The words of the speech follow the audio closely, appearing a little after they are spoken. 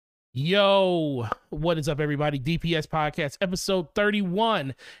Yo, what is up, everybody? DPS podcast episode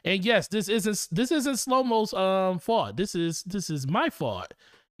 31. And yes, this isn't SloMo's fault. This is my fault.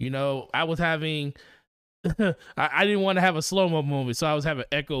 You know, I was having I didn't want to have a SloMo moment, so I was having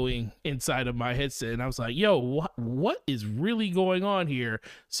echoing inside of my headset, and I was like, yo, what is really going on here?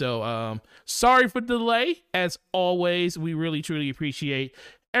 So sorry for the delay. As always, we really truly appreciate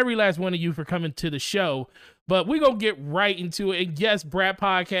every last one of you for coming to the show. But we're going to get right into it. And yes, Brad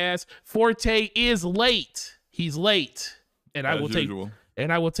Podcast, Forte is late. He's late. And I will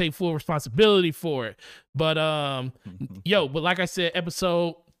take full responsibility for it. But but like I said,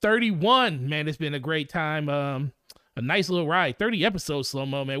 episode 31, man, it's been a great time. A nice little ride. 30 episodes,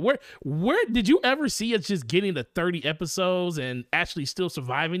 SloMo, man. Where did you ever see us just getting to 30 episodes and actually still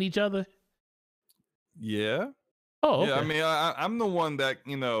surviving each other? Yeah. Oh, okay. Yeah, I mean, I'm the one that,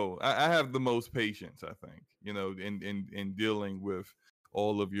 I have the most patience, I think, in dealing with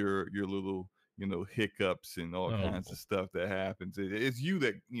all of your little, hiccups and all kinds of stuff that happens. It's you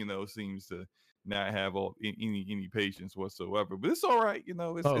that, seems to not have any patience whatsoever. But it's all right,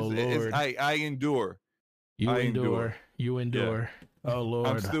 I endure. You endure. Yeah. Oh, Lord.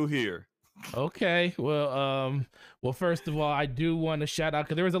 I'm still here. Okay, well, first of all, I do want to shout out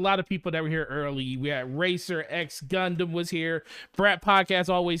because there was a lot of people that were here early. We had Racer X Gundam was here, Brat Podcast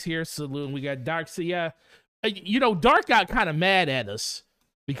always here. Salute. We got Dark. So yeah, Dark got kind of mad at us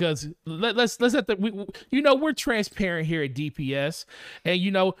because let's we're transparent here at DPS,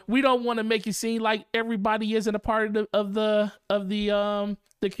 and we don't want to make it seem like everybody isn't a part of the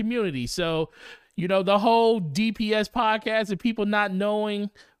community. So the whole DPS podcast and people not knowing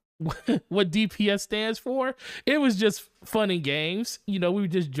what DPS stands for, it was just fun and games. We were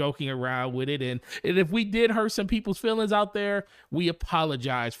just joking around with it, and if we did hurt some people's feelings out there, we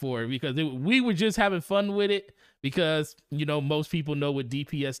apologize for it because we were just having fun with it because most people know what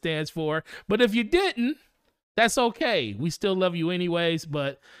DPS stands for. But if you didn't, that's okay. We still love you anyways,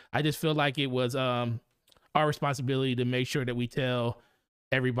 but I just feel like it was our responsibility to make sure that we tell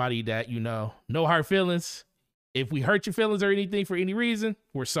everybody that no hard feelings. If we hurt your feelings or anything for any reason,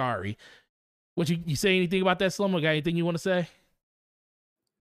 we're sorry. What you say anything about that, SloMo? Got anything you want to say?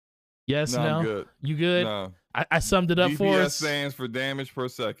 Yes, no? I'm good. You good? No. I summed it up for us. DPS stands for damage per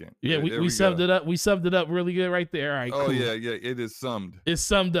second. Yeah, we summed it up. We summed it up really good right there. All right. Oh, cool. yeah, it is summed. It's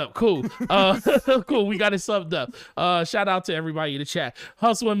summed up. Cool. Cool. We got it summed up. Shout out to everybody in the chat.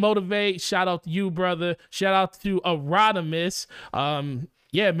 Hustle and Motivate. Shout out to you, brother. Shout out to Erodimus.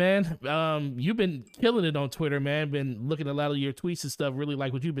 Yeah, man. You've been killing it on Twitter, man. Been looking at a lot of your tweets and stuff. Really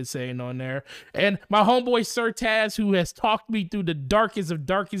like what you've been saying on there. And my homeboy Sir Taz, who has talked me through the darkest of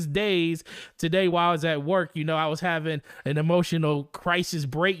darkest days today while I was at work. I was having an emotional crisis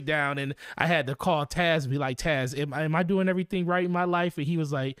breakdown, and I had to call Taz and be like, Taz, am I doing everything right in my life? And he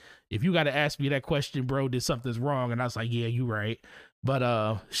was like, if you got to ask me that question, bro, then something's wrong. And I was like, yeah, you right.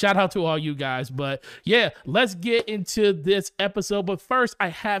 But shout out to all you guys. But yeah, let's get into this episode. But first, I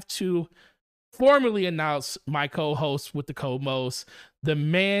have to formally announce my co-host with the co-most, the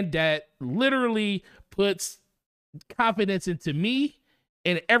man that literally puts confidence into me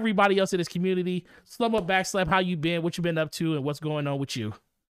and everybody else in this community. SloMo Backslap, how you been? What you been up to? And what's going on with you?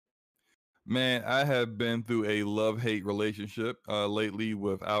 Man, I have been through a love-hate relationship lately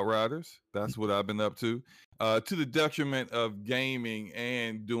with Outriders. That's what I've been up to the detriment of gaming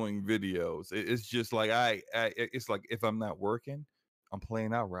and doing videos. It's just like it's like if I'm not working, I'm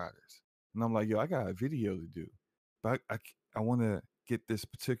playing Outriders, and I'm like, yo, I got a video to do, but I want to get this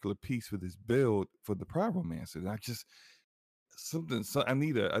particular piece for this build for the Pyromancer. And I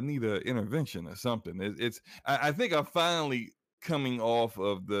need a intervention or something. I think I'm finally coming off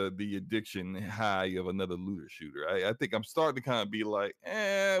of the addiction high of another looter shooter. I think I'm starting to kind of be like,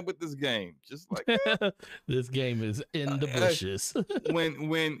 with this game, just like this game is in the bushes.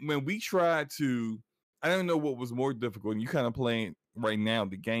 when we tried to, I don't know what was more difficult. And you kind of playing right now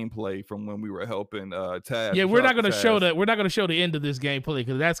the gameplay from when we were helping Taz. Yeah, we're not gonna show that. We're not gonna show the end of this gameplay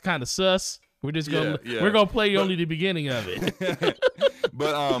because that's kind of sus. We're just gonna we're gonna play only the beginning of it.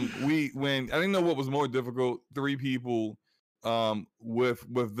 But when I didn't know what was more difficult, 3 people.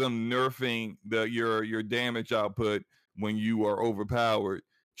 With them nerfing your damage output when you are overpowered,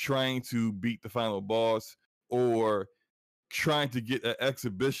 trying to beat the final boss, or trying to get an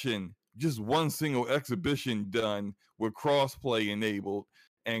exhibition, just one single exhibition done with crossplay enabled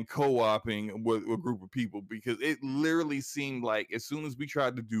and co-oping with a group of people, because it literally seemed like as soon as we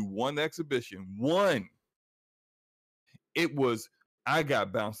tried to do one exhibition, it was I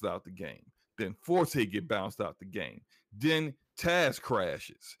got bounced out the game. Then Forte get bounced out the game. Then Taz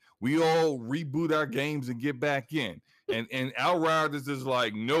crashes. We all reboot our games and get back in. And Outriders is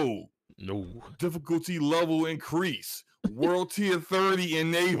like, no difficulty level increase. World tier 30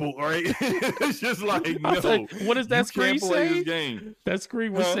 enable, right? It's just like, no, like, what does that screen say? This game. That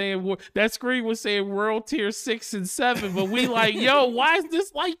screen was saying world tier 6 and 7, but we like, yo, why is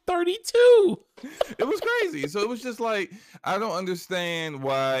this like 32? It was crazy. So it was just like, I don't understand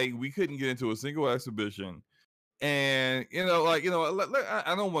why we couldn't get into a single exhibition. And I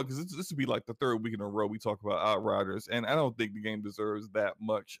don't want, because this would be like the third week in a row we talk about Outriders, and I don't think the game deserves that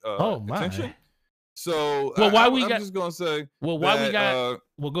much attention. So I'm just gonna say, well,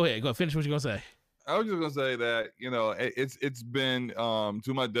 go ahead, go finish what you're gonna say. I was just gonna say that it's been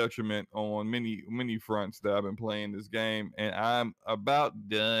to my detriment on many fronts that I've been playing this game, and I'm about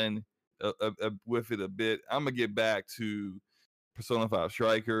done with it a bit. I'm gonna get back to Persona 5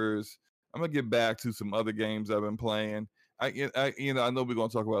 Strikers. I'm gonna get back to some other games I've been playing. I know we're gonna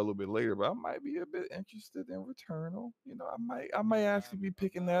talk about it a little bit later, but I might be a bit interested in Returnal. I might actually be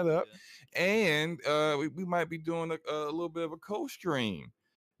picking that up, and we might be doing a little bit of a co-stream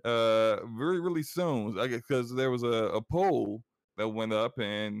really soon. I guess because there was a poll that went up,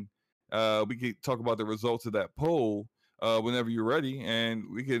 and we could talk about the results of that poll whenever you're ready, and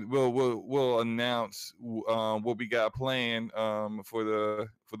we'll announce what we got planned for the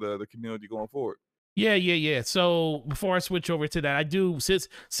community going forward. Yeah. So before I switch over to that, I do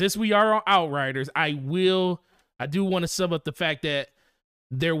since we are on Outriders, I do want to sum up the fact that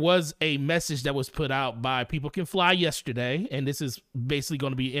there was a message that was put out by People Can Fly yesterday, and this is basically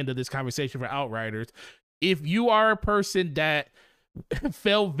going to be the end of this conversation for Outriders. If you are a person that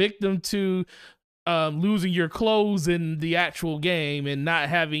fell victim to losing your clothes in the actual game and not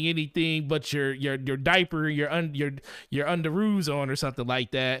having anything but your diaper, your underoos on or something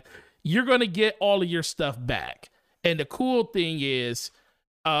like that, you're going to get all of your stuff back. And the cool thing is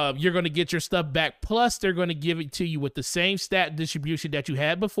you're going to get your stuff back, plus they're going to give it to you with the same stat distribution that you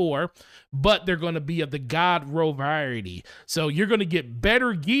had before, but they're going to be of the God row variety. So you're going to get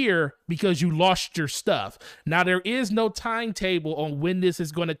better gear because you lost your stuff. Now, there is no timetable on when this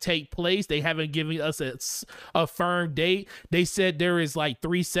is going to take place. They haven't given us a firm date. They said there is like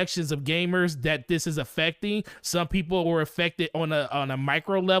 3 sections of gamers that this is affecting. Some people were affected on a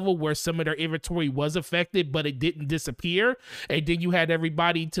micro level where some of their inventory was affected, but it didn't disappear. And then you had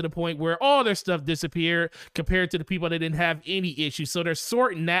everybody to the point where all their stuff disappeared compared to the people that didn't have any issues. So they're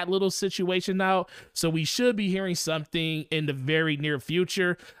sorting that little situation out. So we should be hearing something in the very near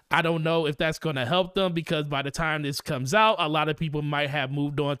future. I don't know if that's going to help them, because by the time this comes out, a lot of people might have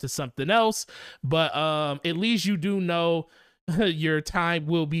moved on to something else. But at least you do know your time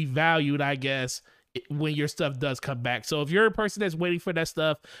will be valued, I guess, when your stuff does come back. So if you're a person that's waiting for that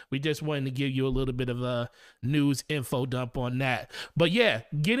stuff, we just wanted to give you a little bit of a news info dump on that. But yeah,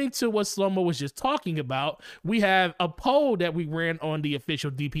 getting to what SloMo was just talking about, we have a poll that we ran on the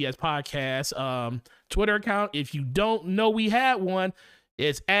official DPS podcast Twitter account. If you don't know we had one,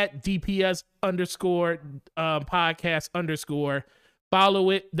 it's at DPS _podcast_. Follow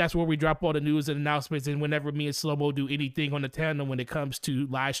it. That's where we drop all the news and announcements, and whenever me and SloMo do anything on the channel when it comes to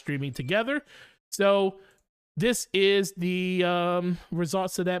live streaming together. So this is the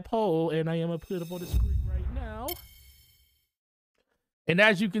results of that poll, and I am going to put it up on the screen right now. And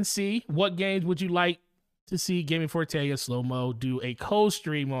as you can see, what games would you like to see Gaming Forte and SloMo do a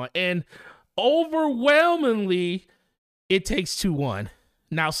co-stream on? And overwhelmingly, It Takes Two won.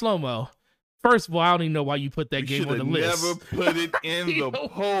 Now, SloMo, first of all, I don't even know why you put that game on the list. Never put it in the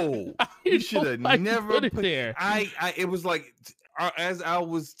poll. You should have never put it there. It was like, as I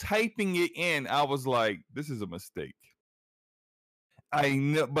was typing it in, I was like, this is a mistake. I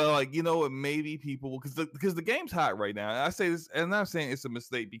know, but like, maybe people, because the game's hot right now. I say this, and I'm not saying it's a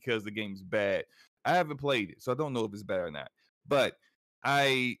mistake because the game's bad. I haven't played it, so I don't know if it's bad or not. But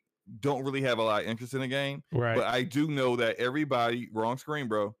I don't really have a lot of interest in the game. Right. But I do know that everybody, wrong screen,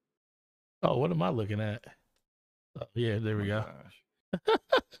 bro. Oh, what am I looking at? Oh, yeah, there we go.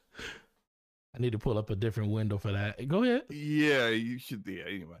 I need to pull up a different window for that. Go ahead. Yeah, you should. Yeah,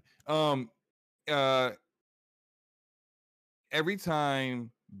 anyway. Every time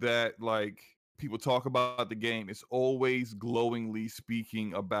that like people talk about the game, it's always glowingly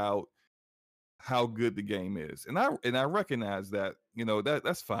speaking about how good the game is, and I recognize that.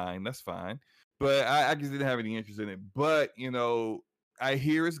 That's fine. But I just didn't have any interest in it. But I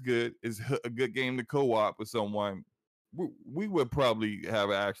hear it's good. It's a good game to co-op with someone. We would probably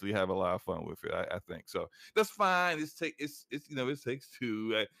actually have a lot of fun with it. I think so. That's fine. It takes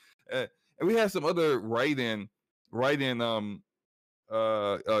two. And we have some other write-in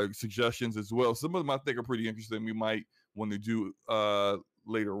suggestions as well. Some of them I think are pretty interesting. We might want to do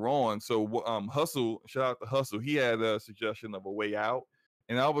later on. So Hustle, shout out to Hustle, he had a suggestion of A Way Out,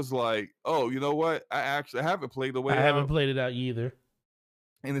 and I was like, oh, you know what? I haven't played A I Way haven't Out, played it out either.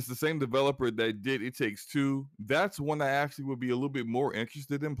 and it's the same developer that did It Takes Two. That's one I actually would be a little bit more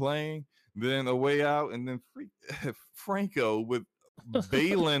interested in playing than A Way Out. And then Franco with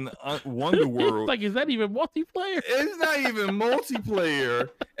Balin Wonderworld. Like, is that even multiplayer? It's not even multiplayer.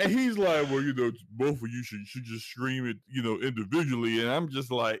 And he's like, well, you know, both of you should just stream it, you know, individually. And I'm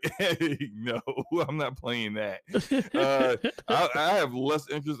just like, hey, no, I'm not playing that. I have less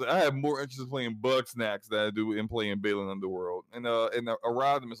interest. I have more interest in playing Bug Snacks than I do in playing Balin Underworld. And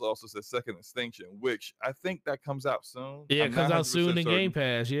Erodimus also says Second Extinction, which I think that comes out soon. Yeah, it comes out soon in Game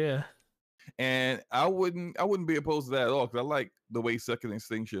Pass. Yeah. And I wouldn't be opposed to that at all, because I like the way Second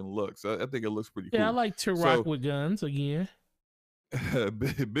Extinction looks. I think it looks pretty cool. Yeah, I like to rock with guns again.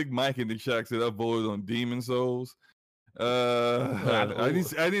 Big Mike in the chat said I voted on Demon Souls. I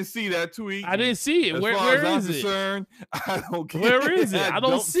didn't see that tweet. I didn't see it. Where is it? I don't care. Where is it? I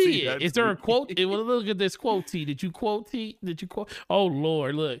don't see it. Is there a quote? Well, look at this quote, T. Did you quote, T? Did you quote? Oh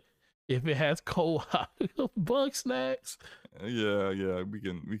Lord, look. If it has co-op Bug Snacks. Yeah, we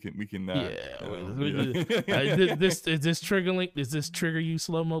can not. Yeah. Is this trigger you,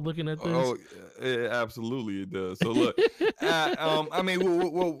 SloMo, looking at this? Oh, absolutely it does. So look, I mean,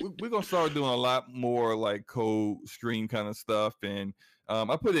 we're gonna start doing a lot more like co-stream kind of stuff, and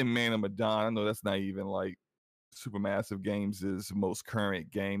I put in Man of Medan. I know that's not even like Supermassive Games' most current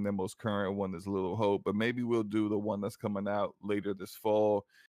game. The most current one is Little Hope, but maybe we'll do the one that's coming out later this fall.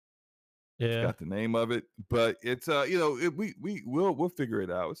 Yeah, got the name of it, but it's we'll figure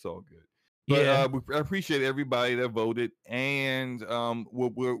it out. It's all good. But I appreciate everybody that voted, and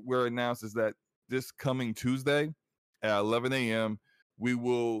what we're announced is that this coming Tuesday at 11 a.m. we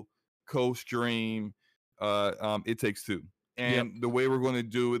will co-stream It Takes Two. And the way we're going to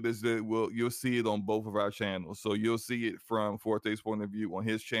do it is that you'll see it on both of our channels. So you'll see it from Forte's point of view on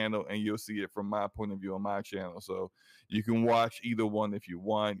his channel, and you'll see it from my point of view on my channel. So you can watch either one if you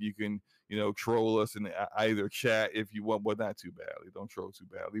want. You can, troll us in either chat if you want, but not too badly. Don't troll too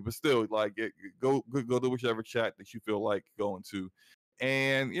badly, but still, like, go to whichever chat that you feel like going to.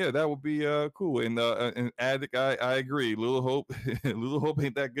 And yeah, that would be cool. And Addict, I agree. Little Hope, Little Hope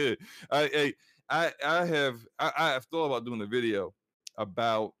ain't that good. I have thought about doing a video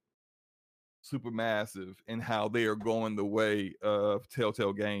about Supermassive and how they are going the way of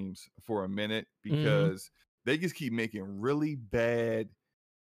Telltale Games for a minute, because they just keep making really bad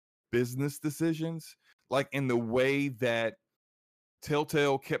business decisions, like in the way that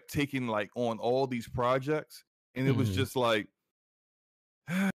Telltale kept taking like on all these projects, and it was just like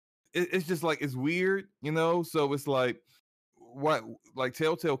it's just like it's weird, so it's like what, like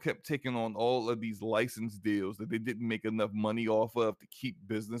Telltale kept taking on all of these license deals that they didn't make enough money off of to keep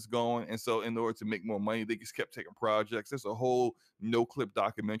business going, and so in order to make more money, they just kept taking projects. There's a whole no clip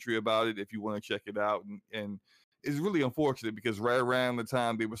documentary about it if you want to check it out, and it's really unfortunate because right around the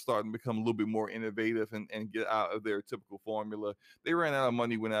time they were starting to become a little bit more innovative and get out of their typical formula, they ran out of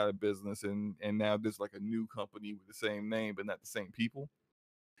money, went out of business, and now there's like a new company with the same name but not the same people.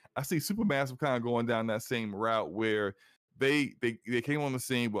 I see Supermassive kind of going down that same route where they came on the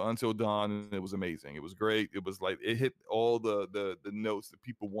scene with Until Dawn, and it was amazing. It was great. It was like it hit all the notes that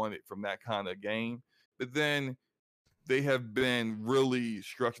people wanted from that kind of game. But then they have been really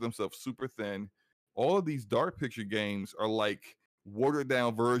structured themselves super thin. All of these dark picture games are like watered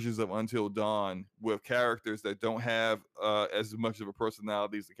down versions of Until Dawn with characters that don't have as much of a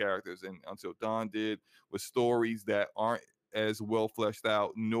personality as the characters in Until Dawn did, with stories that aren't as well fleshed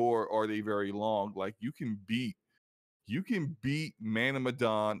out, nor are they very long. Like you can beat Man of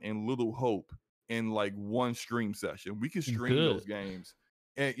Medan and Little Hope in like one stream session. We can stream those games,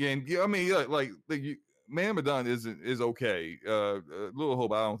 and I mean, like Man of Medan is okay. Little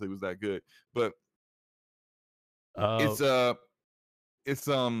Hope I don't think was that good, but it's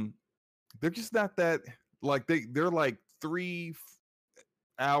they're just not that, like they're like 3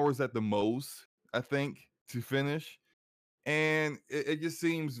 hours at the most, I think, to finish. And it just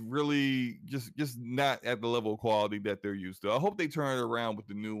seems really just not at the level of quality that they're used to. I hope they turn it around with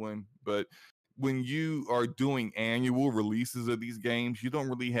the new one, but when you are doing annual releases of these games, you don't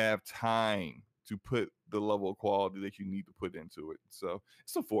really have time to put the level of quality that you need to put into it. So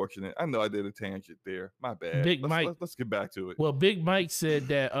it's unfortunate. I know I did a tangent there. My bad. Let's get back to it. Well, Big Mike said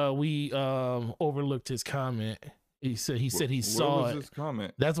that we overlooked his comment. He said he saw it. His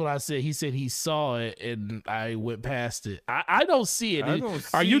comment? That's what I said. He said he saw it, and I went past it. I don't see it.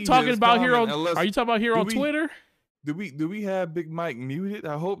 Are you talking about here on? Are you talking about here on Twitter? Do we have Big Mike muted?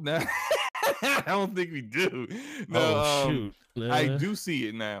 I hope not. I don't think we do. No, Oh shoot! I do see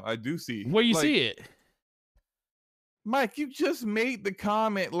it now. I do see. Where you see it? Mike, you just made the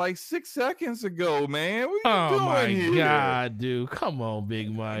comment like 6 seconds ago, man. What are you Oh doing my here? god, dude! Come on,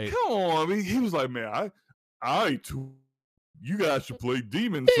 Big Mike. Come on. I mean, he was like, man, you guys should play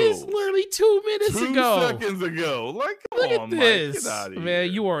Demon Souls. It's literally 2 minutes 2 ago. seconds ago. Like, come Look on, at this, Mike. Get out of man. here.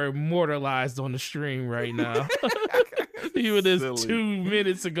 You are immortalized on the stream right now. Even this 2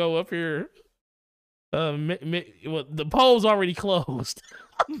 minutes ago up here. Well, the poll's already closed.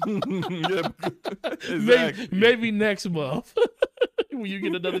 Yeah, exactly. maybe next month when you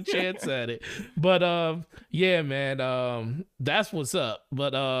get another chance at it. But yeah, man, that's what's up.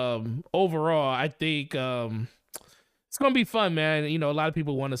 But overall, I think it's gonna be fun, man. You know, a lot of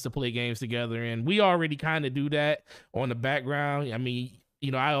people want us to play games together, and we already kind of do that on the background. I mean,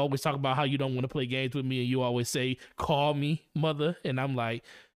 you know, I always talk about how you don't want to play games with me, and you always say, "Call me, mother," and I'm like,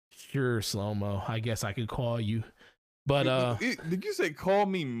 "Sure, SloMo. I guess I can call you." But did you say call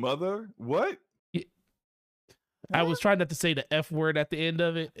me mother? What? I was trying not to say the F word at the end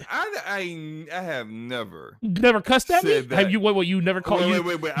of it. I have never. Never cussed at me? That. Have you? What? You never called you?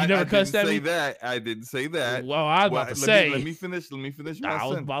 Wait. You never cussed at me? I didn't say that. Well, I was about to say. Let me finish. My sentence. I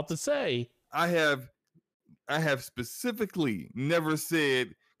was about to say. I have specifically never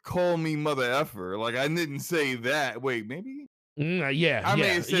said call me mother effer. Like I didn't say that. Wait, maybe. Yeah, I may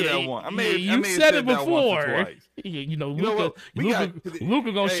have said that one. You said it before. You know,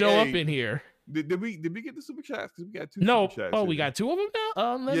 Luca gonna show up in here. Did we get the super chats? Because we got 2 super chats. Oh, we got 2 of them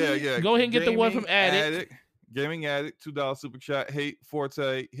now? Yeah. Go ahead and get the one from Addict. Gaming Addict, $2 super chat. Hey,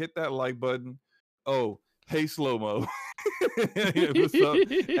 Forte, hit that like button. Oh, hey, SloMo. What's up,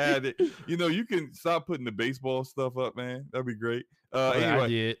 Addict? You know, you can stop putting the baseball stuff up, man. That'd be great.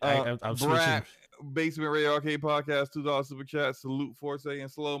 Anyway, I did. I'm switching. Basement Radio Arcade Podcast, $2 super chat. Salute Forte and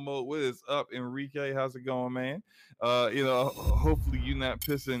SloMo. What is up, Enrique? How's it going, man? You know, hopefully you're not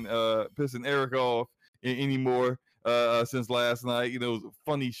pissing Eric off anymore since last night. You know, it was a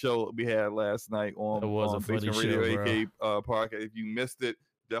funny show we had last night on Basement Radio Arcade Podcast. If you missed it,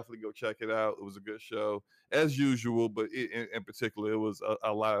 definitely go check it out. It was a good show as usual, but in particular, it was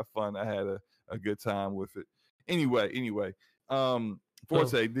a lot of fun. I had a good time with it. Anyway,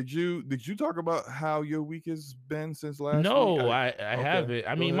 Forte, did you talk about how your week has been since last week? No, I haven't.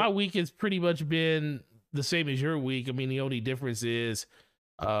 I mean, my week has pretty much been the same as your week. I mean, the only difference is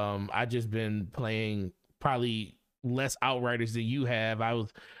I just been playing probably less Outriders than you have.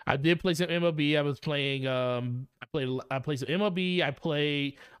 I did play some MLB. I was playing I played some MLB. I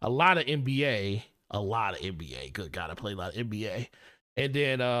played a lot of NBA. Good God, I played a lot of NBA. And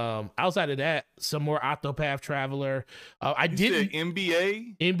then outside of that, some more Octopath Traveler. I didn't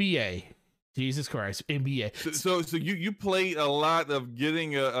NBA. Jesus Christ, NBA. So you played a lot of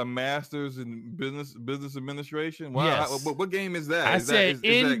getting a master's in business administration. Wow. Yes. What game is that? I said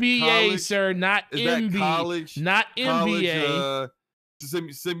NBA, sir, not NBA. College, not NBA.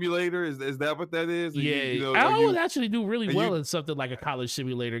 Simulator. Is that what that is? Yeah. I would actually do really well in something like a college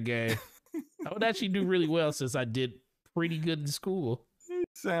simulator game. I would actually do really well since I did pretty good in school. It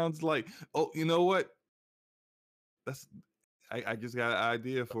sounds like, oh, you know what? I just got an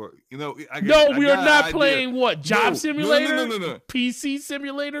idea for, you know. We are not playing what? Job simulator? No. PC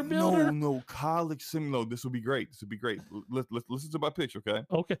simulator builder? No, college simulator. This will be great. Let's listen to my pitch, okay?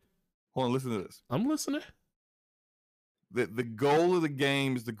 Okay. Hold on, listen to this. I'm listening. The goal of the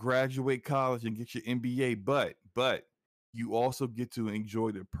game is to graduate college and get your MBA, but you also get to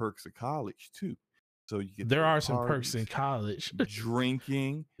enjoy the perks of college too. So you get there are some perks in college.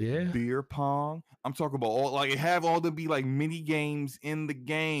 Drinking, yeah, beer pong. I'm talking about all have all to be like mini games in the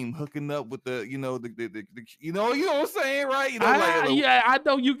game, hooking up with the you know what I'm saying, right? You know, I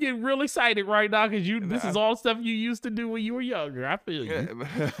know you get real excited right now because this is all stuff you used to do when you were younger. I feel you.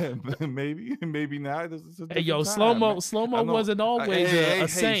 maybe not. Hey, yo, SloMo wasn't always a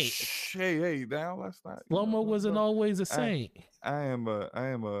saint. Hey, now last night. SloMo wasn't always a saint. I am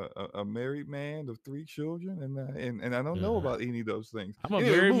a married man of 3 children, and I don't know about any of those things. I'm a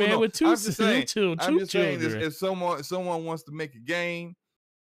married man with two children. If someone wants to make a game,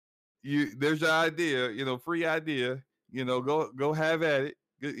 there's your idea, free idea, go have at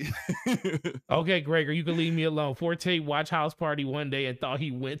it. Okay, Gregor, you can leave me alone. Forte watched House Party one day and thought he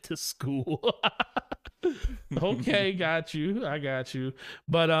went to school. Okay, got you. I got you.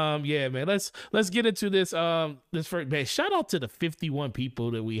 But yeah, man, let's get into this first, man. Shout out to the 51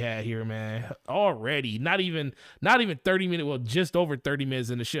 people that we had here, man. Already. Not even 30 minutes, well, just over 30 minutes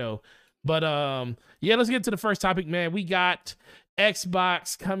in the show. But yeah, let's get to the first topic, man. We got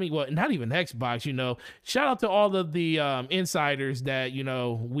Xbox coming, well, not even Xbox, shout out to all of the insiders that,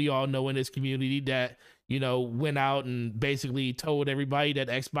 we all know in this community that, went out and basically told everybody that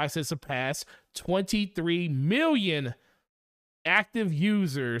Xbox has surpassed 23 million active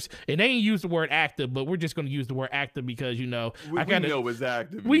users, and they ain't use the word active, but we're just going to use the word active because we know it's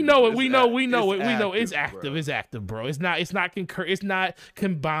active. We know it. It's active. Bro. It's active, bro. It's not It's not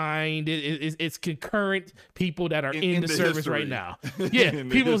combined. It's concurrent people that are in the service history. Right now. Yeah,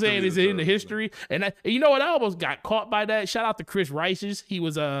 people saying it's in the history, and you know what? I almost got caught by that. Shout out to Chris Rices. He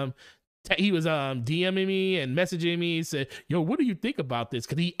was DMing me and messaging me and said, "Yo, what do you think about this?"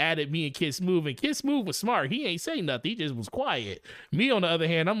 Because he added me and Kid Smooth, and Kid Smooth was smart. He ain't say nothing. He just was quiet. Me, on the other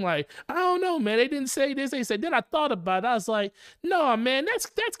hand, I'm like, I don't know, man. They didn't say this. They said. Then I thought about it. I was like, no, man,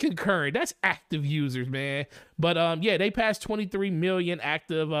 that's concurrent. That's active users, man. But yeah, they passed 23 million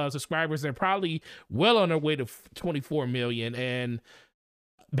active subscribers. They're probably well on their way to 24 million. And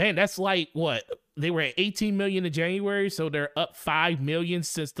man, that's like what? They were at 18 million in January, so they're up 5 million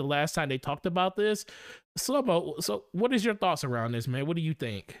since the last time they talked about this. SloMo, so what is your thoughts around this, man? What do you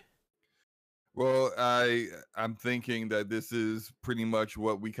think? Well, I'm thinking that this is pretty much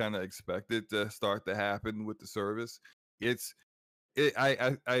what we kind of expected to start to happen with the service.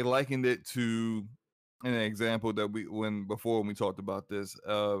 I likened it to an example that when we talked about this,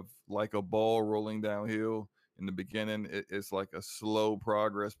 of like a ball rolling downhill. In the beginning, it's like a slow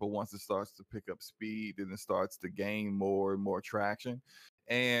progress, but once it starts to pick up speed, then it starts to gain more and more traction.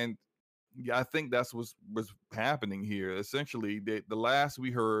 And yeah, I think that's what's happening here. Essentially, the last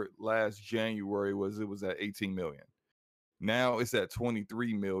we heard last January was it was at 18 million. Now it's at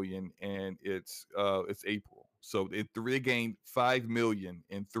 23 million, and it's April. So they gained 5 million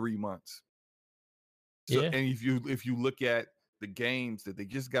in 3 months. So, Yeah. and if you look at the games that they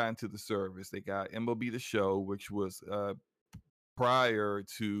just got into the service, they got MLB The Show, which was prior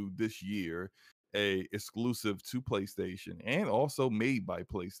to this year a exclusive to PlayStation and also made by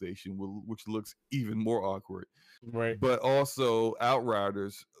PlayStation, which looks even more awkward. Right. But also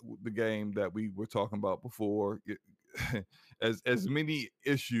Outriders, the game that we were talking about before, as many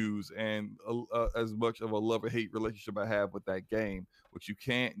issues and as much of a love-or-hate relationship I have with that game, what you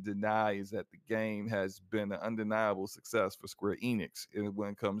can't deny is that the game has been an undeniable success for Square Enix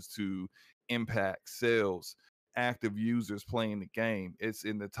when it comes to impact, sales, active users playing the game. It's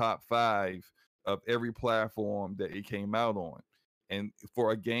in the top 5 of every platform that it came out on. And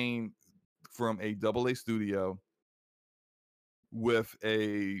for a game from a AA studio with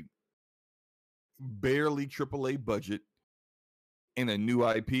a barely AAA budget and a new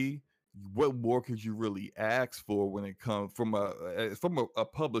IP, what more could you really ask for when it comes from a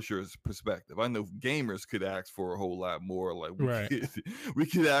publisher's perspective? I know gamers could ask for a whole lot more. Like we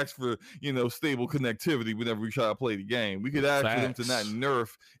could ask for stable connectivity whenever we try to play the game. We could ask for them to not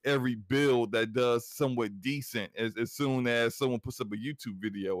nerf every build that does somewhat decent as soon as someone puts up a YouTube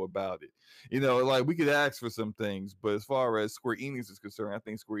video about it. Like we could ask for some things, but as far as Square Enix is concerned, I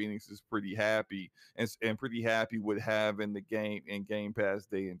think Square Enix is pretty happy and pretty happy with having the game in Game Pass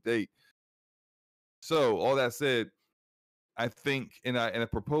day and date. So all that said, I think, and I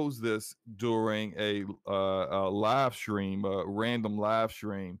proposed this during a live stream, a random live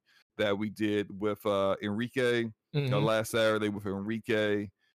stream that we did with Enrique last Saturday with Enrique,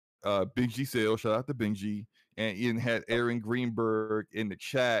 Big G Sales. Shout out to Big G, and Ian had Aaron Greenberg in the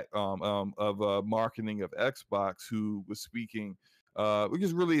chat of marketing of Xbox, who was speaking.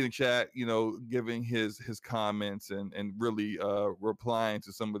 Just really in the chat, giving his comments and really replying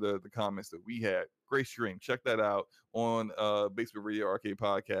to some of the comments that we had. Great stream. Check that out on Basement Radio Arcade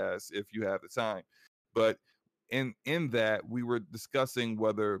Podcast if you have the time. But in that, we were discussing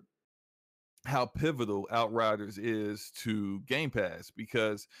how pivotal Outriders is to Game Pass,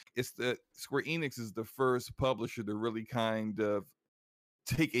 because it's Square Enix is the first publisher to really kind of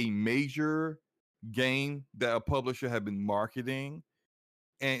take a major game that a publisher had been marketing.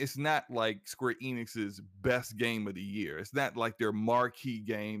 And it's not like Square Enix's best game of the year. It's not like their marquee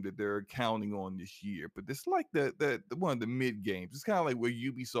game that they're counting on this year. But it's like the one of the mid games. It's kind of like where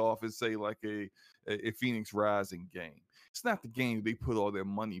Ubisoft is, say, like a Phoenix Rising game. It's not the game they put all their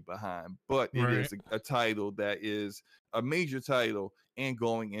money behind, but it is a title that is a major title and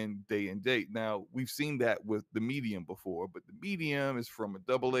going in day and date. Now, we've seen that with The Medium before, but The Medium is from a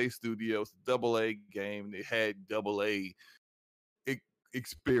AA studio. It's a AA game. They had AA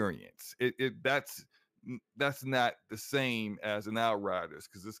experience. That's not the same as an Outriders,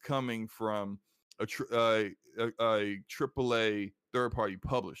 because it's coming from a AAA third party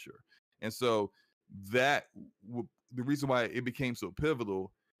publisher, and so the reason why it became so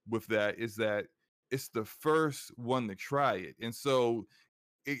pivotal with that is that it's the first one to try it. And so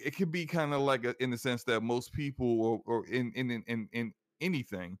it could be kind of like in the sense that most people or in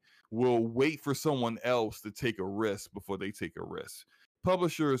anything will wait for someone else to take a risk before they take a risk.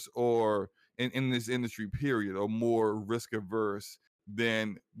 Publishers or in this industry period are more risk averse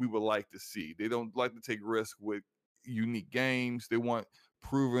than we would like to see. They don't like to take risks with unique games. They want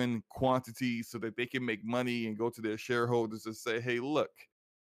proven quantities so that they can make money and go to their shareholders and say, hey, look,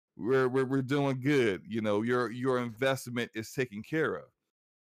 we're doing good. You know, your investment is taken care of.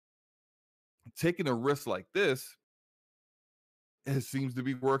 Taking a risk like this, it seems to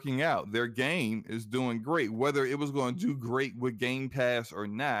be working out. Their game is doing great. Whether it was going to do great with Game Pass or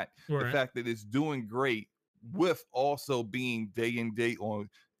not, the fact that it's doing great with also being day in day on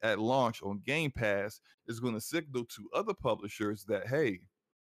at launch on Game Pass is going to signal to other publishers that, hey,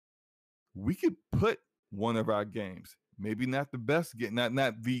 we could put one of our games, maybe not the best game, not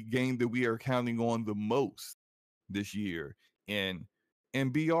the game that we are counting on the most this year, and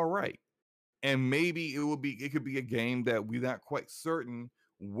be all right. And maybe it could be a game that we're not quite certain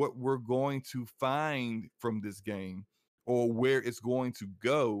what we're going to find from this game or where it's going to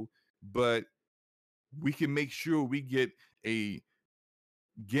go, but we can make sure we get a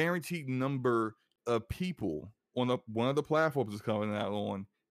guaranteed number of people on one of the platforms is coming out on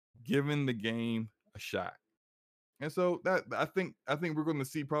giving the game a shot. And so that I think we're going to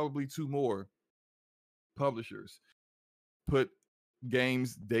see probably 2 more publishers put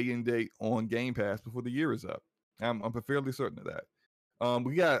games day and date on Game Pass before the year is up. I'm fairly certain of that.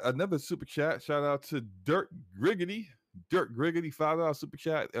 We got another super chat. Shout out to Dirt Griggity. Dirt Griggity, $5 super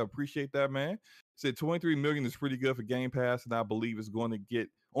chat. I appreciate that, man. Said 23 million is pretty good for Game Pass, and I believe it's going to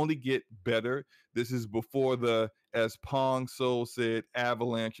only get better. This is before the, as Pong Soul said,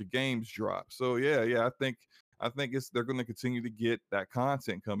 avalanche of games drop. So yeah, I think they're going to continue to get that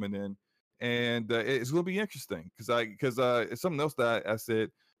content coming in. And it's going to be interesting because it's something else that I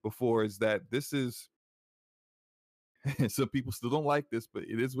said before is that this is some people still don't like this, but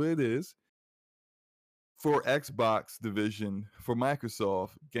it is what it is. For Xbox division, for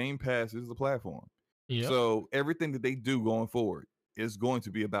Microsoft, Game Pass is the platform. Yep. So everything that they do going forward is going to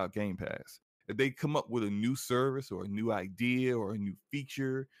be about Game Pass. If they come up with a new service or a new idea or a new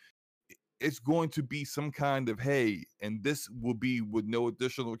feature, it's going to be some kind of, hey, and this will be with no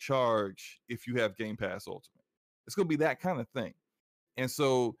additional charge if you have Game Pass Ultimate. It's going to be that kind of thing. And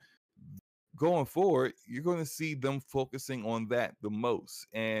so going forward, you're going to see them focusing on that the most.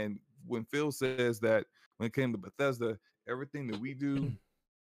 And when Phil says that when it came to Bethesda, everything that we do,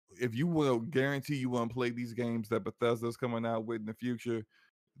 if you will guarantee you want to play these games that Bethesda's coming out with in the future,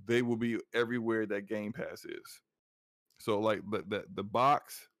 they will be everywhere that Game Pass is. So like the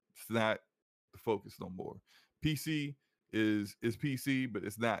box, it's not the focus no more. PC is PC, but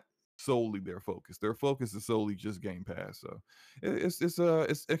it's not solely their focus. Their focus is solely just Game Pass. So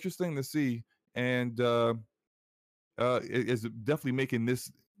it's interesting to see, and it's definitely making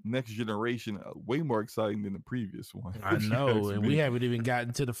this next generation way more exciting than the previous one. I know, and we haven't even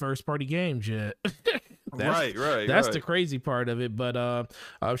gotten to the first party games yet. That's the crazy part of it. But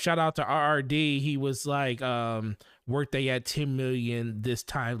shout out to RRD. He was like, weren't they at 10 million this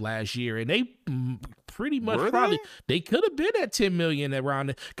time last year? And they pretty much they could have been at 10 million around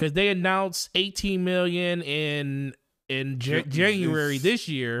it, because they announced 18 million in January this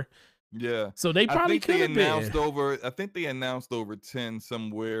year. Yeah. So they probably could have been. I think they announced over 10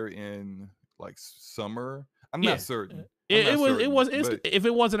 somewhere in like summer. I'm not certain. If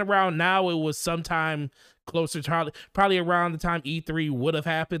it wasn't around now, it was sometime closer to probably around the time E3 would have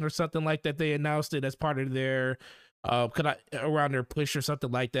happened or something like that. They announced it as part of their around their push or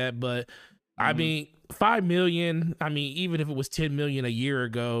something like that. But I mean, 5 million, I mean, even if it was 10 million a year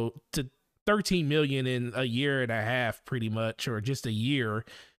ago to 13 million in a year and a half, pretty much, or just a year,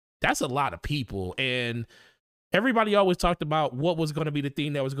 that's a lot of people. And everybody always talked about what was going to be the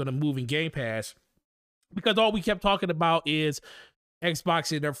thing that was going to move in Game Pass, because all we kept talking about is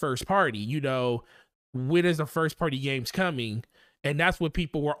Xbox in their first party. You know, when is the first party games coming? And that's what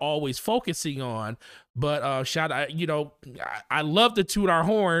people were always focusing on. But shout out, you know, I love to toot our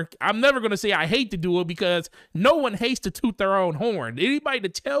horn. I'm never going to say I hate to do it, because no one hates to toot their own horn. Anybody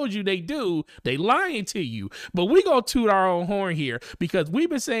that tells you they do, they lying to you. But we going to toot our own horn here, because we've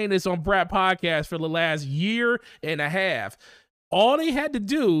been saying this on Brat Podcast for the last year and a half. All they had to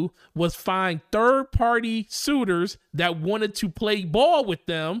do was find third-party suitors that wanted to play ball with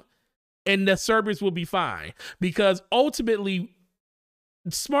them, and the service will be fine. Because ultimately,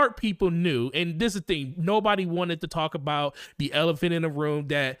 smart people knew, and this is the thing, nobody wanted to talk about the elephant in the room,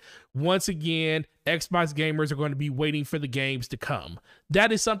 that once again, Xbox gamers are going to be waiting for the games to come.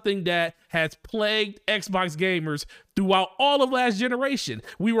 That is something that has plagued Xbox gamers throughout all of last generation.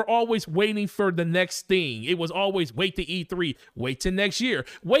 We were always waiting for the next thing. It was always wait to E3, wait till next year,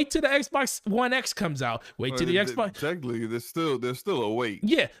 wait till the Xbox One X comes out, wait till the Xbox. Technically, there's still a wait.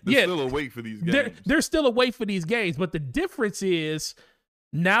 Yeah, there's still a wait for these games. There's still a wait for these games, but the difference is,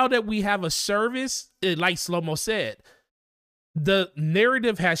 now that we have a service, like SloMo said, the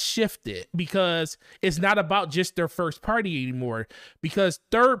narrative has shifted, because it's not about just their first party anymore. Because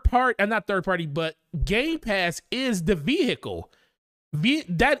not third party, but Game Pass is the vehicle.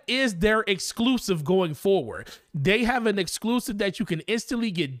 That is their exclusive going forward. They have an exclusive that you can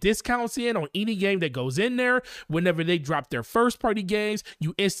instantly get discounts in on any game that goes in there. Whenever they drop their first party games,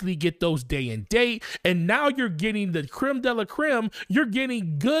 you instantly get those day and date. And now you're getting the creme de la creme. You're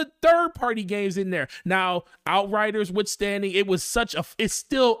getting good third party games in there. Now, Outriders withstanding, it's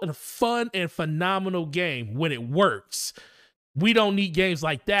still a fun and phenomenal game when it works. We don't need games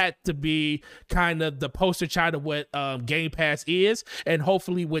like that to be kind of the poster child of what Game Pass is. And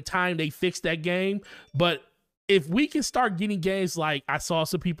hopefully with time, they fix that game. But if we can start getting games like, I saw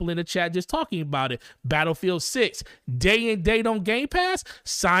some people in the chat just talking about it, Battlefield 6, day and date on Game Pass,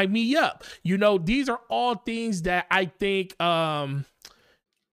 sign me up. You know, these are all things that I think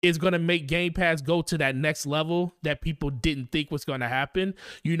is going to make Game Pass go to that next level that people didn't think was going to happen.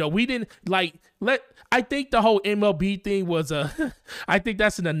 You know, we didn't I think the whole MLB thing was I think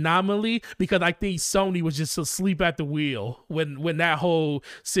that's an anomaly, because I think Sony was just asleep at the wheel when that whole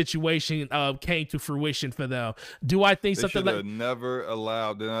situation came to fruition for them. Do I think something like never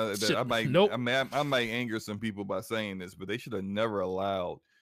allowed? I might anger some people by saying this, but they should have never allowed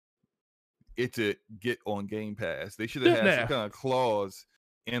it to get on Game Pass. They should have had some kind of clause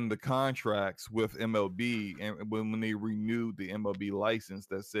in the contracts with MLB, and when they renewed the MLB license,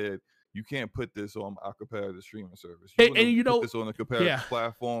 that said you can't put this on a competitive streaming service. You put this on a competitive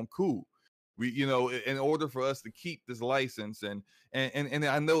platform. Cool. In order for us to keep this license, and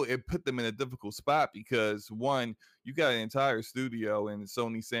I know it put them in a difficult spot, because one, you got an entire studio in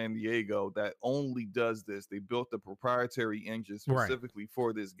Sony San Diego that only does this. They built a proprietary engine specifically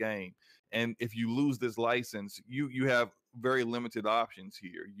for this game. And if you lose this license, you have very limited options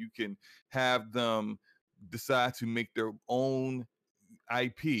here. You can have them decide to make their own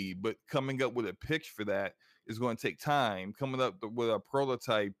IP, but coming up with a pitch for that is going to take time. Coming up with a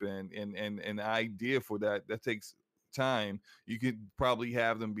prototype and an idea for that takes time. You could probably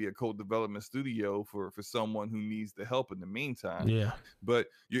have them be a co-development studio for someone who needs the help in the meantime. Yeah. But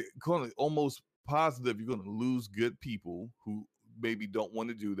you're going to almost positive you're going to lose good people who maybe don't want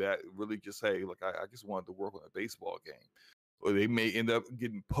to do that. Really just, hey, look, I just wanted to work on a baseball game. Or they may end up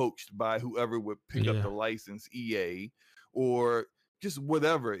getting poached by whoever would pick up the license, EA, or just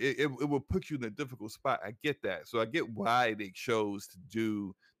whatever. It will put you in a difficult spot. I get that. So I get why they chose to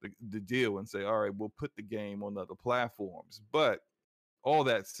do the deal and say, all right, we'll put the game on other platforms. But all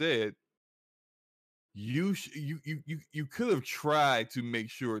that said, you could have tried to make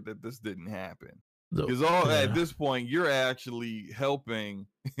sure that this didn't happen. Because at this point, you're actually helping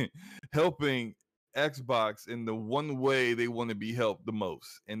Xbox in the one way they want to be helped the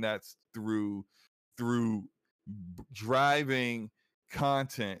most, and that's through driving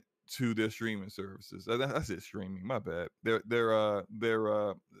content to their streaming services. That's it, streaming. My bad. Their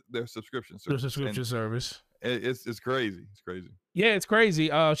subscription service. Their subscription service. It's crazy. It's crazy. Yeah, it's crazy.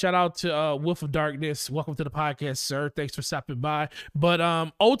 Shout out to Wolf of Darkness. Welcome to the podcast, sir. Thanks for stopping by. But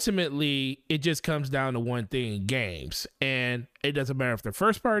ultimately, it just comes down to one thing: games. And it doesn't matter if they're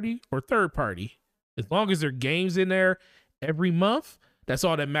first party or third party. As long as there are games in there every month, that's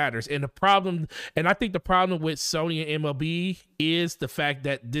all that matters. And I think the problem with Sony and MLB is the fact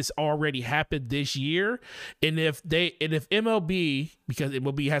that this already happened this year. And if MLB, because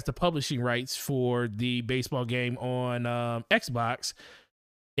MLB has the publishing rights for the baseball game on Xbox,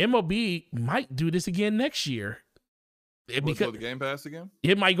 MLB might do this again next year. Because go to Game Pass again?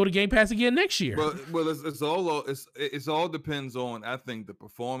 It might go to Game Pass again next year. Well, it's all depends on, I think, the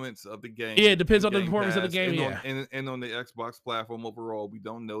performance of the game. Yeah, it depends on the performance of the game. And on the Xbox platform overall, we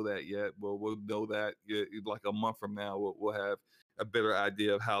don't know that yet. Well, we'll know that like a month from now. We'll have a better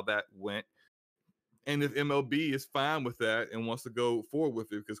idea of how that went. And if MLB is fine with that and wants to go forward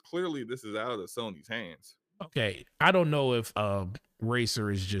with it, because clearly this is out of Sony's hands. Okay, I don't know if Racer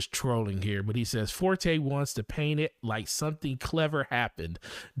is just trolling here, but he says Forte wants to paint it like something clever happened.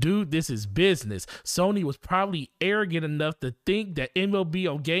 Dude, this is business. Sony was probably arrogant enough to think that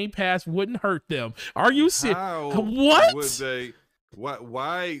MLB on Game Pass wouldn't hurt them. Are you serious? How what? Would they?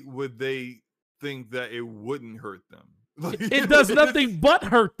 Why would they think that it wouldn't hurt them? Like, It does nothing but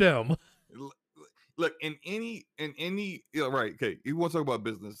hurt them. Look, in any right, okay, you want to talk about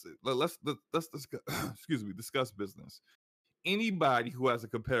business, let's discuss, excuse me, discuss business. Anybody who has a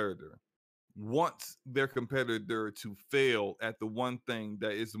competitor wants their competitor to fail at the one thing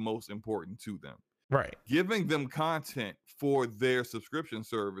that is most important to them. Right. Giving them content for their subscription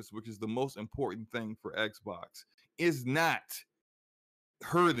service, which is the most important thing for Xbox, is not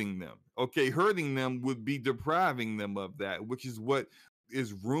hurting them. Okay, hurting them would be depriving them of that, which is what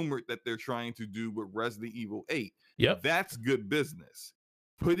is rumored that they're trying to do with Resident Evil 8. Yep. That's good business.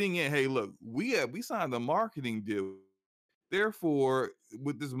 Putting in, hey, look, we signed a marketing deal. Therefore,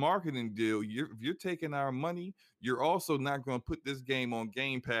 with this marketing deal, if you're taking our money, you're also not going to put this game on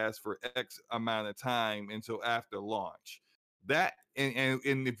Game Pass for X amount of time until after launch. That and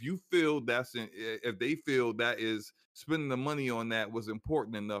if you feel if they feel that is spending the money on that was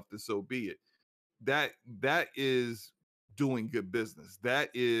important enough, to so be it. That is doing good business. That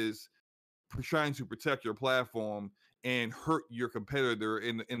is trying to protect your platform and hurt your competitor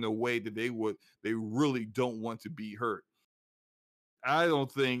in a way that they really don't want to be hurt. I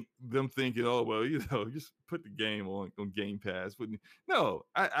don't think them thinking, oh well, just put the game on Game Pass. No,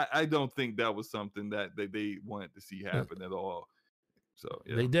 I don't think that was something that they wanted to see happen at all. So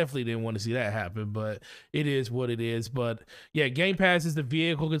yeah. They definitely didn't want to see that happen, but it is what it is. But yeah, Game Pass is the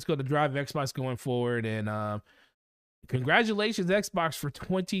vehicle that's going to drive Xbox going forward. And congratulations, Xbox, for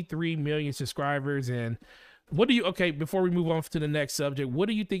 23 million subscribers. And what do you, okay, before we move on to the next subject, what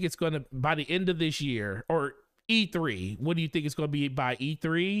do you think it's going to, by the end of this year, or E3, what do you think it's going to be by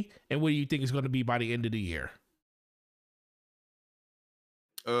E3? And what do you think it's going to be by the end of the year?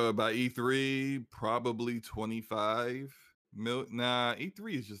 By E3, probably 25 million. Nah,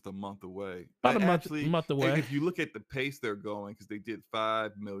 E3 is just a month away. About Actually, a month away. If you look at the pace they're going, because they did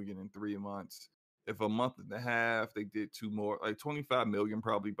 5 million in 3 months. If a month and a half, they did 2 more, like 25 million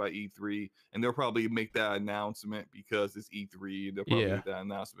probably by E3, and they'll probably make that announcement because it's E3. And they'll probably make that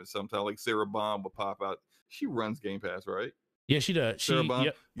announcement sometime. Like Sarah Bond will pop out. She runs Game Pass, right? Yeah, she does. Sarah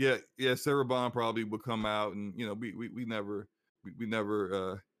Bond. Yep. Yeah. Sarah Bond probably would come out, and we never. Let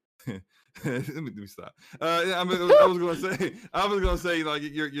me stop. I was gonna say like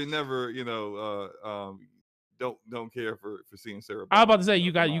you're never don't care for seeing Sarah Bond. I was about to say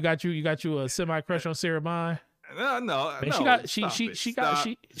you got you a semi crush on Sarah Bond. No, Man, she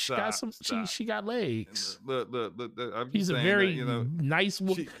got legs. She's a very nice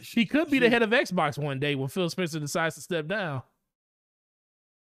woman. She could be the head of Xbox one day when Phil Spencer decides to step down.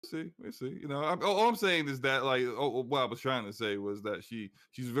 We see. All I'm saying is that, like, what I was trying to say was that she's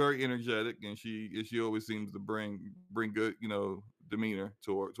very energetic, and she always seems to bring good, demeanor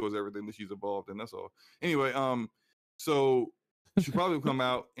towards everything that she's involved in. That's all. Anyway, so she probably will come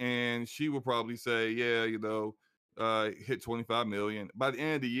out and she will probably say, yeah, hit 25 million by the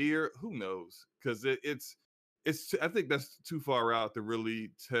end of the year. Who knows? Because it's I think that's too far out to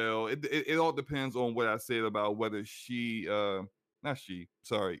really tell. It all depends on what I said about whether Game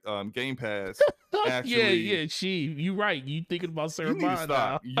Pass actually. yeah, you right. You thinking about Sarah Bond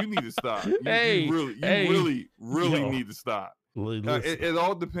now. You need to stop. You really need to stop. It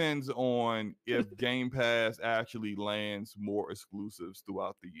all depends on if Game Pass actually lands more exclusives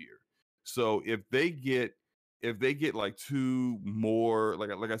throughout the year. So if they get like 2 more,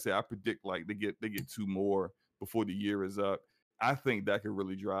 like I said, I predict like they get 2 more before the year is up. I think that could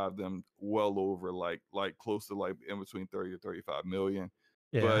really drive them well over like close to like in between 30 to 35 million.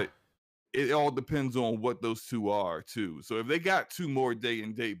 Yeah. But it all depends on what those 2 are too. So if they got 2 more day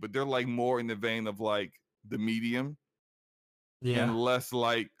and date, but they're like more in the vein of like the medium, and less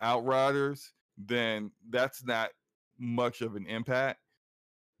like Outriders, then that's not much of an impact.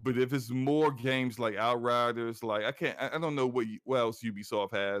 But if it's more games like Outriders, like I don't know what else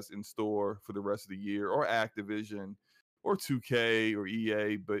Ubisoft has in store for the rest of the year, or Activision, or 2K or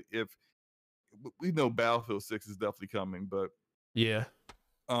EA, but if we know Battlefield 6 is definitely coming, but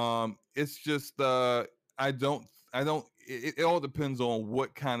it's just it all depends on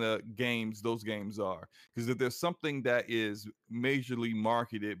what kind of games those games are, because if there's something that is majorly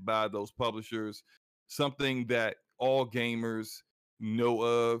marketed by those publishers, something that all gamers know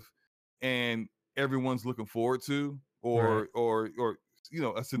of and everyone's looking forward to, or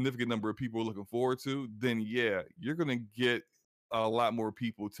a significant number of people are looking forward to, then yeah, you're going to get a lot more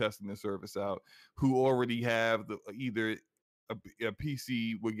people testing the service out who already have either a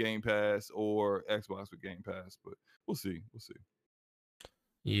PC with Game Pass or Xbox with Game Pass. But we'll see.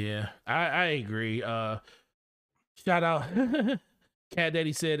 Yeah, I agree. Shout out. Cat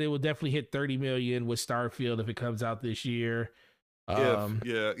Daddy said it will definitely hit 30 million with Starfield if it comes out this year.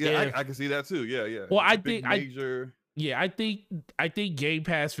 I can see that too. Yeah. Well, I Big think major. I think Game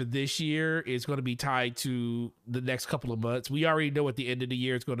Pass for this year is going to be tied to the next couple of months. We already know what the end of the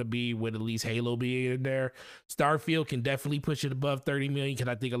year is going to be with at least Halo being in there. Starfield can definitely push it above 30 million because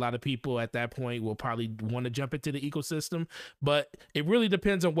I think a lot of people at that point will probably want to jump into the ecosystem. But it really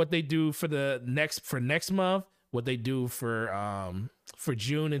depends on what they do for next month, what they do for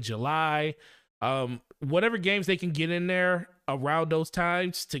June and July. Whatever games they can get in there around those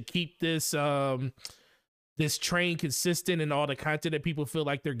times to keep this train consistent and all the content that people feel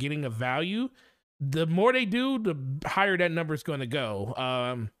like they're getting of value, the more they do, the higher that number is going to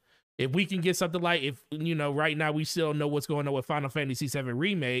go. If we can get something like, if right now we still don't know what's going on with Final Fantasy VII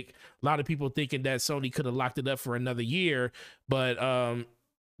Remake, a lot of people thinking that Sony could have locked it up for another year, but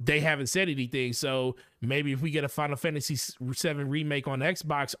they haven't said anything. So maybe if we get a Final Fantasy VII Remake on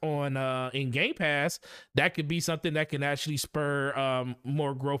Xbox in Game Pass, that could be something that can actually spur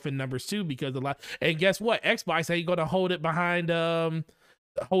more growth in numbers too. Because and guess what? Xbox ain't gonna hold it behind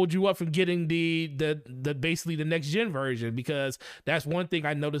hold you up from getting the basically the next gen version, because that's one thing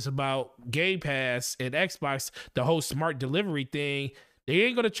I noticed about Game Pass and Xbox, the whole smart delivery thing. They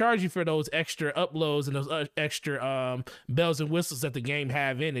ain't gonna charge you for those extra uploads and those extra bells and whistles that the game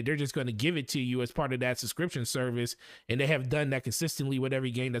have in it. They're just gonna give it to you as part of that subscription service, and they have done that consistently with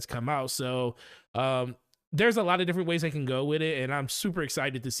every game that's come out. So there's a lot of different ways they can go with it, and I'm super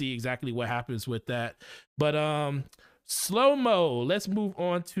excited to see exactly what happens with that. But SloMo, let's move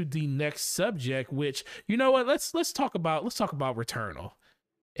on to the next subject, which, you know what, let's talk about Returnal.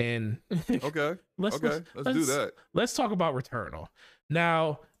 And okay, let's do that. Let's talk about Returnal.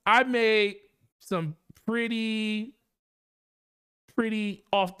 Now, I made some pretty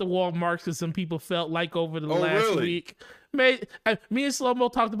off the wall marks that some people felt like over the last week. Me and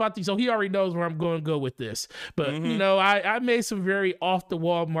SloMo talked about these, so he already knows where I'm going to go with this. But I made some very off the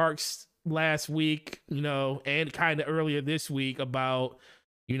wall marks last week, and kind of earlier this week about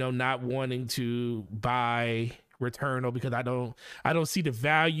not wanting to buy Returnal because I don't see the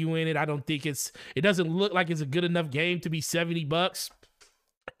value in it. I don't think it doesn't look like it's a good enough game to be $70.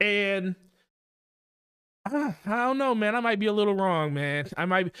 And I don't know, man. I might be a little wrong, man. I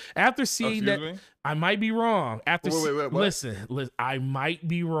might, after seeing I might be wrong. After wait, listen, I might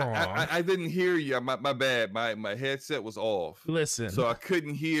be wrong. I didn't hear you. My bad. My headset was off. Listen, so I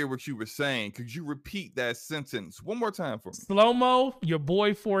couldn't hear what you were saying. Could you repeat that sentence one more time for me? SloMo, your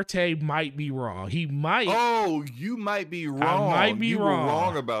boy Forte might be wrong. He might. Oh, you might be wrong. I might be wrong. Were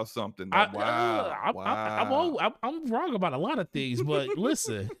wrong about something. Wow. I'm wrong about a lot of things, but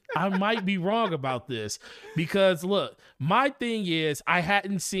listen, I might be wrong about this because look, my thing is I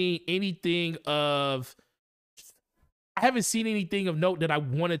haven't seen anything of note that I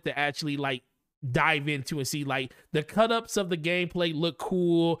wanted to actually like dive into and see. Like the cut-ups of the gameplay look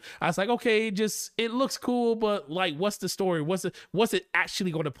cool. I was like, okay, it looks cool, but like what's the story? What's it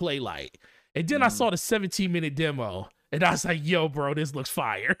actually going to play like? And then I saw the 17-minute demo and I was like, yo, bro, this looks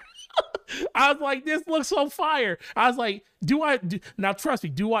fire. I was like, this looks so fire. I was like, now trust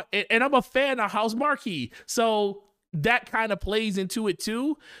me, and I'm a fan of House Marquee, so that kind of plays into it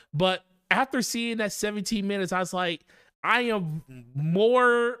too. But after seeing that 17 minutes, I was like, I am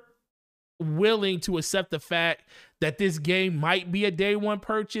more willing to accept the fact that this game might be a day one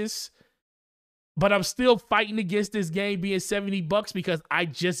purchase, but I'm still fighting against this game being $70 because I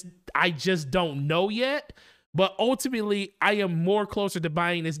just don't know yet. But ultimately, I am more closer to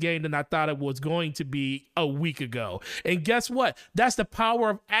buying this game than I thought it was going to be a week ago. And guess what? That's the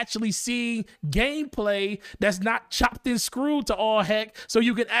power of actually seeing gameplay that's not chopped and screwed to all heck, so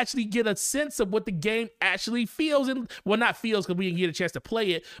you can actually get a sense of what the game actually feels. And well, not feels because we didn't get a chance to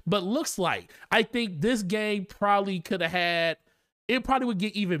play it, but looks like. I think this game probably could have had, it probably would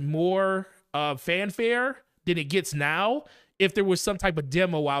get even more fanfare than it gets now if there was some type of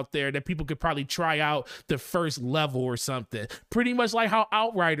demo out there that people could probably try out the first level or something. Pretty much like how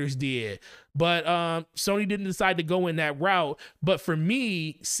Outriders did. But Sony didn't decide to go in that route. But for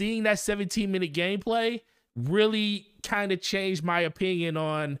me, seeing that 17-minute gameplay really kind of changed my opinion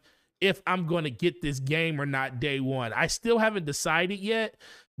on if I'm going to get this game or not day one. I still haven't decided yet.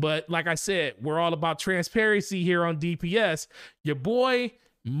 But like I said, we're all about transparency here on DPS. Your boy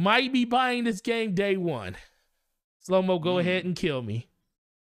might be buying this game day one. SloMo, go ahead and kill me.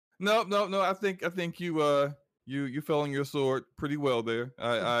 No. I think you fell on your sword pretty well there.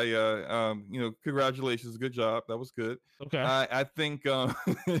 Congratulations, good job. That was good. Okay. I think I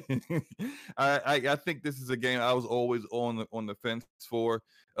think this is a game I was always on the fence for.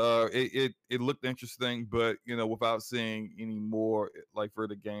 It looked interesting, but without seeing any more like for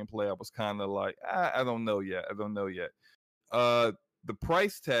the gameplay, I was kind of like, I don't know yet. Uh, the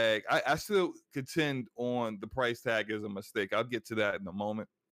price tag, I still contend on the price tag as a mistake. I'll get to that in a moment.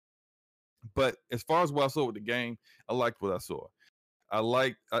 But as far as what I saw with the game, I liked what I saw.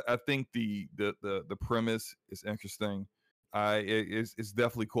 I think the premise is interesting. It's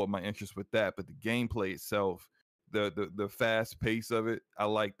definitely caught my interest with that, but the gameplay itself, the fast pace of it, I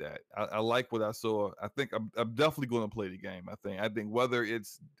like that. I like what I saw. I think I'm definitely going to play the game. I think whether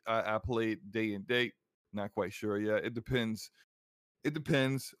it's I play it day and date, not quite sure yet. It depends. It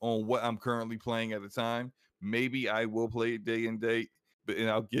depends on what I'm currently playing at the time. Maybe I will play it day and date, but and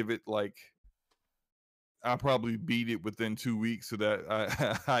I'll give it like I'll probably beat it within 2 weeks so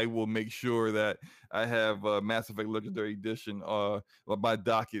that I will make sure that I have Mass Effect Legendary Edition, my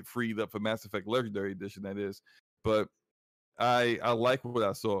docket freed up for Mass Effect Legendary Edition. That is, but I like what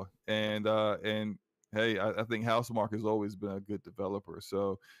I saw, and hey, I think Housemarque has always been a good developer.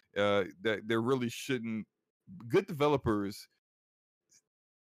 So that there really shouldn't good developers,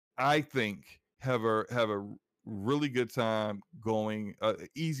 I think, have a really good time going,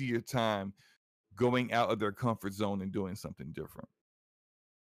 easier time going out of their comfort zone and doing something different.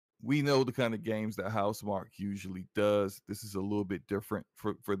 We know the kind of games that Housemarque usually does. This is a little bit different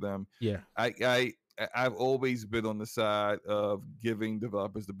for them. Yeah. I've always been on the side of giving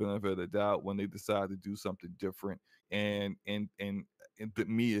developers the benefit of the doubt when they decide to do something different, and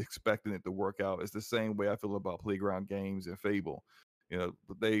me expecting it to work out. It's the same way I feel about Playground Games and Fable. You know,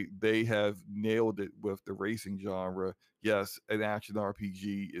 they have nailed it with the racing genre. Yes, an action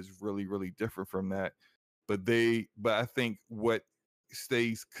RPG is really different from that, but I think what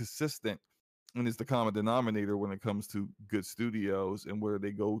stays consistent and is the common denominator when it comes to good studios and where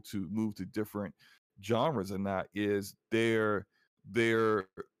they go to move to different genres or not is their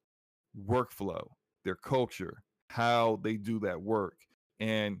workflow, their culture, how they do that work.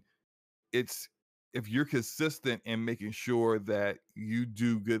 And it's if you're consistent in making sure that you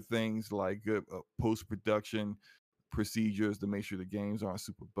do good things like good post-production procedures to make sure the games aren't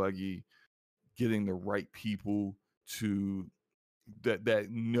super buggy, getting the right people to that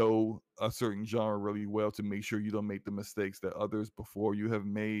know a certain genre really well to make sure you don't make the mistakes that others before you have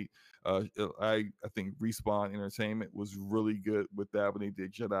made. I think Respawn Entertainment was really good with that when they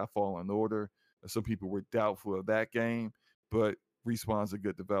did Jedi Fallen Order. Some people were doubtful of that game, but Respawn's a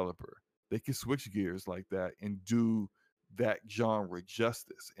good developer. They can switch gears like that and do that genre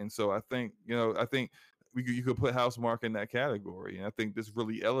justice. And so I think you could put Housemarque in that category, and I think this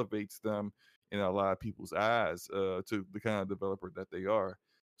really elevates them in a lot of people's eyes to the kind of developer that they are.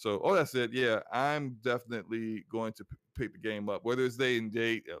 So all that said, yeah, I'm definitely going to pick the game up, whether it's day and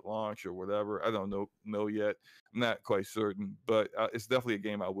date at launch or whatever. I don't know yet. I'm not quite certain, but it's definitely a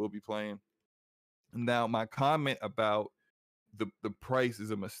game I will be playing. Now, my comment about the price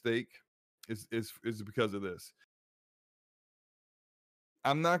is a mistake is because of this.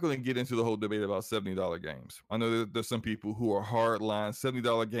 I'm not going to get into the whole debate about $70 games. I know that there's some people who are hardline.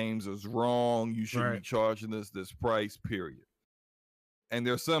 $70 games is wrong. You shouldn't be charging this price, period. And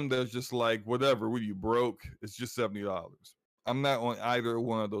there's some that's just like, whatever, when you broke, it's just $70. I'm not on either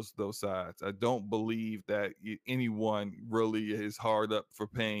one of those sides. I don't believe that anyone really is hard up for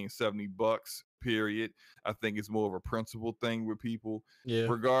paying $70, period. I think it's more of a principle thing with people. Yeah.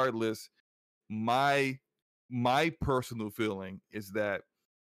 Regardless, my personal feeling is that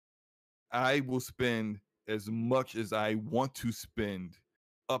I will spend as much as I want to spend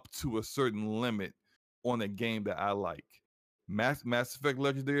up to a certain limit on a game that I like. Mass Effect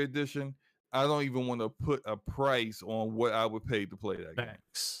Legendary Edition, I don't even want to put a price on what I would pay to play that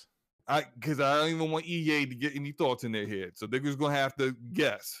Facts. game. Because I don't even want EA to get any thoughts in their head. So they're just going to have to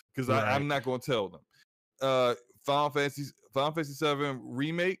guess because I'm not going to tell them. Final Fantasy VII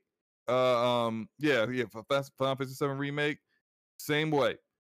Remake. Final Fantasy VII Remake, same way.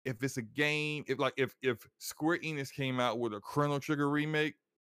 If it's a game, if Square Enix came out with a Chrono Trigger remake,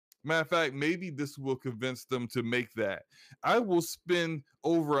 matter of fact, maybe this will convince them to make that. I will spend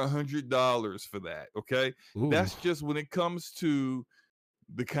over $100 for that. Okay, that's just when it comes to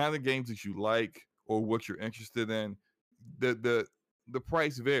the kind of games that you like or what you're interested in. The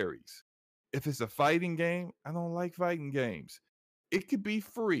price varies. If it's a fighting game, I don't like fighting games. It could be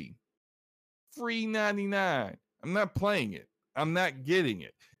free 99. I'm not playing it. I'm not getting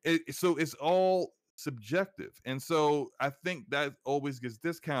it. So it's all subjective. And so I think that always gets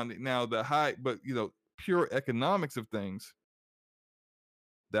discounted. Now but pure economics of things,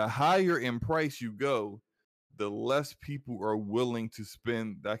 the higher in price you go, the less people are willing to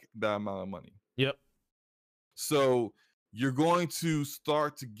spend that amount of money. Yep. So you're going to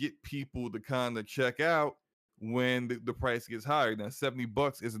start to get people to kind of check out when the price gets higher. Now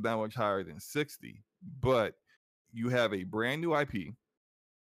 $70 isn't that much higher than 60, but you have a brand new IP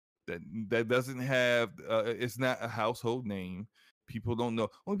that doesn't have it's not a household name. People don't know.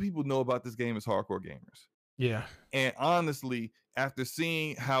 Only people know about this game is hardcore gamers. Yeah. And honestly, after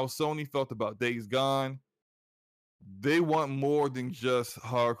seeing how Sony felt about Days Gone, they want more than just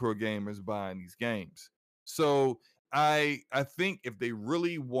hardcore gamers buying these games. So I think if they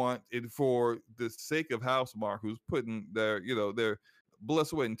really want it, for the sake of Housemarque, who's putting their blood,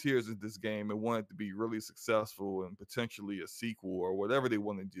 sweat, and tears into this game and want it to be really successful and potentially a sequel or whatever they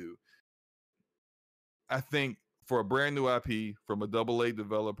want to do, I think for a brand new IP from a AA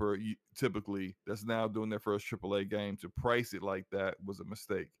developer, typically that's now doing their first AAA game, to price it like that was a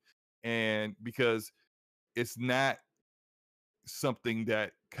mistake. And because it's not something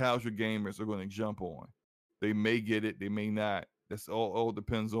that casual gamers are going to jump on. They may get it, they may not. That's all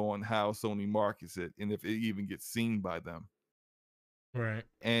depends on how Sony markets it and if it even gets seen by them. Right.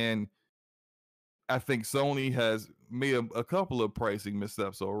 And I think Sony has made a couple of pricing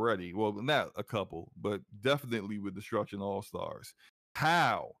missteps already. Well, not a couple, but definitely with Destruction All Stars.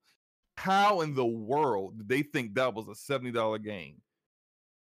 How in the world did they think that was a $70 game?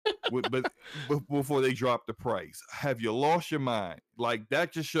 but before they drop the price, have you lost your mind? Like,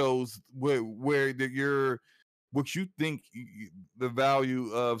 that just shows where what you think the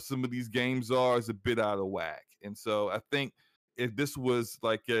value of some of these games are is a bit out of whack. And so I think if this was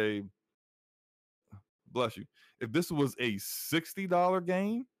like bless you, if this was a $60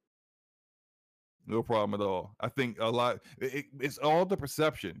 game, no problem at all. I think a lot. It's all the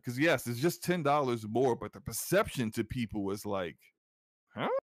perception, because yes, it's just $10 more, but the perception to people is like, huh?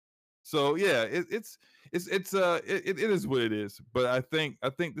 So yeah, it is what it is. But I think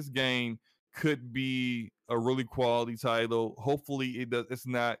this game could be a really quality title. Hopefully, it does. It's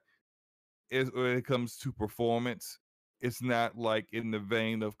not, when it comes to performance, it's not like in the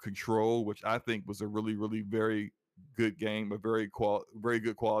vein of Control, which I think was a really, really very good game, a very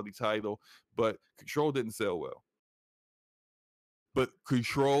good quality title. But Control didn't sell well. But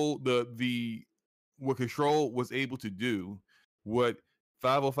Control, what Control was able to do, what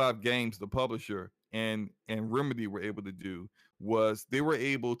 505 Games, the publisher, and Remedy were able to do, was they were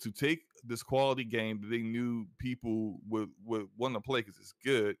able to take this quality game that they knew people would want to play because it's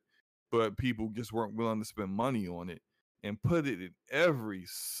good, but people just weren't willing to spend money on it, and put it in every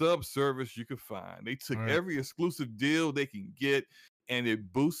sub-service you could find. They took every exclusive deal they can get, and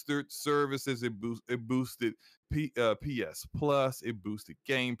it boosted services. It boosted PS Plus. It boosted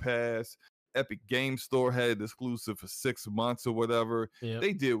Game Pass. Epic Game Store had it exclusive for 6 months or whatever. Yep.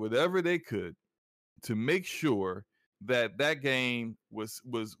 They did whatever they could to make sure that game was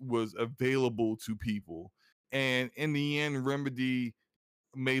available to people. And in the end, Remedy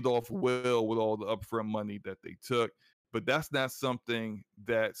made off well with all the upfront money that they took. But that's not something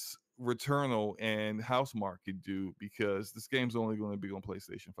that's Returnal and Housemarque could do, because this game's only going to be on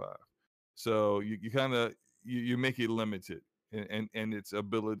PlayStation 5. So you kind of you make it limited and its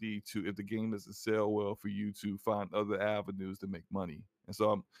ability to, if the game doesn't sell well, for you to find other avenues to make money. And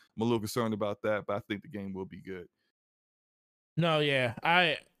so I'm a little concerned about that, but I think the game will be good. No, yeah.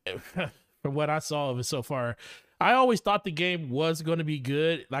 From what I saw of it so far, I always thought the game was going to be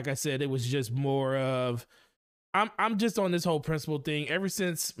good. Like I said, it was just more of, I'm just on this whole principle thing. Ever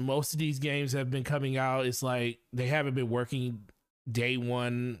since most of these games have been coming out, it's like they haven't been working day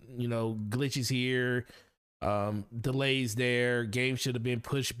one. Glitches here, delays there. Games should have been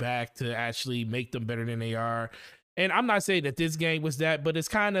pushed back to actually make them better than they are. And I'm not saying that this game was that, but it's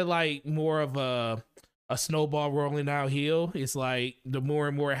kind of like more of a snowball rolling downhill. It's like the more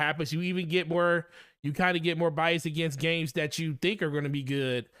and more it happens, you kind of get more bias against games that you think are going to be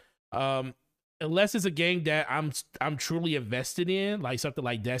good. Unless it's a game that I'm truly invested in, like something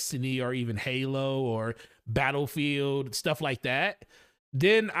like Destiny or even Halo or Battlefield, stuff like that,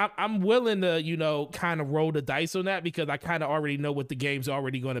 then I'm willing to, kind of roll the dice on that, because I kind of already know what the game's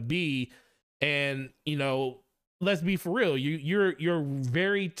already going to be. And, let's be for real, you're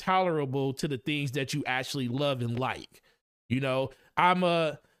very tolerable to the things that you actually love and like. I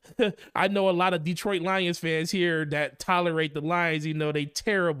know a lot of Detroit Lions fans here that tolerate the Lions, they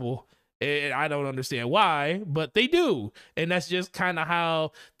terrible. And I don't understand why, but they do. And that's just kind of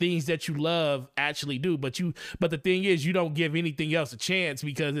how things that you love actually do. But the thing is, you don't give anything else a chance,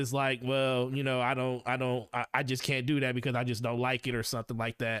 because it's like, well, I just can't do that because I just don't like it or something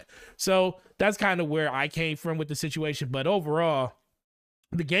like that. So that's kind of where I came from with the situation. But overall,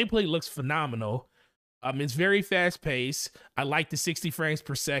 the gameplay looks phenomenal. It's very fast paced. I like the 60 frames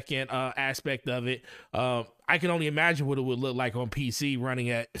per second aspect of it. I can only imagine what it would look like on PC running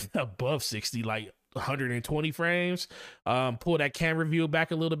at above 60. Like, 120 frames. Pull that camera view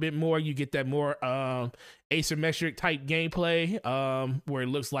back a little bit more, you get that more asymmetric type gameplay, where it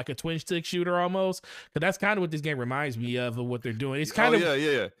looks like a twin stick shooter almost. Because that's kind of what this game reminds me of what they're doing. It's kind of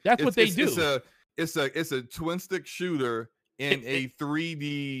that's what they do. It's a twin stick shooter in a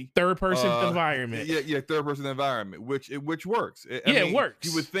 3D third person environment. Third person environment, which works. I mean, it works.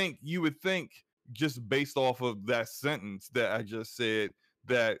 You would think just based off of that sentence that I just said,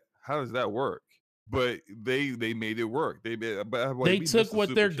 that how does that work? But they made it work. They took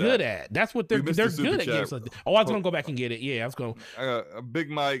what they're good at. That's what they're good at. Games like I was gonna go back and get it. Yeah, I was going. A Big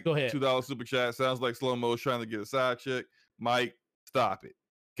Mike, go ahead. $2 super chat. Sounds like SloMo is trying to get a side chick. Mike, stop it.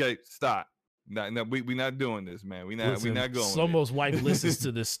 Okay, stop. No, we not doing this, man. We not going. SloMo's wife listens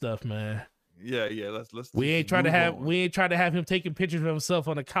to this stuff, man. Yeah. Let's. We ain't trying to have him taking pictures of himself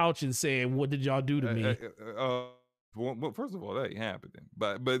on the couch and saying, "What did y'all do to me?" Well, first of all, that ain't happening.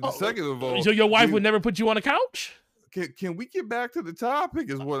 But second of all, so your wife would never put you on the couch? Can we get back to the topic?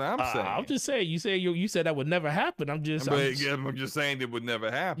 Is what I'm saying. I'm just saying. You said that would never happen. I'm just saying it would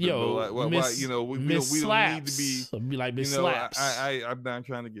never happen. Yo, we don't need to be. Be like Miss Slaps. I'm not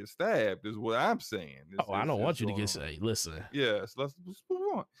trying to get stabbed. Is what I'm saying. I don't want you to get stabbed. Listen. Yes, let's move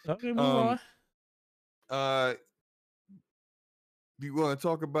on. Okay, move on. Do you want to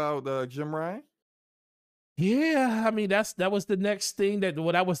talk about Jim Ryan? Yeah, I mean that was the next thing that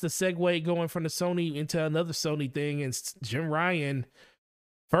was the segue going from the Sony into another Sony thing. And Jim Ryan,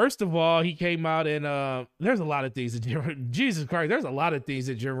 first of all, he came out and there's a lot of things that Jesus Christ, there's a lot of things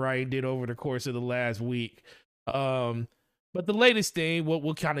that Jim Ryan did over the course of the last week. But the latest thing,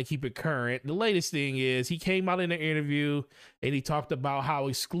 we'll kind of keep it current. The latest thing is he came out in an interview and he talked about how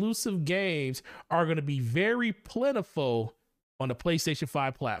exclusive games are going to be very plentiful on the PlayStation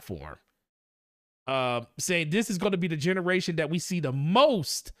 5 platform. Saying this is going to be the generation that we see the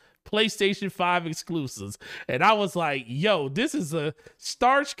most PlayStation 5 exclusives. And I was like, yo, this is a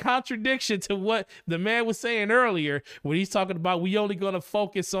stark contradiction to what the man was saying earlier when he's talking about we only going to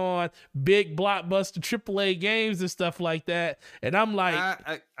focus on big blockbuster AAA games and stuff like that. And I'm like,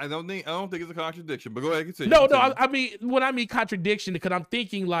 I don't think it's a contradiction, but go ahead and continue. No, I mean, when I mean contradiction, because I'm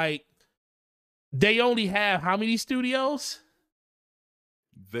thinking like they only have how many studios?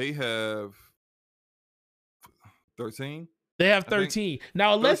 They have 13. They have 13.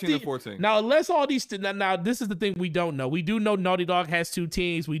 Now, unless 13 or 14. Now, unless all these now this is the thing we don't know. We do know Naughty Dog has 2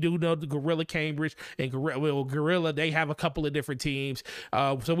 teams. We do know the Gorilla Cambridge and Gorilla. They have a couple of different teams.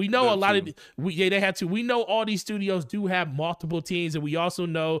 So we know they had to. We know all these studios do have multiple teams, and we also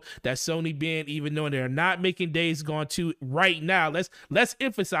know that Sony being, even though they're not making Days Gone 2 right now, let's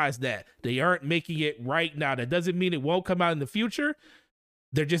emphasize that they aren't making it right now. That doesn't mean it won't come out in the future.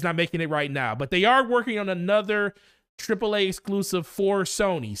 They're just not making it right now, but they are working on another AAA exclusive for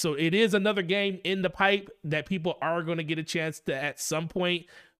Sony. So it is another game in the pipe that people are going to get a chance to, at some point,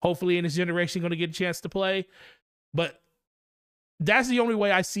 hopefully in this generation, going to get a chance to play. But that's the only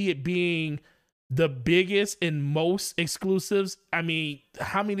way I see it being the biggest and most exclusives. I mean,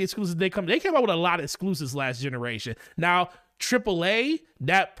 how many exclusives they came out with a lot of exclusives last generation. Now, AAA,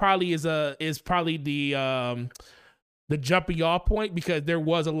 that probably is the jumping off point, because there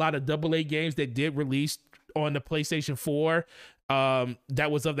was a lot of AA games that did release on the PlayStation 4 that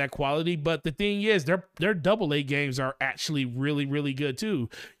was of that quality. But the thing is, their AA games are actually really, really good too.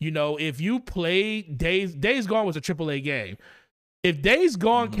 You know, if you play Days Gone was a AAA game. If Days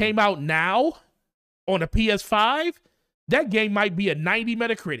Gone came out now on a PS5, that game might be a 90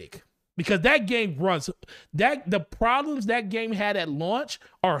 Metacritic. Because that game the problems that game had at launch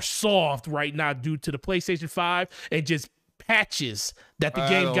are solved right now due to the PlayStation 5 and just patches that the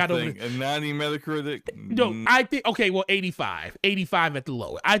game got over. A 90 Metacritic? No, I think, okay, well, 85 at the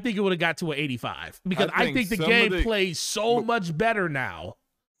low. I think it would have got to an 85 because I think the game plays so much better now.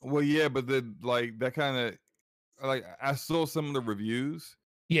 Well, yeah, but that kind of, like, I saw some of the reviews.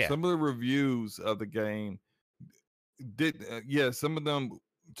 Yeah. Some of the reviews of the game some of them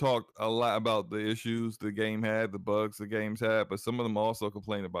talked a lot about the issues the game had, the bugs the games had, but some of them also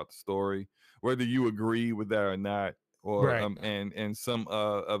complained about the story, whether you agree with that or not, or right. And some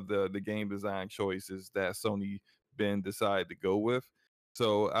of the game design choices that Sony decided to go with.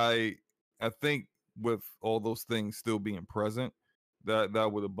 So I think with all those things still being present,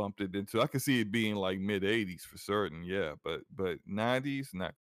 that would have bumped it into. I could see it being like mid 80s for certain, yeah, but 90s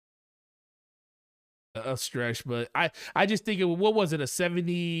not a stretch. But I just think what was it, a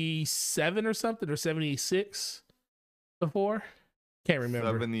 77 or something, or 76 before? Can't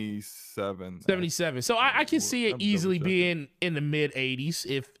remember. 77. So I can see it easily being in the mid 80s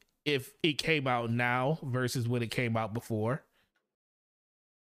if it came out now versus when it came out before.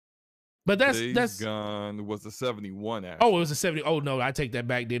 But Days that's Gone was a 71 oh, it actually. was a 70. Oh no, I take that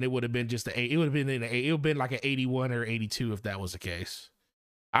back. Then it would have been just a. It would have been in a. It would have been like an 81 or 82 if that was the case.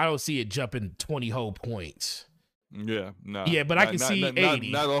 I don't see it jumping 20 whole points. Yeah, nah, Yeah, but I can see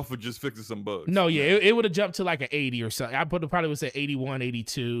 80. not off of just fixing some bugs. No, yeah, No. it would have jumped to like an 80 or something. I probably would say 81,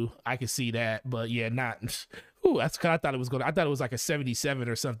 82. I could see that, but yeah, not. Ooh, that's cause I thought it was going. I thought it was like a 77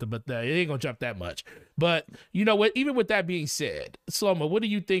 or something, but it ain't gonna jump that much. But you know what? Even with that being said, SloMo, what do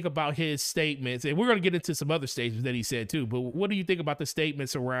you think about his statements? And we're gonna get into some other statements that he said too. But what do you think about the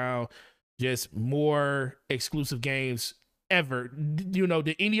statements around just more exclusive games ever? You know,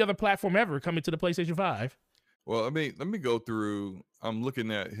 did any other platform ever come into the PlayStation 5? Well, I mean, let me go through. I'm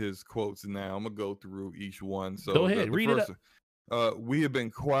looking at his quotes now. I'm gonna go through each one. Go So ahead, the read it first, up. we have been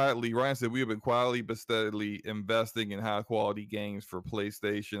quietly. Ryan said we have been quietly but steadily investing in high quality games for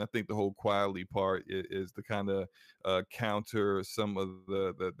PlayStation. I think the whole quietly part is to kind of counter some of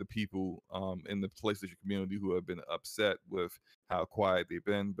the people in the PlayStation community who have been upset with how quiet they've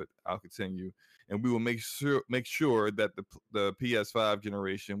been. But I'll continue, and we will make sure that the PS5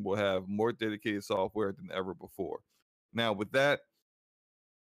 generation will have more dedicated software than ever before. Now, with that,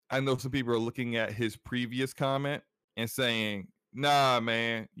 I know some people are looking at his previous comment and saying, "Nah,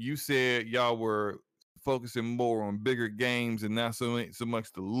 man, you said y'all were focusing more on bigger games and not so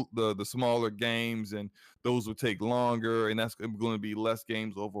much the smaller games, and those will take longer, and that's going to be less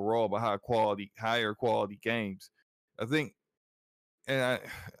games overall, but higher quality games." I think, and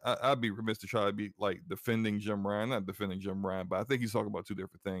I'd be remiss to try to be like defending Jim Ryan, not defending Jim Ryan, but I think he's talking about two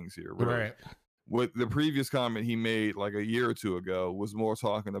different things here, really. Right. What the previous comment he made like a year or two ago was more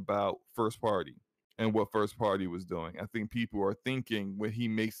talking about first party and what first party was doing. I think people are thinking when he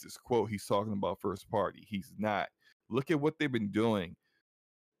makes this quote, he's talking about first party. He's not. Look at what they've been doing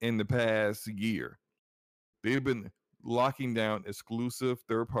in the past year. They've been locking down exclusive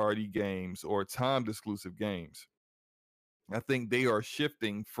third party games or timed exclusive games. I think they are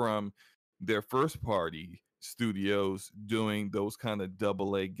shifting from their first party studios doing those kind of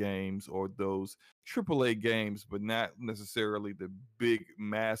double A games or those triple A games, but not necessarily the big,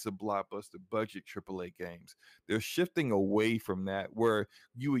 massive blockbuster budget triple A games. They're shifting away from that, where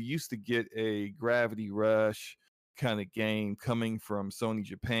you used to get a Gravity Rush kind of game coming from Sony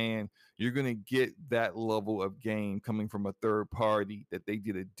Japan. You're going to get that level of game coming from a third party that they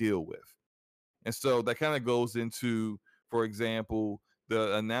did a deal with. And so that kind of goes into, for example,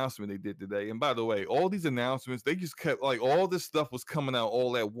 the announcement they did today. And by the way, all these announcements, they just kept like all this stuff was coming out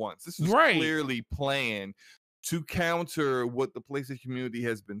all at once. This was Right. clearly planned to counter what the PlayStation community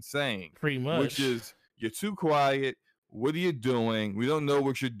has been saying, Pretty which much. is you're too quiet. What are you doing? We don't know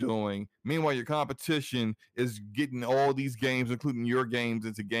what you're doing. Meanwhile, your competition is getting all these games, including your games,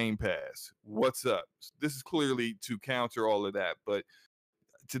 into Game Pass. What's up? This is clearly to counter all of that. But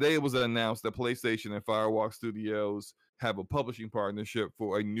today it was announced that PlayStation and Firewalk Studios have a publishing partnership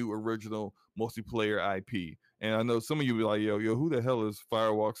for a new original multiplayer IP. And I know some of you be like, yo, who the hell is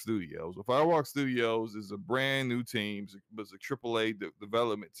Firewalk Studios? Well, Firewalk Studios is a brand new team, it's a AAA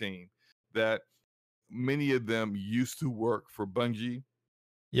development team that many of them used to work for Bungie.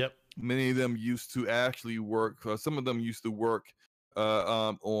 Yep. Many of them used to actually work, some of them used to work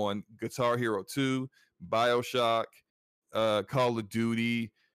on Guitar Hero 2, Bioshock, Call of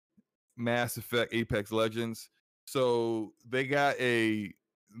Duty, Mass Effect, Apex Legends. So they got a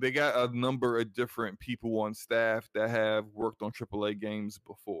number of different people on staff that have worked on AAA games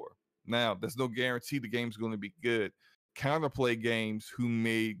before. Now, there's no guarantee the game's going to be good. Counterplay Games, who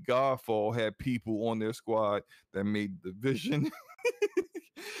made Godfall, had people on their squad that made Division,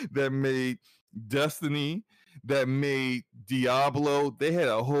 that made Destiny, that made Diablo. They had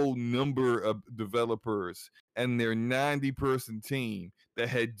a whole number of developers and their 90-person team that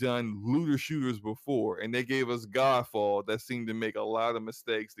had done looter shooters before, and they gave us Godfall that seemed to make a lot of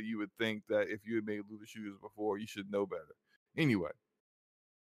mistakes that you would think that if you had made looter shooters before, you should know better. Anyway,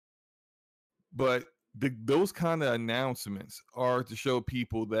 but those kind of announcements are to show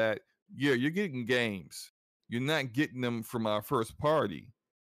people that, yeah, you're getting games. You're not getting them from our first party.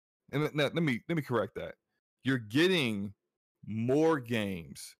 And let me correct that. You're getting more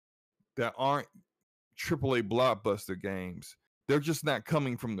games that aren't AAA blockbuster games. They're just not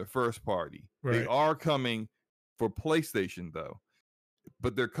coming from the first party. Right. They are coming for PlayStation though,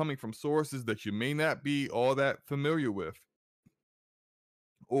 but they're coming from sources that you may not be all that familiar with,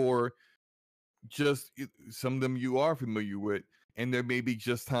 or just some of them you are familiar with, and they may be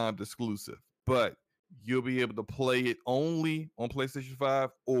just timed exclusive, but you'll be able to play it only on PlayStation 5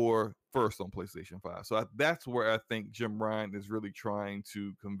 or first on PlayStation 5. So that's where I think Jim Ryan is really trying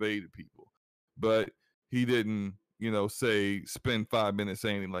to convey to people. But he didn't say spend 5 minutes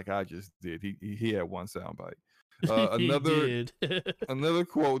saying it like I just did. He had one soundbite. He did. Another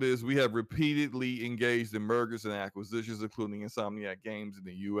quote is, "We have repeatedly engaged in mergers and acquisitions, including Insomniac Games in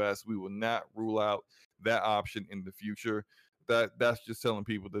the U.S. We will not rule out that option in the future." That's just telling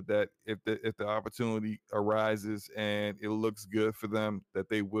people that if the opportunity arises and it looks good for them, that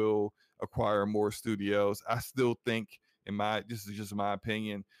they will acquire more studios. I still think, this is just my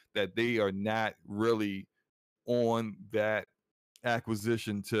opinion, that they are not really on that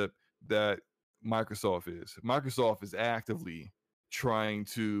acquisition tip that Microsoft is. Microsoft is actively trying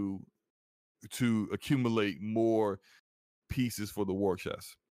to accumulate more pieces for the war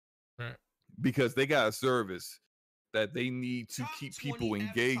chest, Right. because they got a service that they need to keep people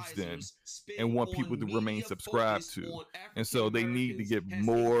engaged in and want people to remain subscribed to. And so they need to get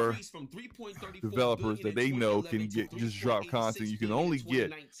more developers that they know can just drop content you can only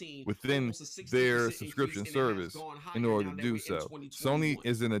get within their subscription service in order to do so. Sony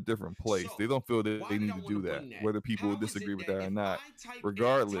is in a different place. They don't feel that they need to do that, whether people disagree with that or not.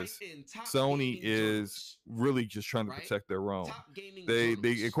 Regardless, Sony is really just trying to protect their own. They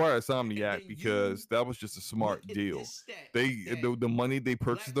acquired Insomniac because that was just a smart deal. The money they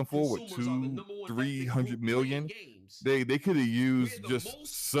purchased them for, what, 200-300 million, they could have used just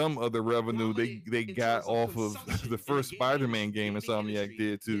some of the revenue they got off of the first Spider-Man game Insomniac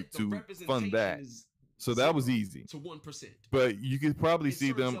did to fund that. So that was easy. But you could probably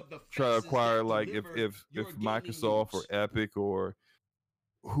see them try to acquire, like, if Microsoft or Epic or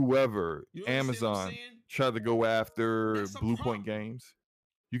whoever, Amazon, try to go after Blue Point Games,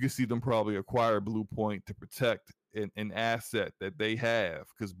 you can see them probably acquire Blue Point to protect an asset that they have,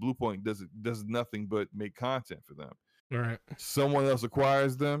 because Blue Point does nothing but make content for them. Right. Someone else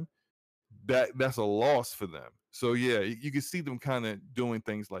acquires them, that's a loss for them. So yeah, you can see them kind of doing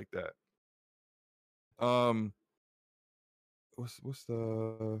things like that. What's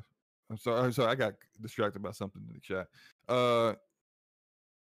the? I'm sorry, I got distracted by something in the chat.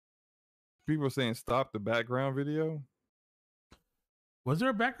 People are saying stop the background video. Was there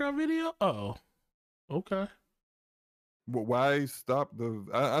a background video? Oh, okay. But why stop the?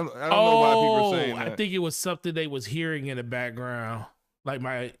 I don't know why people are saying that. I think it was something they was hearing in the background, like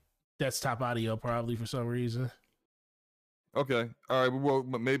my desktop audio, probably, for some reason. Okay, all right. Well,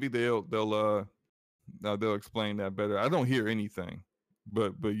 maybe they'll explain that better. I don't hear anything,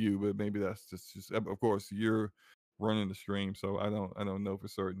 but maybe that's just. Of course, you're running the stream, so I don't know for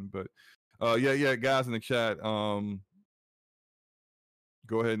certain. But yeah, guys in the chat, go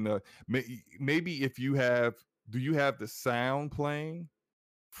ahead and maybe if you have. Do you have the sound playing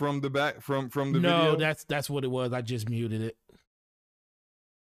from the back from the video? No, that's what it was. I just muted it.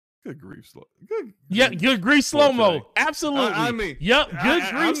 Good grief, good grief, SloMo. Absolutely. I mean, yep, good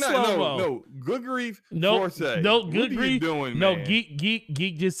grief, SloMo. No, good grief, Forte. No, good grief. What are you doing, no, man?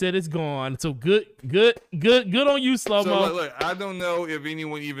 Geek just said it's gone. So good on you, SloMo. So look, I don't know if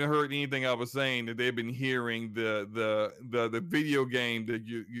anyone even heard anything I was saying, that they've been hearing the video game that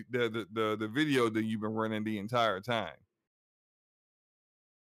the video that you've been running the entire time.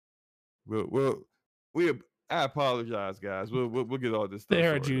 I apologize, guys. We'll get all this stuff. They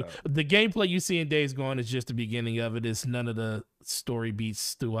heard you. The gameplay you see in Days Gone is just the beginning of it. It's none of the story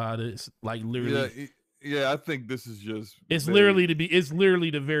beats throughout it. It's like literally. Yeah, I think this is just. It's literally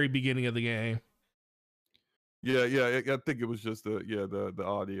the very beginning of the game. Yeah. I think it was just the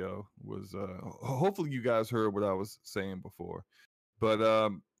audio was. Hopefully, you guys heard what I was saying before, but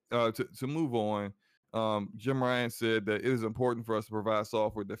to move on. Jim Ryan said that it is important for us to provide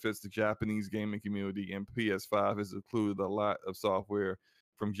software that fits the Japanese gaming community, and PS5 has included a lot of software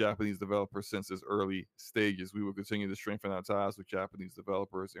from Japanese developers since its early stages. We will continue to strengthen our ties with Japanese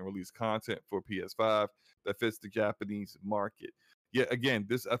developers and release content for PS5 that fits the Japanese market. Yeah, again,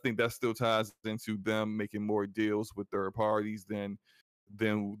 I think that still ties into them making more deals with third parties than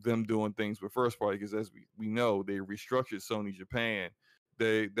them doing things with first party, because as we know, they restructured Sony Japan.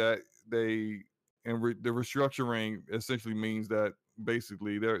 The restructuring essentially means that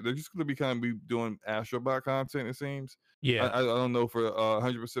basically they're just going to be doing Astrobot content, it seems. Yeah, I don't know for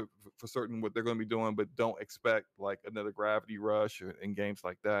 100% for certain what they're going to be doing, but don't expect like another Gravity Rush and games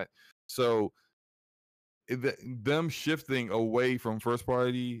like that. So them shifting away from first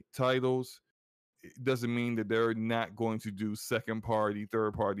party titles, it doesn't mean that they're not going to do second party,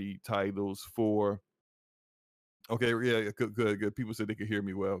 third party titles for. Okay, yeah, good. People said they could hear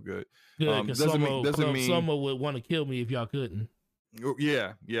me well. Good. Because doesn't mean SloMo would want to kill me if y'all couldn't.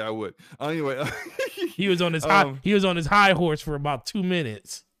 Yeah, I would. Anyway, he was on his high horse for about 2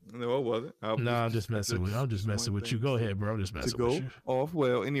 minutes. No, it wasn't. I'm just messing with. I'm just messing with you. Go ahead, bro. I'm just messing with you. Off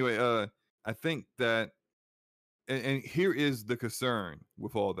well. Anyway, I think that and here is the concern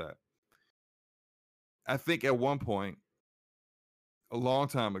with all that. I think at one point, a long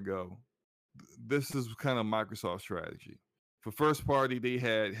time ago, this is kind of Microsoft's strategy. For first party, they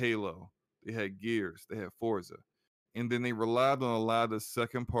had Halo, they had Gears, they had Forza. And then they relied on a lot of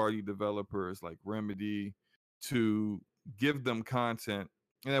second party developers like Remedy to give them content.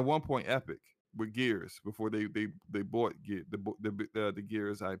 And at one point, Epic with Gears before they bought the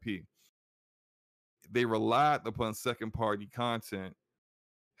Gears IP. They relied upon second party content.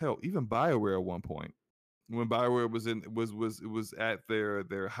 Hell, even BioWare at one point, when BioWare was at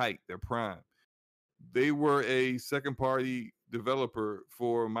their height, their prime, they were a second party developer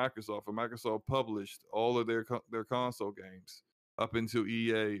for Microsoft, and Microsoft published all of their console games up until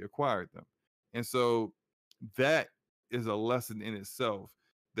EA acquired them. And so that is a lesson in itself,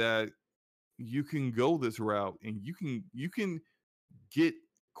 that you can go this route and you can get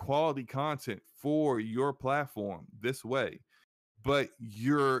quality content for your platform this way, but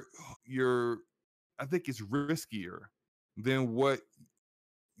you're I think it's riskier than what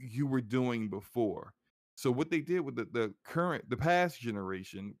you were doing before. So what they did with the past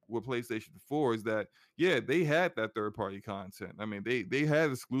generation with PlayStation 4 is that, yeah, they had that third party content. I mean, they had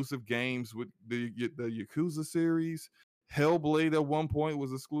exclusive games with the Yakuza series. Hellblade at one point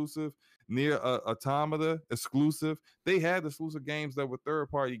was exclusive. Near Automata exclusive. They had exclusive games that were third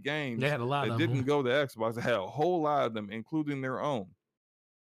party games They had a lot that of didn't them. go to Xbox. They had a whole lot of them, including their own.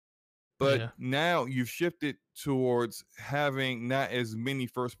 But Yeah. now you've shifted towards having not as many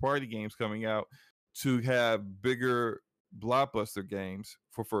first party games coming out to have bigger blockbuster games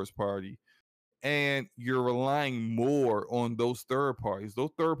for first party. And you're relying more on those third parties.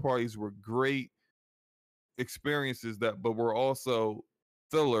 Those third parties were great experiences but were also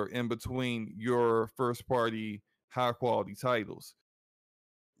filler in between your first party high quality titles.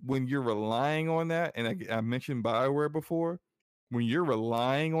 When you're relying on that, and I mentioned BioWare before, when you're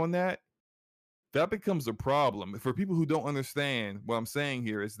relying on that becomes a problem. For people who don't understand what I'm saying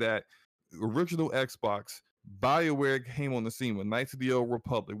here, is that original Xbox, BioWare came on the scene with Knights of the Old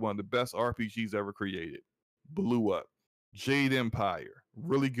Republic, one of the best RPGs ever created. Blew up. Jade Empire,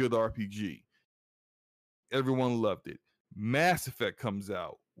 really good RPG. Everyone loved it. Mass Effect comes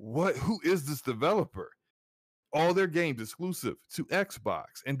out. Who is this developer? All their games exclusive to Xbox,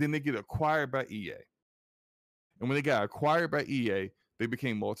 and then they get acquired by EA. And when they got acquired by EA, they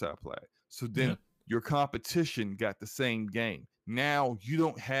became multi-plat. So then your competition got the same game. Now you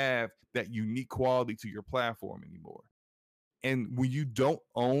don't have that unique quality to your platform anymore. And when you don't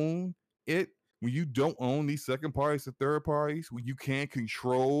own it, when you don't own these second parties or third parties, when you can't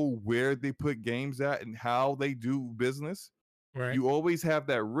control where they put games at and how they do business, Right. you always have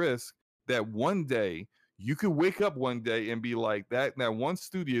that risk that one day you could wake up one day and be like, that one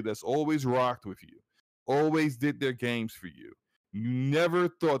studio that's always rocked with you, always did their games for you. You never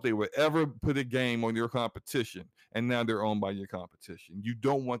thought they would ever put a game on your competition, and now they're owned by your competition. You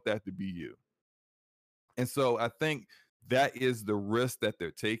don't want that to be you. And so I think that is the risk that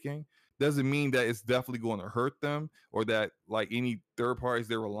they're taking. Doesn't mean that it's definitely going to hurt them, or that like any third parties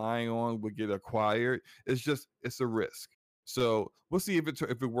they're relying on would get acquired. It's a risk. So we'll see if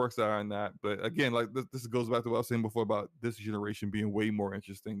it works out or not. But again, like this goes back to what I was saying before about this generation being way more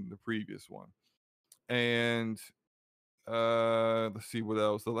interesting than the previous one. And let's see what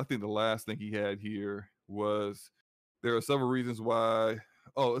else. So I think the last thing he had here was there are several reasons why.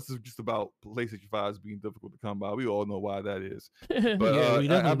 Oh, this is just about PlayStation 5s being difficult to come by. We all know why that is. But yeah, we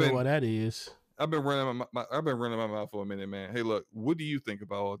definitely know what that is. I've been running my mouth for a minute, man. Hey, look, what do you think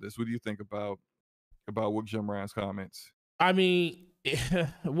about all this? What do you think about what Jim Ryan's comments? I mean,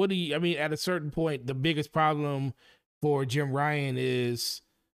 at a certain point, the biggest problem for Jim Ryan is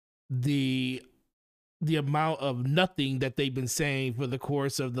the amount of nothing that they've been saying for the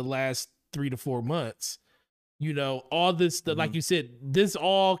course of the last 3 to 4 months. You know, all this, like you said, this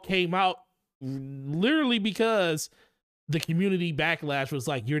all came out literally because the community backlash was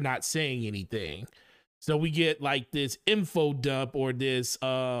like, you're not saying anything. So we get like this info dump, or this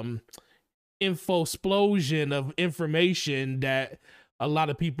info explosion of information that a lot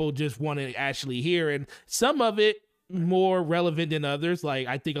of people just want to actually hear. And some of it more relevant than others. Like,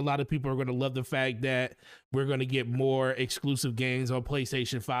 I think a lot of people are going to love the fact that we're going to get more exclusive games on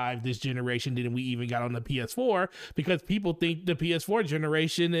PlayStation 5 this generation than we even got on the PS4, because people think the PS4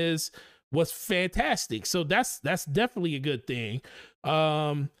 generation was fantastic. So that's definitely a good thing.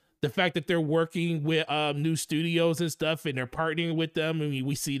 The fact that they're working with new studios and stuff, and they're partnering with them. I mean,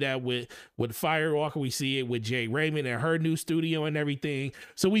 we see that with Firewalker. We see it with Jay Raymond and her new studio and everything.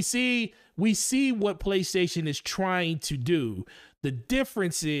 So we see what PlayStation is trying to do. The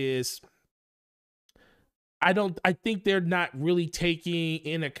difference is I think they're not really taking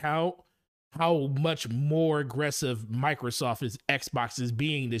in account how much more aggressive Microsoft is Xbox is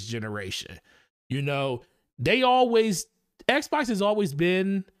being this generation. You know, they always Xbox has always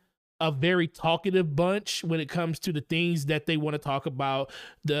been a very talkative bunch when it comes to the things that they want to talk about.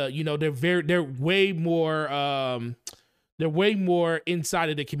 They're way more inside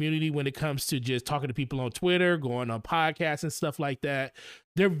of the community when it comes to just talking to people on Twitter, going on podcasts and stuff like that.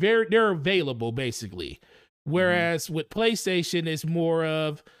 They're available basically. Whereas with PlayStation, it's more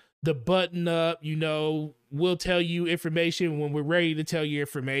of the button up, we'll tell you information when we're ready to tell you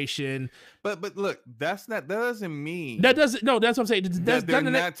information. But look, that doesn't mean that's what I'm saying. They're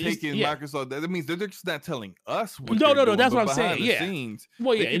not taking Microsoft. That means they're just not telling us what no, doing, that's what I'm saying. Yeah. Scenes,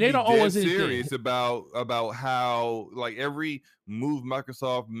 well, yeah, and they don't always serious about how like every move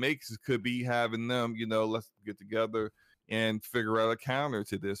Microsoft makes could be having them, let's get together and figure out a counter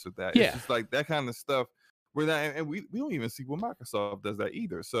to this or that. Yeah. It's just like that kind of stuff. We're not, and we don't even see what Microsoft does that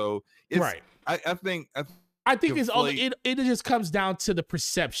either. So it's right. I think it's all it just comes down to the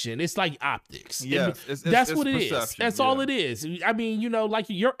perception. It's like optics. Yeah, that's what it is. That's all it is. I mean, like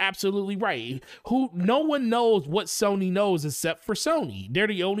you're absolutely right. No one knows what Sony knows except for Sony. They're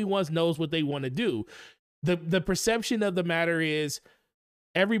the only ones knows what they want to do. The perception of the matter is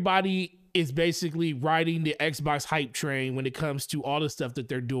everybody is basically riding the Xbox hype train when it comes to all the stuff that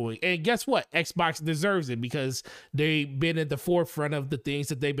they're doing. And guess what? Xbox deserves it because they've been at the forefront of the things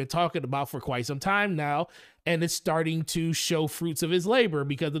that they've been talking about for quite some time now. And it's starting to show fruits of its labor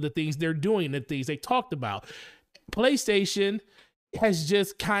because of the things they're doing, the things they talked about. PlayStation has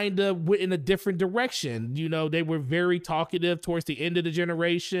just kind of went in a different direction. They were very talkative towards the end of the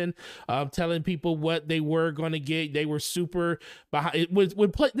generation, telling people what they were going to get. They were super behind.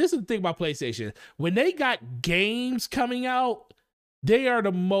 This is the thing about PlayStation. When they got games coming out, they are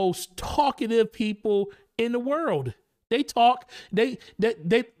the most talkative people in the world. They talk, the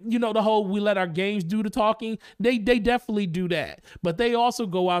whole we let our games do the talking. They definitely do that. But they also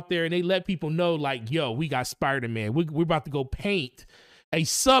go out there and they let people know like, yo, we got Spider-Man. We're about to go paint a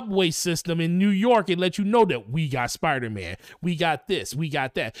subway system in New York and let you know that we got Spider-Man. We got this. We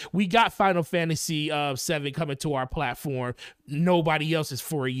got that. We got Final Fantasy 7 coming to our platform. Nobody else is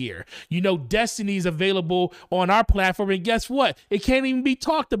for a year. Destiny is available on our platform. And guess what? It can't even be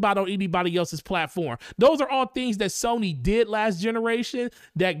talked about on anybody else's platform. Those are all things that Sony did last generation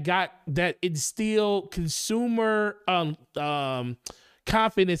that instilled consumer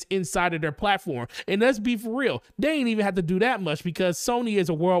confidence inside of their platform. And let's be for real, they ain't even have to do that much because Sony is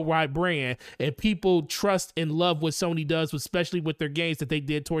a worldwide brand and people trust and love what Sony does, especially with their games that they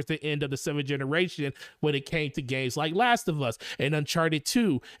did towards the end of the 7th generation when it came to games like Last of Us and Uncharted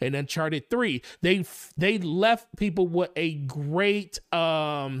 2 and Uncharted 3. They left people with a great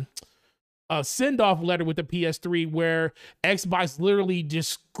send-off letter with the PS3 where Xbox literally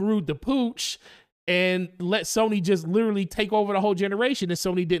just screwed the pooch and let Sony just literally take over the whole generation, and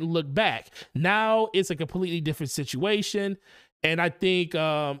Sony didn't look back. Now it's a completely different situation. And I think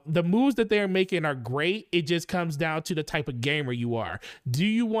the moves that they're making are great. It just comes down to the type of gamer you are. Do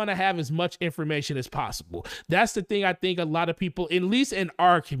you want to have as much information as possible? That's the thing I think a lot of people, at least in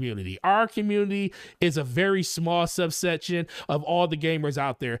our community is a very small subsection of all the gamers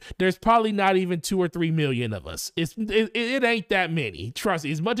out there. There's probably not even 2 or 3 million of us. It ain't that many. Trust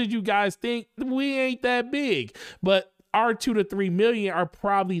me, as much as you guys think, we ain't that big. But our 2 to 3 million are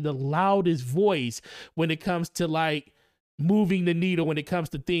probably the loudest voice when it comes to like moving the needle when it comes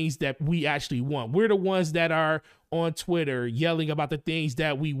to things that we actually want. We're the ones that are on Twitter yelling about the things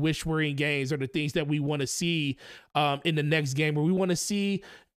that we wish were in games or the things that we want to see in the next game, or we want to see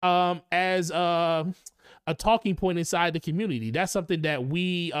as a talking point inside the community. That's something that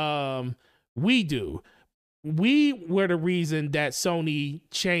we do. We were the reason that Sony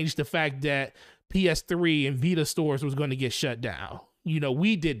changed the fact that PS3 and Vita stores was going to get shut down.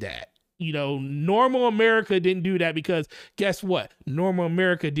 We did that. Normal America didn't do that because guess what? Normal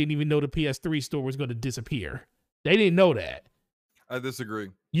America didn't even know the PS3 store was going to disappear. They didn't know that. I disagree.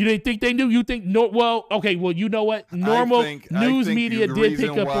 You didn't think they knew? You think no? Well, okay. Well, you know what? Normal news media did pick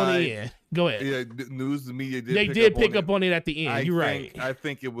up on the end. Go ahead. Yeah, news media did. They did pick up on it at the end. You're right. I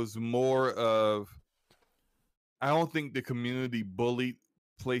think it was more of. I don't think the community bullied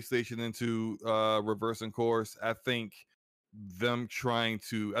PlayStation into reversing course. I think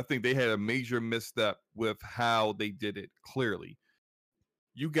they had a major misstep with how they did it. Clearly,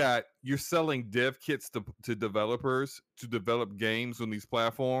 you're selling dev kits to developers to develop games on these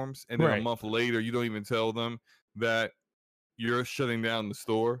platforms, and then a month later you don't even tell them that you're shutting down the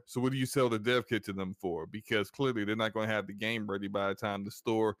store. So what do you sell the dev kit to them for? Because clearly they're not going to have the game ready by the time the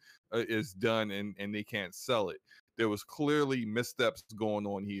store is done, and they can't sell it. There was clearly missteps going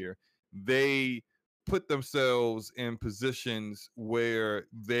on here. They put themselves in positions where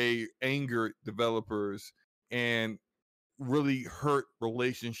they angered developers and really hurt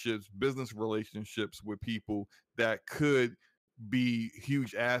relationships, business relationships with people that could be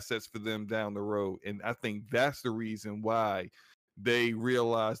huge assets for them down the road. And I think that's the reason why they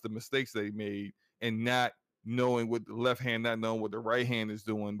realized the mistakes they made, and not knowing what the left hand, not knowing what the right hand is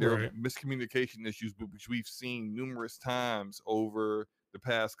doing. There are miscommunication issues, which we've seen numerous times over the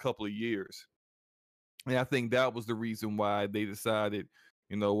past couple of years. And I think that was the reason why they decided,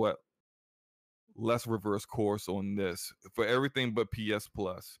 you know what, let's reverse course on this for everything but PS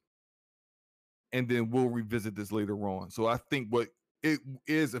Plus. And then we'll revisit this later on. So I think what it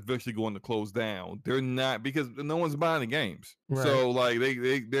is eventually going to close down. They're not, because no one's buying the games. Right. So like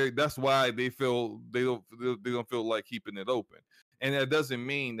they that's why they don't feel like keeping it open. And that doesn't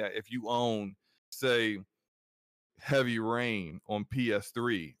mean that if you own, say, Heavy Rain on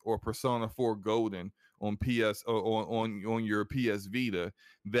PS3 or Persona 4 Golden on PS or on your PS Vita,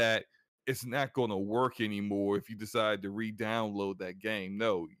 that it's not going to work anymore if you decide to re-download that game.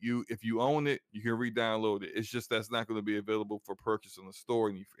 No, if you own it, you can re-download it. It's just that's not going to be available for purchase in the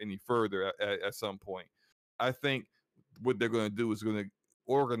store any further at some point. I think what they're going to do is going to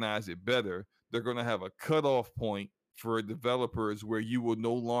organize it better. They're going to have a cutoff point for developers where you will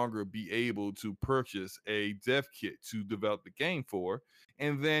no longer be able to purchase a dev kit to develop the game for.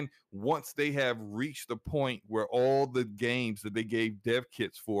 And then once they have reached the point where all the games that they gave dev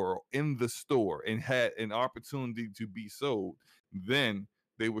kits for are in the store and had an opportunity to be sold, then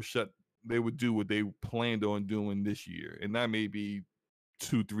they would do what they planned on doing this year. And that may be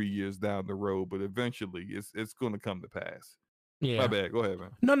 2-3 years down the road, but eventually it's going to come to pass. Yeah. My bad. Go ahead, man.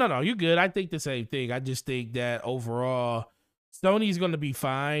 No, you're good. I think the same thing. I just think that overall, Sony's going to be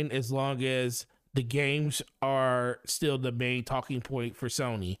fine as long as the games are still the main talking point for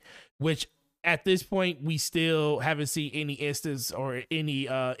Sony, which at this point, we still haven't seen any instance or any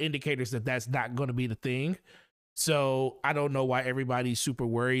indicators that that's not going to be the thing. So I don't know why everybody's super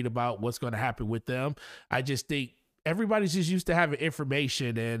worried about what's going to happen with them. I just think everybody's just used to having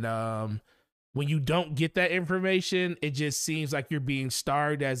information, and when you don't get that information, it just seems like you're being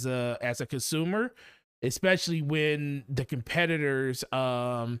starved as a consumer, especially when the competitors'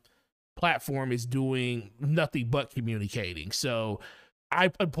 platform is doing nothing but communicating. So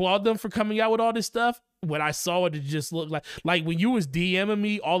I applaud them for coming out with all this stuff. When I saw it, it just looked like when you was DMing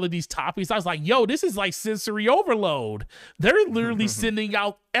me all of these topics, I was like, yo, this is like sensory overload. They're literally sending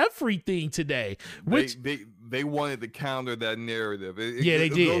out everything today. Which they wanted to counter that narrative. They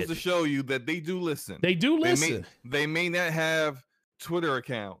did. It goes to show you that they do listen. They do listen. They may not have Twitter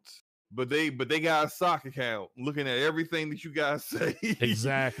accounts, but they got a sock account looking at everything that you guys say.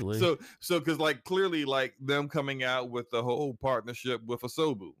 Exactly. So because like clearly like them coming out with the whole partnership with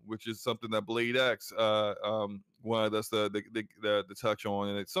Asobu, which is something that Blade X wanted us to touch on,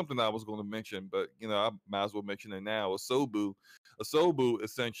 and it's something I was going to mention, but you know I might as well mention it now. Asobu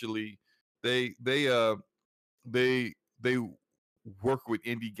essentially they work with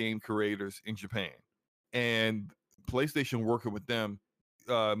indie game creators in Japan, and PlayStation working with them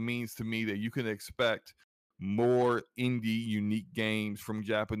means to me that you can expect more indie unique games from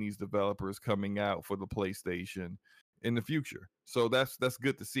Japanese developers coming out for the PlayStation in the future. So that's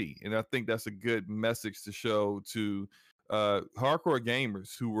good to see, and I think that's a good message to show to hardcore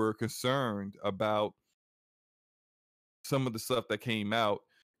gamers who were concerned about some of the stuff that came out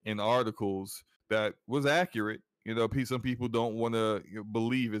in articles that was accurate. You know, some people don't want to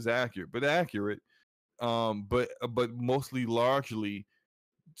believe is accurate, but accurate. But mostly largely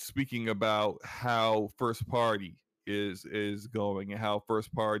speaking about how first party is going and how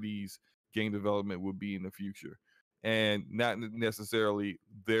first parties game development will be in the future, and not necessarily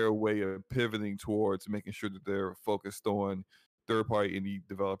their way of pivoting towards making sure that they're focused on third party indie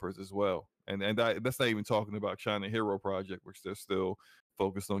developers as well. And that's not even talking about China Hero Project, which they're still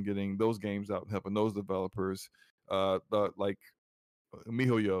focused on getting those games out and helping those developers like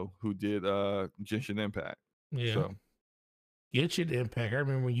MiHoYo, who did Genshin Impact. Yeah. So. Genshin Impact. I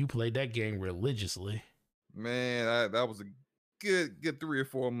remember when you played that game religiously. Man, that was a good 3 or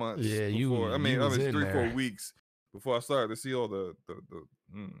 4 months. Yeah, before. I mean 3-4 weeks before I started to see all the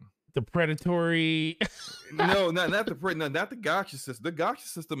predatory. No, not the gacha system. The gacha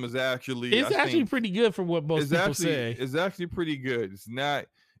system is actually pretty good for what most people say. It's actually pretty good. It's not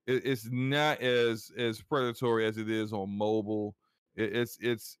as predatory as it is on mobile.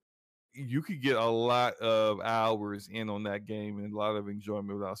 It's you could get a lot of hours in on that game and a lot of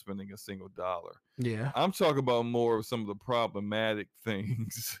enjoyment without spending a single dollar. Yeah. I'm talking about more of some of the problematic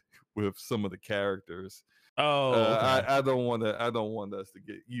things with some of the characters. Oh, okay. I don't want to. I don't want us to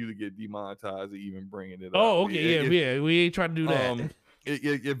get demonetized or even bringing it up. Oh, okay. Yeah, yeah. We ain't trying to do that.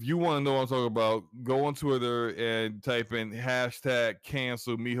 If you want to know what I'm talking about, go on Twitter and type in hashtag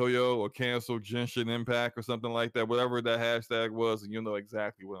cancel MiHoYo or cancel Genshin Impact or something like that. Whatever that hashtag was, and you'll know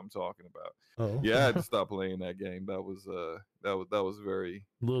exactly what I'm talking about. Oh, Yeah, I had to stop playing that game. That was very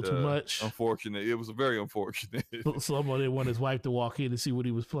a little too much. unfortunate. It was very unfortunate. Someone didn't want his wife to walk in to see what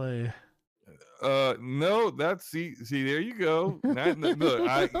he was playing. No, that's see, there you go. Look,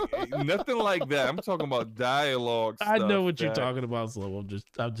 nothing like that. I'm talking about dialogue stuff. I know what you're talking about, SloMo.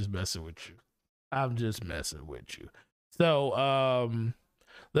 I'm just messing with you. I'm just messing with you. So,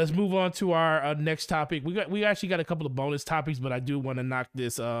 let's move on to our next topic. We actually got a couple of bonus topics, but I do want to knock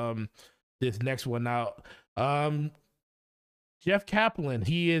this next one out. Jeff Kaplan,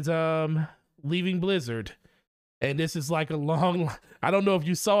 he is leaving Blizzard. And this is like a long, I don't know if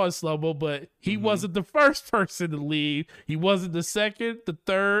you saw it, SloMo, but he wasn't the first person to leave. He wasn't the second, the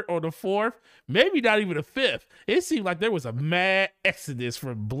third, or the fourth, maybe not even the fifth. It seemed like there was a mad exodus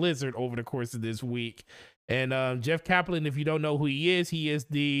from Blizzard over the course of this week. And Jeff Kaplan, if you don't know who he is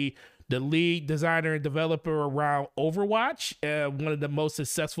the lead designer and developer around Overwatch, one of the most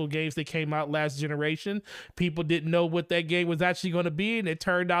successful games that came out last generation. People didn't know what that game was actually going to be, and it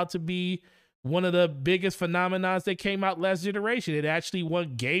turned out to be one of the biggest phenomenons that came out last generation. It actually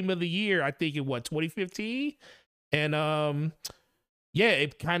won Game of the Year, I think in 2015? And yeah,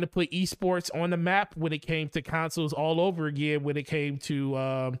 it kind of put esports on the map when it came to consoles all over again, when it came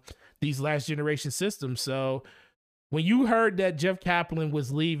to these last generation systems. So when you heard that Jeff Kaplan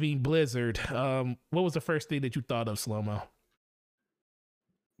was leaving Blizzard, what was the first thing that you thought of, SloMo?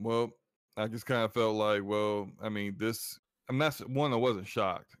 Well, I just kind of felt like, well, I mean, I wasn't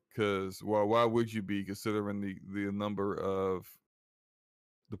shocked. Because, well, why would you be, considering the number of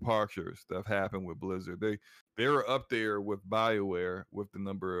departures that have happened with Blizzard? They were up there with BioWare with the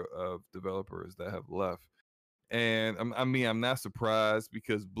number of developers that have left. And I'm not surprised,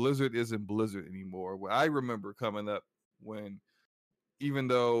 because Blizzard isn't Blizzard anymore. Well, I remember coming up when, even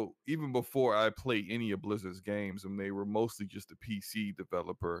before I played any of Blizzard's games, and they were mostly just a PC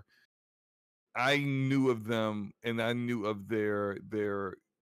developer, I knew of them and I knew of their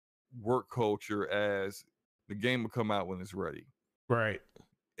work culture as the game will come out when it's ready. Right.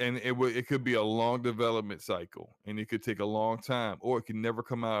 And it could be a long development cycle, and it could take a long time, or it could never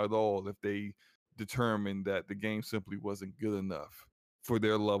come out at all if they determined that the game simply wasn't good enough for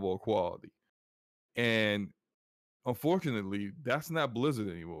their level of quality. And unfortunately, that's not Blizzard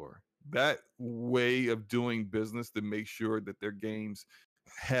anymore. That way of doing business to make sure that their games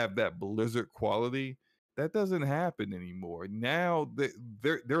have that Blizzard quality, that doesn't happen anymore. Now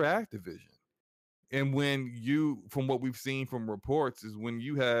they're Activision. And from what we've seen from reports, is when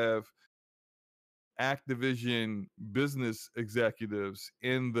you have Activision business executives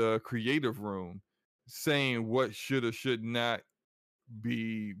in the creative room saying what should or should not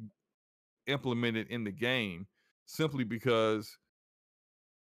be implemented in the game, simply because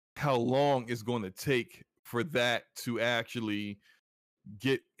how long it's going to take for that to actually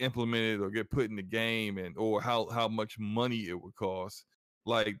get implemented or get put in the game, and or how much money it would cost.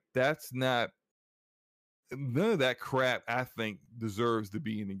 Like, that's not, none of that crap I think deserves to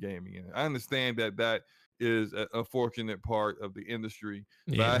be in the gaming. And I understand that is an unfortunate part of the industry,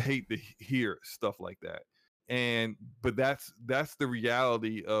 but I hate to hear stuff like that. But that's the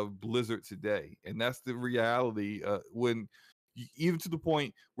reality of Blizzard today, and that's the reality when even to the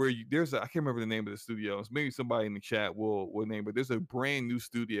point where I can't remember the name of the studios. Maybe somebody in the chat will name it. There's a brand new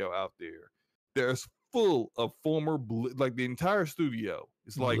studio out there. There's full of former like the entire studio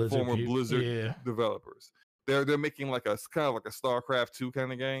is like Blizzard former Blizzard developers. They're making like a kind of like a StarCraft 2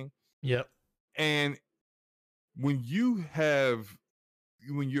 kind of game. Yep. And when the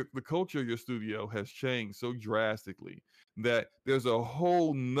culture of your studio has changed so drastically that there's a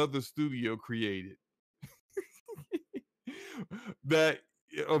whole nother studio created that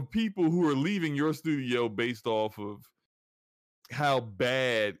of people who are leaving your studio based off of how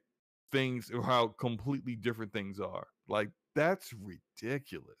bad things or how completely different things are. Like, that's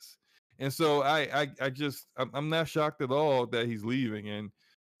ridiculous. And so I'm not shocked at all that he's leaving. And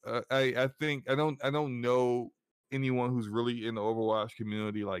I think I don't know anyone who's really in the Overwatch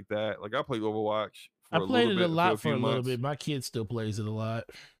community like that. Like, I played Overwatch for I played it a lot for a little months. bit. My kid still plays it a lot.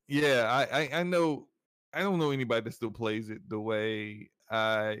 Yeah, I know. I don't know anybody that still plays it the way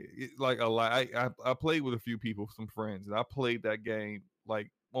like a lot. I played with a few people, some friends, and I played that game like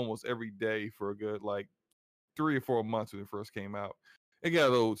almost every day for a good like 3 or 4 months when it first came out. It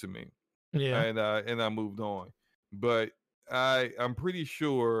got old to me, Yeah. and I moved on. But I'm pretty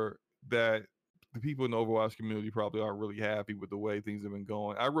sure that the people in the Overwatch community probably aren't really happy with the way things have been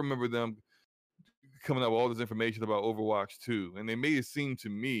going. I remember them coming up with all this information about Overwatch 2, and they made it seem to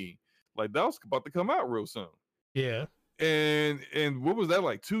me like that was about to come out real soon. Yeah. And what was that,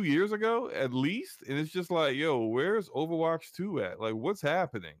 like 2 years ago at least? And it's just like, yo, where's Overwatch 2 at? Like, what's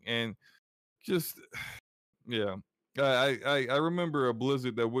happening? And just yeah. I remember a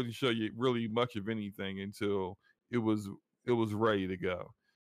Blizzard that wouldn't show you really much of anything until it was ready to go.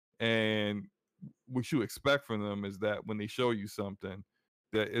 And what you expect from them is that when they show you something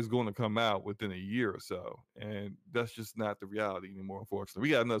that is going to come out within a year or so, and that's just not the reality anymore, unfortunately.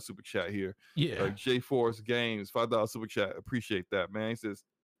 We got another super chat here. Yeah. J Force Games, $5 super chat. Appreciate that, man. He says,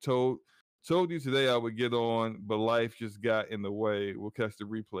 told you today I would get on, but life just got in the way. We'll catch the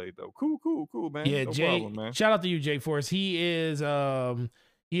replay though. Cool, man. Yeah, No Jay. problem, man. Shout out to you, Jay Force. He is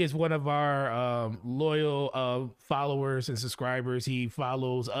one of our loyal followers and subscribers. He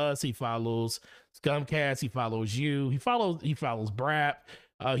follows us. He follows Scumcast. He follows you. He follows Brap.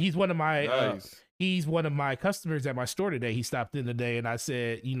 He's one of my Nice. He's one of my customers at my store today. He stopped in today, and I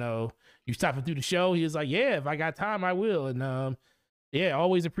said, you stopping through the show? He was like, yeah, if I got time, I will. And yeah,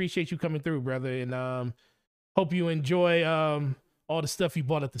 always appreciate you coming through, brother. And hope you enjoy all the stuff you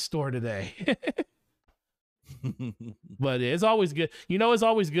bought at the store today. But it's always good. It's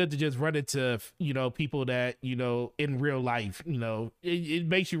always good to just run into, people that, in real life, it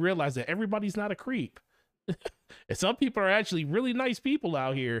makes you realize that everybody's not a creep. And some people are actually really nice people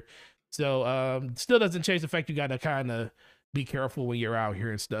out here. So still doesn't change the fact you got to kind of be careful when you're out here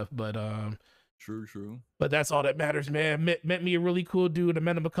and stuff. But True. But that's all that matters, man. Met me a really cool dude. I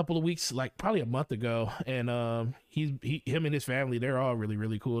met him a couple of weeks, like probably a month ago, and him and his family, they're all really,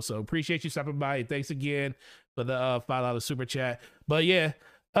 really cool. So appreciate you stopping by, and thanks again for the $5 super chat. But yeah,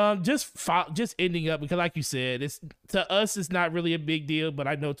 just ending up, because like you said, it's to us it's not really a big deal, but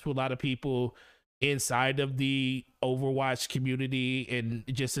I know to a lot of people inside of the Overwatch community and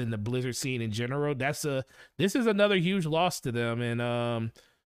just in the Blizzard scene in general, this is another huge loss to them. And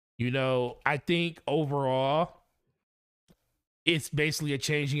I think overall, it's basically a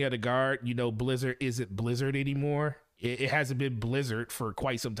changing of the guard. Blizzard isn't Blizzard anymore. It hasn't been Blizzard for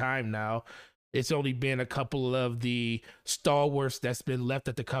quite some time now. It's only been a couple of the stalwarts that's been left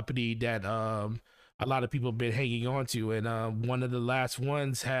at the company that a lot of people have been hanging on to. And one of the last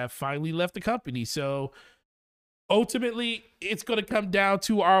ones have finally left the company. So ultimately, it's going to come down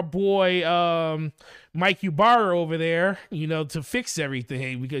to our boy Mike Ybarra over there, to fix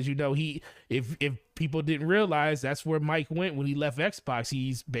everything, because if people didn't realize, that's where Mike went when he left Xbox.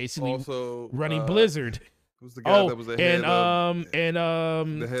 He's basically also running Blizzard. Who's the guy that was the head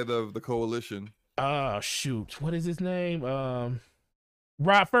the head of the coalition? Shoot, what is his name?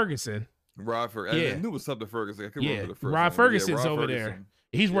 Rod Ferguson. Rod Ferguson. Yeah. I knew it was something Ferguson. I couldn't remember the first Rod name. Ferguson's Rod over Ferguson. there.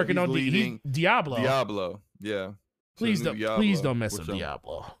 He's working on Diablo. Yeah. Please Diablo, don't mess up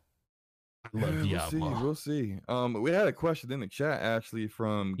Diablo. I love Diablo. We'll see. We had a question in the chat actually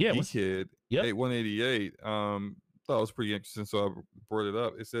from Geekhead 8188. Thought it was pretty interesting, so I brought it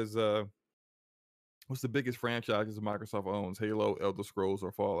up. It says, what's the biggest franchises Microsoft owns? Halo, Elder Scrolls,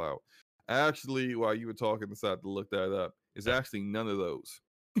 or Fallout? Actually, while you were talking, I decided to look that up. It's actually none of those.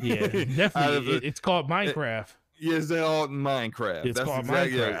 Yeah, definitely. It's called Minecraft. Yes, they're all Minecraft. It's called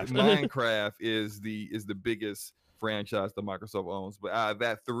exactly Minecraft. Minecraft is the biggest franchise that Microsoft owns. But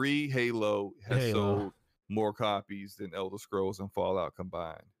that 3, Halo has sold more copies than Elder Scrolls and Fallout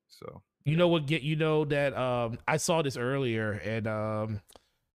combined. So that I saw this earlier, and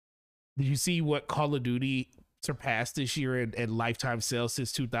did you see what Call of Duty surpassed this year in lifetime sales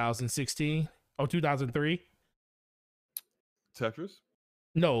since 2016 or 2003? Tetris?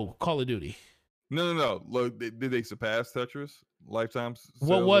 No, Call of Duty. No. Look, did they surpass Tetris lifetime sales?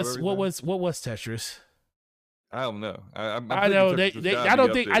 What was Tetris? I don't know. I know I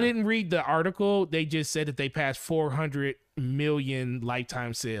don't think I didn't read the article. They just said that they passed 400 million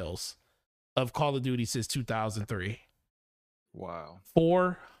lifetime sales of Call of Duty since 2003. Wow.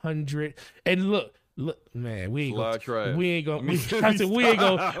 400. And look, man, we ain't gonna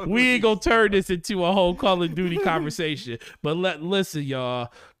turn this into a whole Call of Duty conversation. But listen, y'all,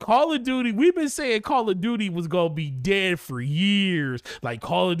 Call of Duty, we've been saying Call of Duty was gonna be dead for years. Like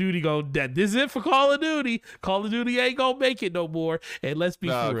Call of Duty this is it for Call of Duty. Call of Duty ain't gonna make it no more. And let's be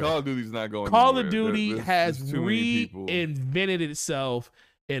for real. Call of Duty's not going Call anywhere. of Duty has reinvented itself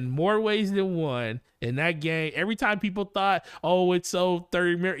in more ways than one. In that game, every time people thought, oh, it's so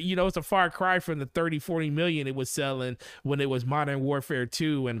 30 million, you know, it's a far cry from the 30, 40 million it was selling when it was Modern Warfare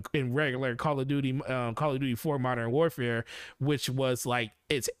 2 and in regular Call of Duty 4 Modern Warfare, which was like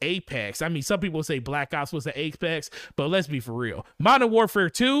its apex. I mean, some people say Black Ops was the apex, but let's be for real. Modern Warfare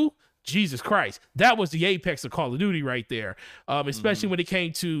 2, Jesus Christ, that was the apex of Call of Duty right there. Especially when it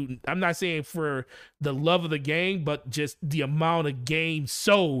came to, I'm not saying for the love of the game, but just the amount of games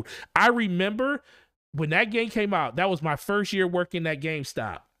sold. I remember when that game came out, that was my first year working at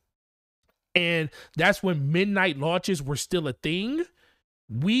GameStop. And that's when midnight launches were still a thing.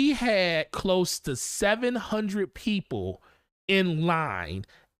 We had close to 700 people in line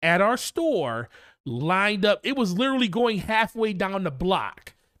at our store lined up. It was literally going halfway down the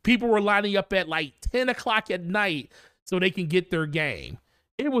block. People were lining up at like 10 o'clock at night so they can get their game.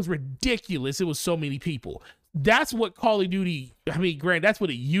 It was ridiculous. It was so many people. That's what Call of Duty, I mean, granted, that's what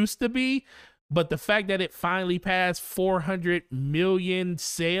it used to be. But the fact that it finally passed 400 million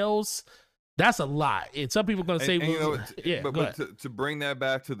sales, that's a lot. And some people are going to say, well, yeah, but to bring that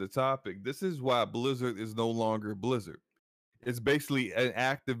back to the topic, this is why Blizzard is no longer Blizzard. It's basically an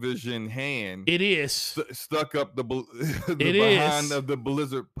Activision hand. It is stuck up the behind of the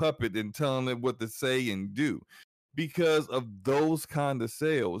Blizzard puppet and telling it what to say and do. Because of those kind of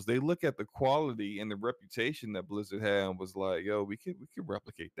sales, they look at the quality and the reputation that Blizzard had and was like, yo, we can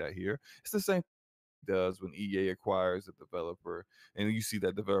replicate that here. It's the same thing it does when EA acquires a developer and you see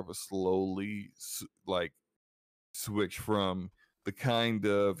that developer slowly like switch from the kind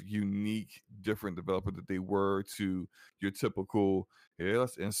of unique, different developer that they were to your typical,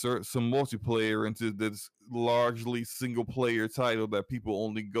 let's insert some multiplayer into this largely single player title that people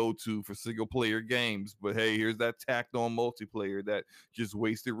only go to for single player games. But hey, here's that tacked on multiplayer that just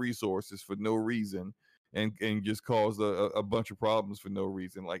wasted resources for no reason and just caused a bunch of problems for no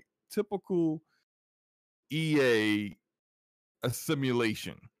reason. Like typical EA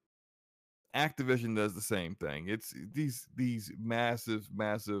assimilation. Activision does the same thing. It's these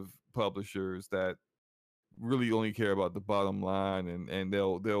massive publishers that really only care about the bottom line, and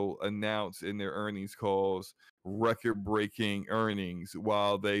they'll announce in their earnings calls record-breaking earnings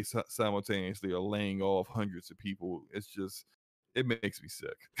while they simultaneously are laying off hundreds of people. It's just, it makes me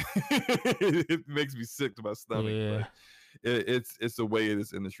sick. It makes me sick to my stomach. Yeah. But it's the way of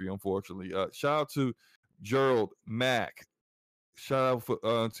this industry, unfortunately. Shout out to Gerald Mack. Shout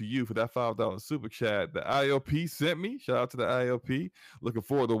out to you for that $5 super chat. The IOP sent me. Shout out to the IOP. Looking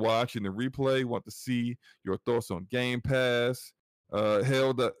forward to watching the replay. Want to see your thoughts on Game Pass.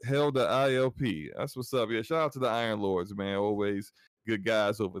 Held the IOP. That's what's up. Yeah, shout out to the Iron Lords, man. Always good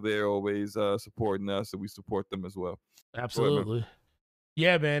guys over there. Always supporting us, and we support them as well. Absolutely. Ahead, man.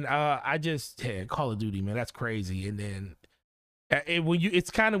 Yeah, man. I just Call of Duty, man. That's crazy. And then it's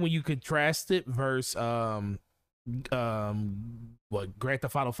kind of when you contrast it versus what Grand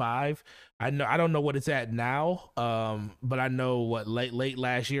Theft Auto 5. I don't know what it's at now, but I know what late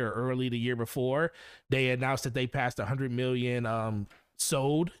last year or early the year before they announced that they passed 100 million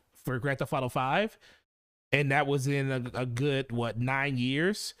sold for Grand Theft Auto 5, and that was in a good 9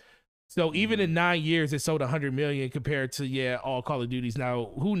 years. So even in 9 years, it sold 100 million compared to all Call of Duties.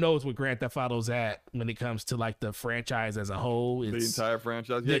 Now, who knows what Grand Theft Auto's at when it comes to like the franchise as a whole? The entire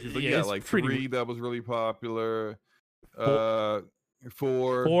franchise, yeah, like 3 that was really popular. 4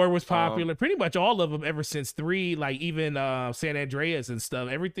 was popular. Pretty much all of them ever since 3, like even San Andreas and stuff.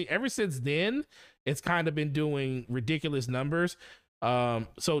 Everything ever since then, it's kind of been doing ridiculous numbers.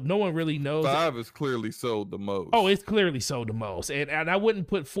 So no one really knows. 5 is clearly sold the most. Oh, it's clearly sold the most, and I wouldn't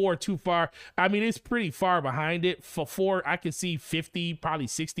put 4 too far. I mean, it's pretty far behind it. For 4, I could see 50, probably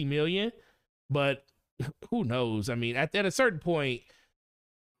 60 million, but who knows? I mean, at a certain point,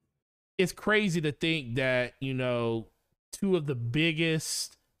 it's crazy to think that 2 of the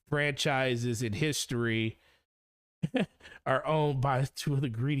biggest franchises in history are owned by 2 of the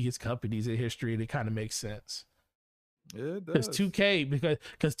greediest companies in history, and it kind of makes sense. Yeah, it does. 2K,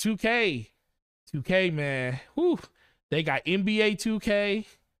 because 2K, man, whew, they got NBA 2K,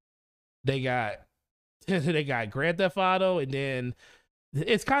 they got Grand Theft Auto, and then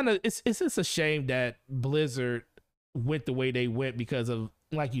it's just a shame that Blizzard went the way they went because of,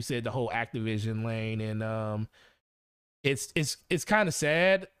 like you said, the whole Activision lane, and it's kind of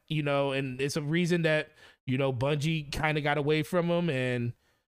sad, and it's a reason that Bungie kind of got away from them, and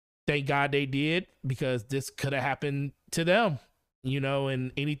thank God they did, because this could have happened to them,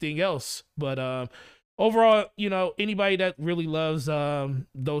 and anything else. But overall, anybody that really loves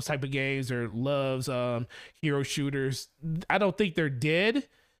those type of games or loves hero shooters, I don't think they're dead.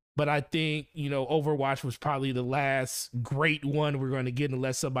 But I think, Overwatch was probably the last great one we're going to get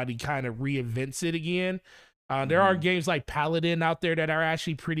unless somebody kind of reinvents it again. There are games like Paladin out there that are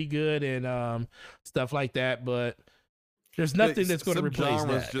actually pretty good and stuff like that, but there's nothing that's going to Some replace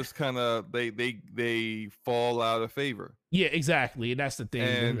genres that. just kind of they fall out of favor. Yeah, exactly. And that's the thing.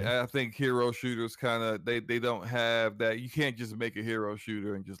 And I think hero shooters kind of they don't have that. You can't just make a hero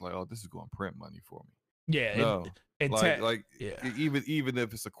shooter and just like, oh, this is going to print money for me. Yeah, No, and like yeah. even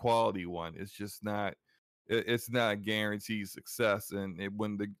if it's a quality one, it's just not. It's not guaranteed success, and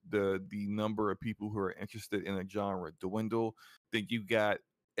when the number of people who are interested in a genre dwindle, then you got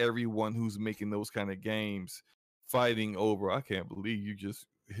everyone who's making those kind of games fighting over. I can't believe you just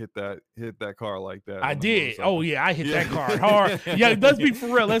hit that car like that. I On the did. motorcycle. Oh yeah, I hit that car hard. Yeah, let's be for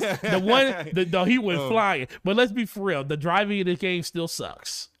real. He went flying. But let's be for real. The driving in the game still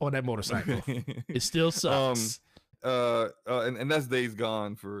sucks on that motorcycle. It still sucks. And that's Days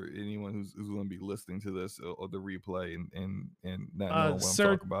Gone for anyone who's going to be listening to this or the replay and not knowing what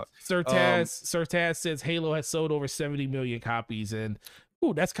I'm talking about. Sir Taz says Halo has sold over 70 million copies, and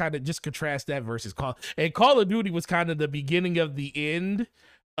that's kind of just contrast that versus Call of Duty was kind of the beginning of the end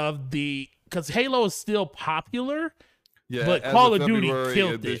of because Halo is still popular. Yeah, but Call of Duty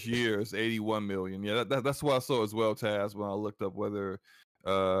killed this year is 81 million. Yeah, that's what I saw as well, Taz, when I looked up whether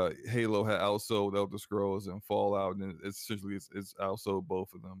Halo had outsold Elder Scrolls and Fallout, and essentially it's outsold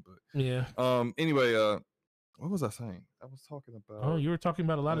both of them. But yeah. Anyway, what was I saying? I was talking about. Oh, you were talking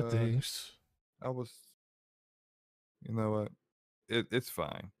about a lot of things. I was. You know what? It's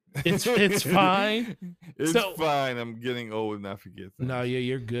fine. It's fine. It's fine. I'm getting old and I forget things. No, yeah,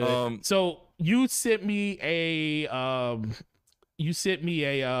 you're good. So you sent me a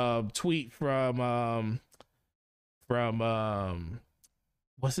tweet from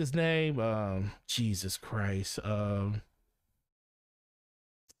what's his name? Jesus Christ.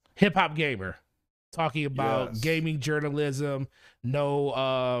 Hip Hop Gamer, talking about gaming journalism.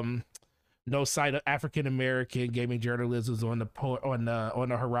 No sight of African American gaming journalism on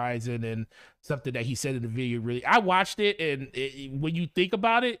the horizon, and something that he said in the video. Really, I watched it, and when you think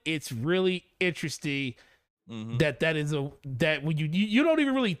about it, it's really interesting. That when you don't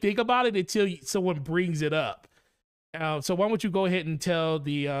even really think about it until someone brings it up. So why don't you go ahead and tell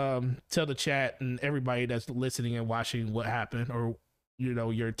the chat and everybody that's listening and watching what happened, or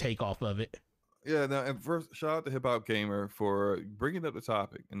your take off of it. Yeah, now, and first, shout out to Hip Hop Gamer for bringing up the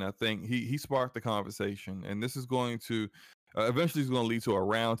topic, and I think he sparked the conversation, and this is going to eventually is going to lead to a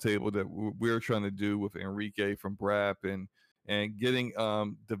roundtable that we're trying to do with Enrique from BRAP and getting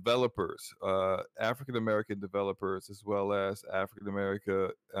developers, African American developers, as well as African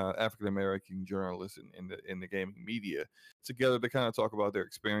American journalists in the gaming media together to kind of talk about their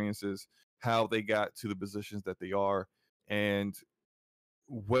experiences, how they got to the positions that they are, and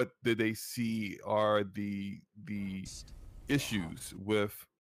what did they see are the issues with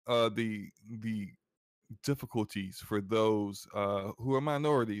the difficulties for those who are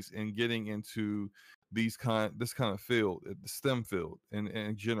minorities in getting into this kind of field, the STEM field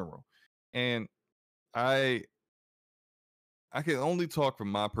in general. And I can only talk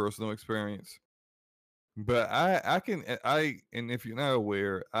from my personal experience, but and if you're not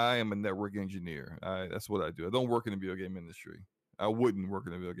aware, I am a network engineer. That's what I do. I don't work in the video game industry. I wouldn't work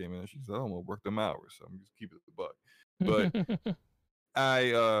in the video game industry because I don't want to work them hours. So I'm just keep it a buck. But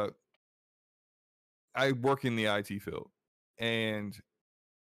I work in the IT field, and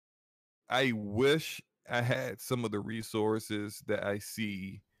I wish I had some of the resources that I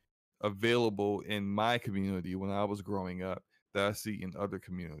see available in my community when I was growing up that I see in other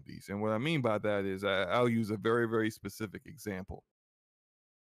communities. And what I mean by that is I'll use a very, very specific example.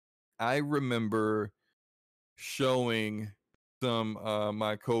 I remember showing some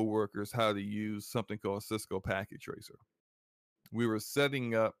my coworkers how to use something called Cisco Packet Tracer. We were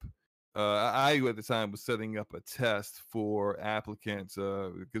setting up. I at the time was setting up a test for applicants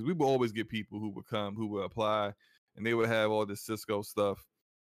because we would always get people who would apply, and they would have all this Cisco stuff.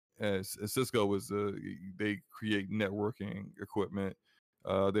 As Cisco was, they create networking equipment.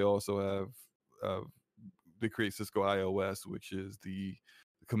 They also have they create Cisco iOS, which is the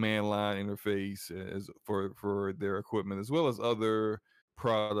command line interface as for their equipment, as well as other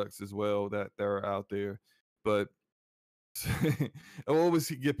products as well that are out there. But I always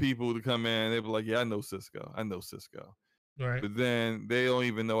get people to come in. They be like, "Yeah, I know Cisco. Right. But then they don't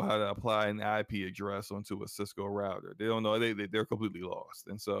even know how to apply an IP address onto a Cisco router. They don't know. They're completely lost.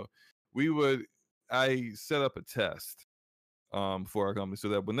 And so I set up a test for our company so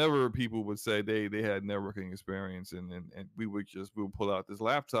that whenever people would say they had networking experience, and we would pull out this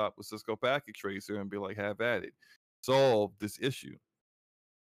laptop with Cisco Packet Tracer and be like, have at it, solve this issue.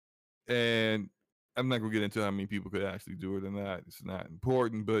 And I'm not gonna get into how many people could actually do it or not. It's not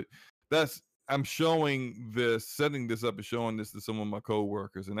important, but that's I'm showing this, setting this up and showing this to some of my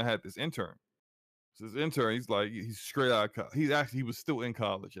coworkers. And I had this intern. So this intern, he's straight out of college. He was still in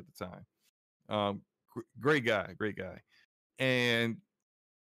college at the time. Great guy, great guy. And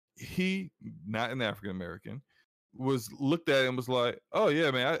he, not an African American, was looked at and was like, "Oh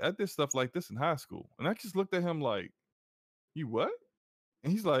yeah, man, I did stuff like this in high school." And I just looked at him like, "You what?"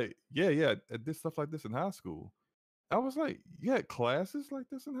 And he's like, "Yeah, I did stuff like this in high school." I was like, "You had classes like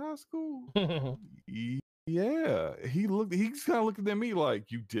this in high school?" Yeah. He's kind of looking at me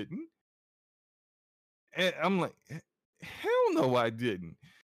like, "You didn't?" And I'm like, "Hell no, I didn't."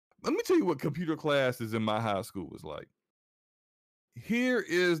 Let me tell you what computer classes in my high school was like. Here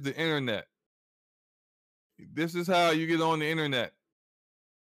is the internet. This is how you get on the internet.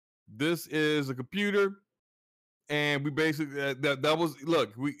 This is a computer, and we basically that was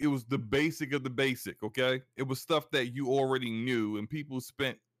look. It was the basic of the basic. Okay, it was stuff that you already knew, and people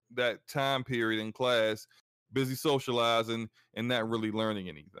spent that time period in class busy socializing and not really learning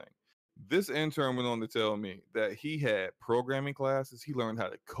anything. This intern went on to tell me that he had programming classes. He learned how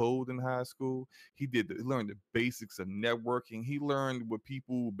to code in high school. He learned the basics of networking. He learned what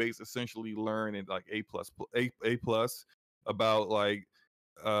people essentially learn in like A plus about like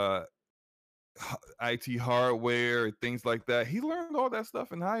uh IT hardware and things like that. He learned all that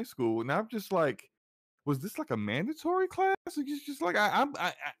stuff in high school, and I'm just like, was this like a mandatory class? It's just like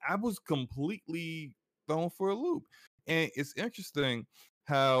I was completely thrown for a loop, and it's interesting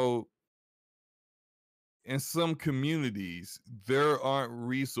how in some communities there aren't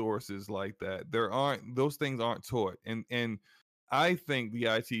resources like that. Those things aren't taught, and I think the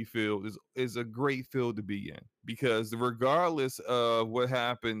IT field is a great field to be in because regardless of what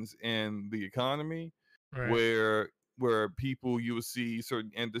happens in the economy, Right. where people you will see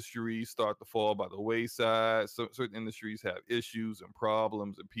certain industries start to fall by the wayside. So certain industries have issues and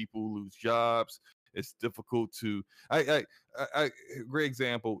problems, and people lose jobs. It's difficult to. Great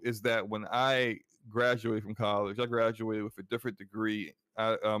example is that when I graduated from college, I graduated with a different degree.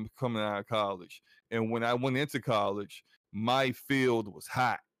 Coming out of college, and when I went into college, my field was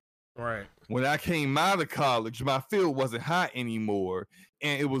hot. Right. When I came out of college, my field wasn't hot anymore,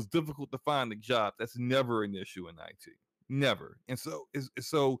 and it was difficult to find a job. That's never an issue in IT, never. And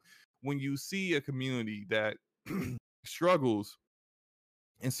so when you see a community that struggles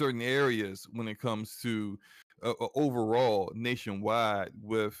in certain areas when it comes to overall nationwide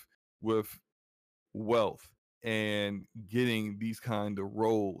with wealth and getting these kind of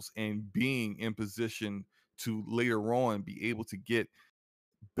roles and being in position to later on be able to get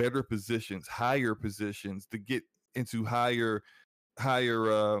better positions, higher positions, to get into higher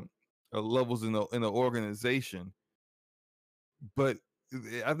levels in the organization. But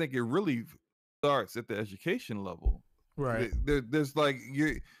I think it really starts at the education level. Right. There's like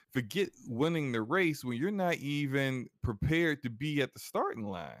you forget winning the race when you're not even prepared to be at the starting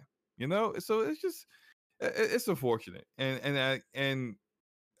line. So it's just it's unfortunate, and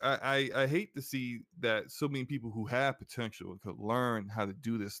I hate to see that so many people who have potential could learn how to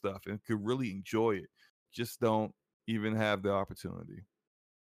do this stuff and could really enjoy it, just don't even have the opportunity.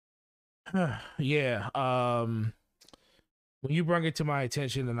 Yeah. When you brought it to my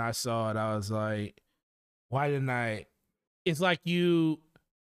attention and I saw it, I was like, why didn't I? It's like we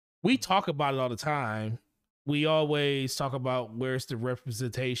talk about it all the time. We always talk about where's the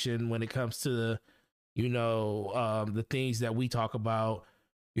representation when it comes to the things that we talk about.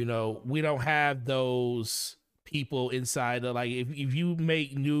 We don't have those people inside of, like, if you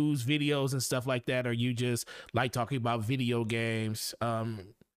make news videos and stuff like that, or you just like talking about video games,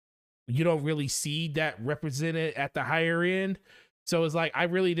 you don't really see that represented at the higher end. So it's like I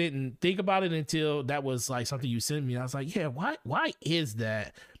really didn't think about it until that was like something you sent me. I was like, yeah, why is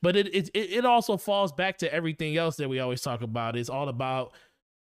that? But it also falls back to everything else that we always talk about. It's all about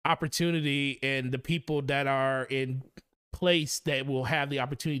opportunity and the people that are in place that will have the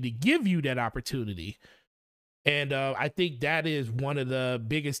opportunity to give you that opportunity. And I think that is one of the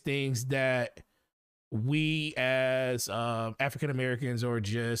biggest things that we as African Americans, or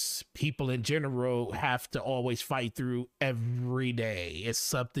just people in general, have to always fight through every day. It's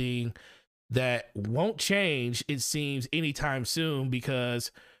something that won't change, it seems, anytime soon, because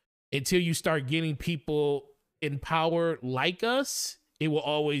until you start getting people in power like us, it will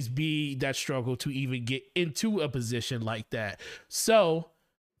always be that struggle to even get into a position like that. So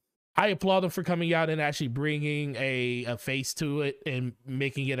I applaud them for coming out and actually bringing a face to it and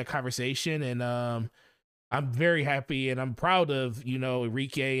making it a conversation. And I'm very happy and I'm proud of,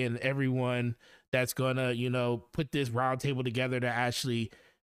 Enrique and everyone that's gonna, put this roundtable together to actually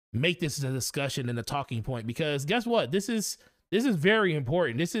make this a discussion and a talking point, because guess what? This is very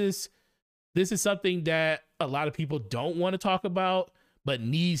important. This is something that a lot of people don't want to talk about, but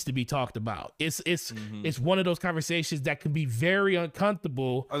needs to be talked about. It's one of those conversations that can be very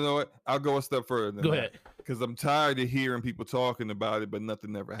uncomfortable. I know what? I'll go a step further than Go that. ahead. Because I'm tired of hearing people talking about it, but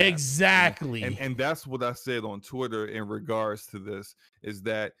nothing ever happens. Exactly. And that's what I said on Twitter in regards to this, is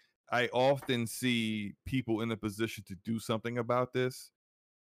that I often see people in a position to do something about this,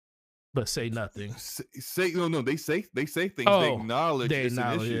 but say nothing. Say no. They say things. Oh, they acknowledge it's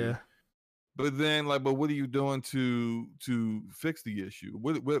an issue. Yeah. But then, like, but what are you doing to fix the issue?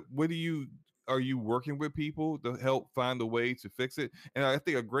 What are you working with people to help find a way to fix it? And I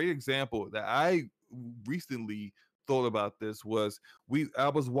think a great example that I recently thought about this was I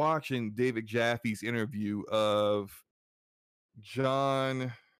was watching David Jaffe's interview of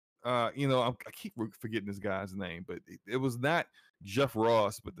John. I keep forgetting this guy's name, but it was not Jeff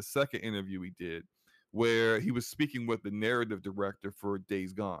Ross, but the second interview he did, where he was speaking with the narrative director for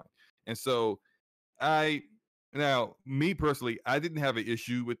Days Gone. And so me personally, I didn't have an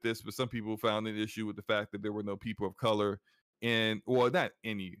issue with this, but some people found an issue with the fact that there were no people of color not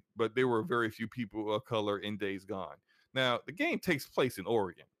any, but there were very few people of color in Days Gone. Now, the game takes place in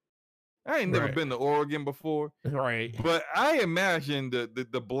Oregon. I ain't never been to Oregon before. Right. But I imagine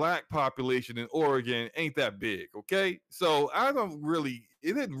the black population in Oregon ain't that big, okay? So it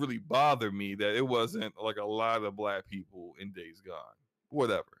didn't really bother me that it wasn't like a lot of black people in Days Gone.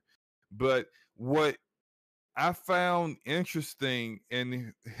 Whatever. But what I found interesting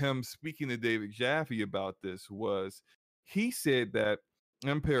in him speaking to David Jaffe about this was he said that,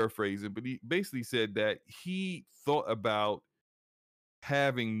 I'm paraphrasing, but he basically said that he thought about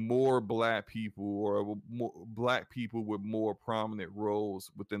having more black people or more black people with more prominent roles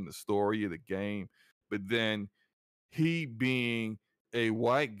within the story of the game. But then he, being a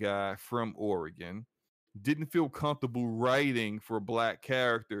white guy from Oregon, didn't feel comfortable writing for black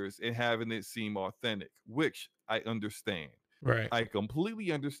characters and having it seem authentic, which I understand. Right. I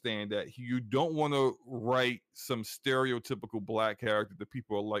completely understand that you don't want to write some stereotypical black character that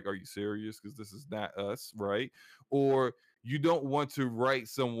people are like, are you serious? Because this is not us, right? Or you don't want to write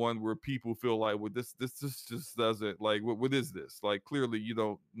someone where people feel like, well, this just doesn't, like, what is this? Like, clearly you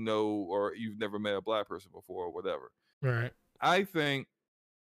don't know, or you've never met a black person before or whatever. Right. I think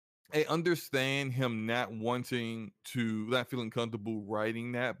I understand him not feeling comfortable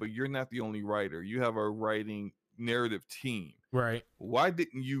writing that, but you're not the only writer. You have a writing narrative team. Right. Why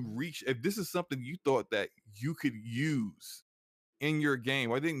didn't you if this is something you thought that you could use in your game,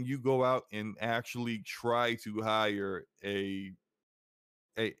 why didn't you go out and actually try to hire a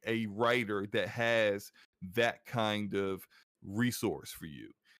writer that has that kind of resource for you,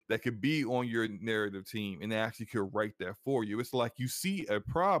 that could be on your narrative team and actually could write that for you? It's like you see a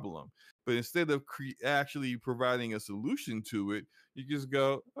problem, but instead of actually providing a solution to it, you just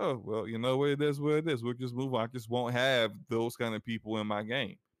go, oh, well, you know what, it is what it is. We'll just move on. I just won't have those kind of people in my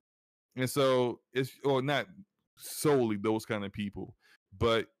game. And so or not solely those kind of people,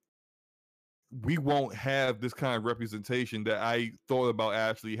 but we won't have this kind of representation that I thought about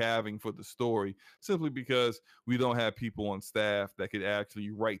actually having for the story, simply because we don't have people on staff that could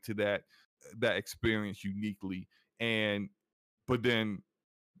actually write to that experience uniquely. But then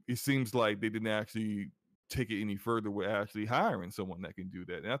it seems like they didn't actually take it any further with actually hiring someone that can do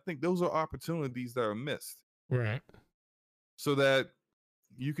that. And I think those are opportunities that are missed. Right. So that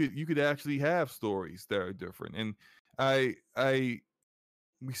you could actually have stories that are different. And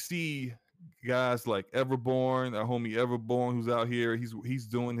we see guys like Everborn, our homie Everborn, who's out here. He's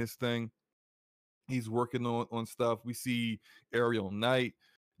doing his thing. He's working on stuff. We see Ariel Knight,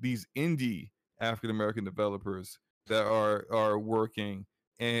 these indie African American developers that are working,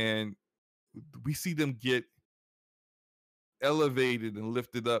 and we see them get elevated and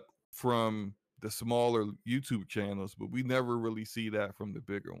lifted up from the smaller YouTube channels, but we never really see that from the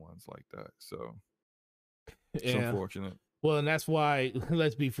bigger ones like that. So it's unfortunate. Well, and that's why,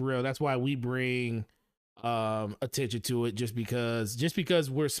 let's be for real, that's why we bring attention to it. Just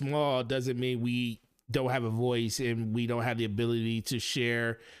because we're small doesn't mean we don't have a voice and we don't have the ability to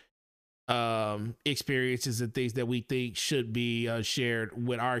share experiences and things that we think should be shared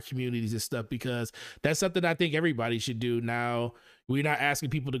with our communities and stuff, because that's something I think everybody should do. Now, we're not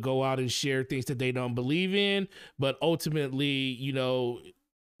asking people to go out and share things that they don't believe in, but ultimately, you know,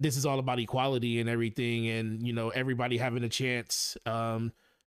 this is all about equality and everything, and, you know, everybody having a chance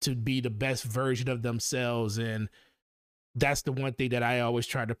to be the best version of themselves. And that's the one thing that I always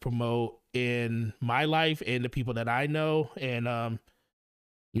try to promote in my life and the people that I know. And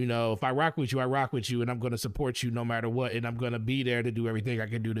You know, if I rock with you, I rock with you, and I'm going to support you no matter what, and I'm going to be there to do everything I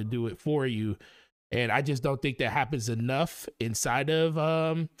can do to do it for you. And I just don't think that happens enough inside of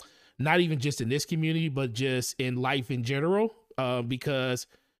not even just in this community, but just in life in general, because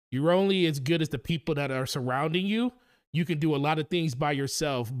you're only as good as the people that are surrounding you. You can do a lot of things by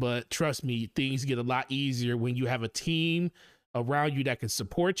yourself, but trust me, things get a lot easier when you have a team around you that can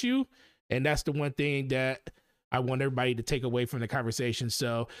support you. And that's the one thing that I want everybody to take away from the conversation.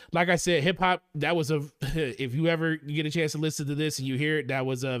 So, like I said, hip hop, that was if you ever get a chance to listen to this and you hear it, that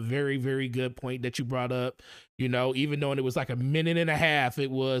was a very, very good point that you brought up. You know, even though it was like a minute and a half, it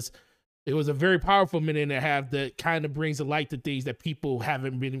was a very powerful minute and a half that kind of brings to light the things that people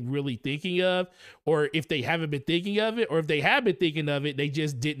haven't been really thinking of, or if they haven't been thinking of it, or if they have been thinking of it, they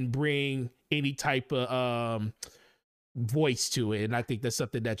just didn't bring any type of voice to it. And I think that's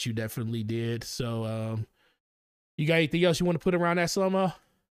something that you definitely did. So, you got anything else you want to put around that, SloMo?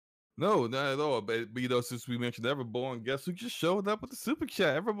 No, not at all. But you know, since we mentioned Everborn, guess who just showed up with the super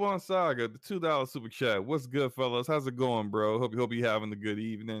chat? Everborn Saga, the $2 super chat. What's good, fellas? How's it going, bro? Hope you having a good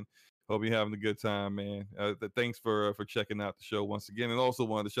evening. Hope you're having a good time, man. Thanks for checking out the show once again, and also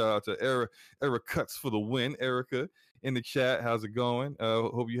wanted to shout out to Eric Cuts for the win. Erica in the chat, how's it going?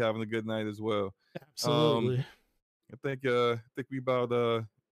 Hope you're having a good night as well. Absolutely. I think we about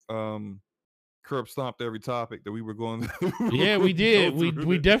curb stomped every topic that we were going to. Yeah, we did.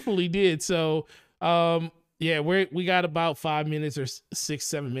 We definitely did. So, yeah, we got about 5 minutes or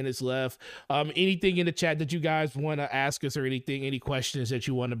 6-7 minutes left. Anything in the chat that you guys want to ask us, or any questions that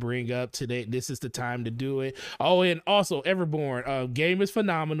you want to bring up today, this is the time to do it. Oh, and also Everborn, game is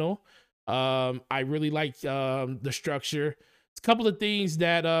phenomenal. I really like the structure. It's a couple of things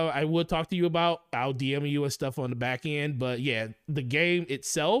that I will talk to you about. I'll DM you and stuff on the back end, but yeah, the game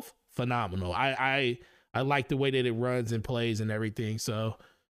itself, phenomenal. I like the way that it runs and plays and everything. So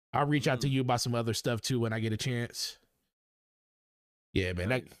I'll reach out to you about some other stuff too when I get a chance. Yeah, man.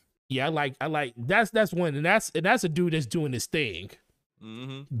 Nice. I like that's one, and that's a dude that's doing his thing.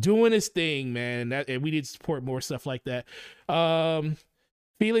 Doing his thing, man. And we need to support more stuff like that.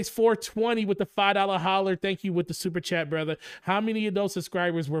 Felix 420 with the $5 holler. Thank you with the super chat, brother. How many of those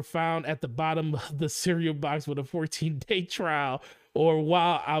subscribers were found at the bottom of the cereal box with a 14-day trial, or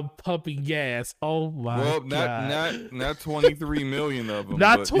while I'm pumping gas? Oh my God. Not 23 million of them.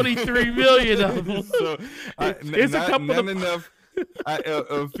 Not 23 million of them. So it's a couple not of enough.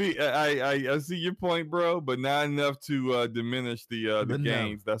 I see your point, bro, but not enough to diminish the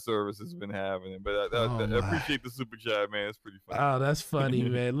gains that service has been having. But I appreciate the super chat, man. It's pretty funny. Oh, that's funny,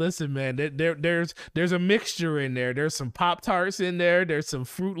 man. Listen, man, there's a mixture in there. There's some Pop-Tarts in there. There's some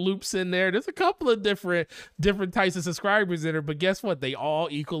Fruit Loops in there. There's a couple of different types of subscribers in there. But guess what? They all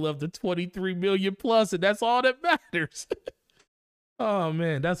equal up to 23 million plus, and that's all that matters. Oh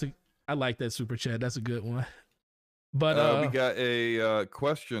man, I like that super chat. That's a good one. But we got a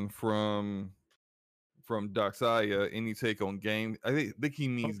question from Doxaya. Any take on game? I think he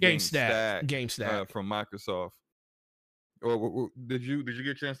means Game Stack from Microsoft. Or did you get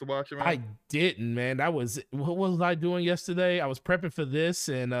a chance to watch it, man? I didn't, man. What was I doing yesterday? I was prepping for this,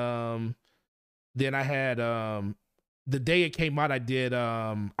 and then I had the day it came out, I did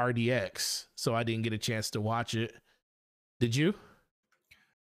RDX, so I didn't get a chance to watch it. Did you?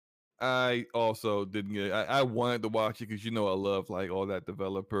 I also didn't get. I wanted to watch it because I love like all that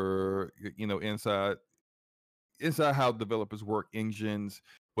developer, inside how developers work, engines,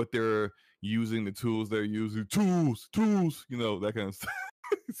 what they're using, the tools they're using, tools, that kind of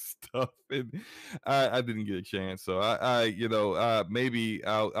stuff. And I didn't get a chance, so maybe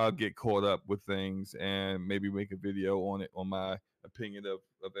I'll get caught up with things and maybe make a video on it, on my opinion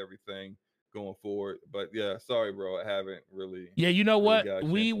of everything going forward. But yeah, sorry, bro, I haven't really. Yeah, you know what?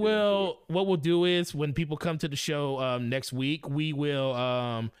 We will. What we'll do is when people come to the show next week, we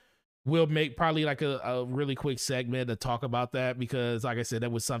will we'll make probably like a really quick segment to talk about that, because like I said,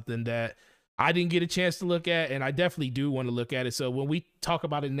 that was something that I didn't get a chance to look at, and I definitely do want to look at it. So when we talk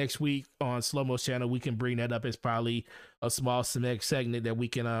about it next week on SloMo's channel, we can bring that up as probably a small segment that we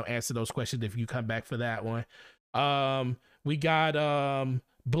can answer those questions if you come back for that one. We got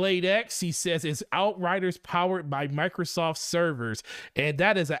Blade X. He says, "Is Outriders powered by Microsoft servers?" And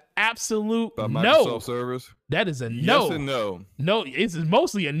that is an absolute no. Microsoft servers? That is a no. Yes and no. No, it's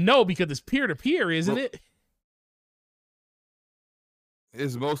mostly a no because it's peer-to-peer, isn't it?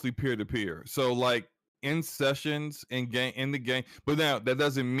 It's mostly peer-to-peer. So like in sessions in the game, but now that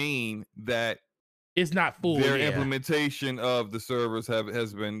doesn't mean that it's not full. Their implementation of the servers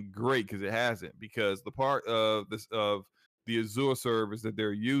has been great, because it hasn't, because the part of the Azure servers that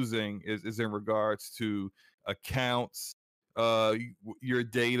they're using is in regards to accounts, your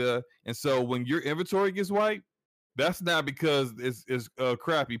data. And so when your inventory gets wiped, that's not because it's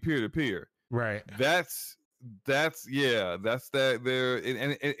crappy peer to peer. Right. That's that there,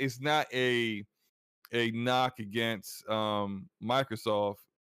 and it's not a knock against Microsoft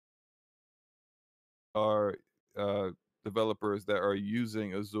or developers that are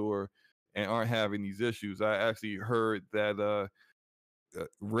using Azure and aren't having these issues. I actually heard that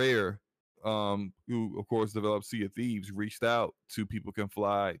Rare, who of course developed Sea of Thieves, reached out to People Can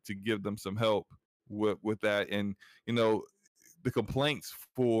Fly to give them some help with that. And you know, the complaints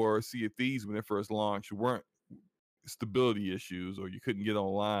for Sea of Thieves when it first launched weren't stability issues or you couldn't get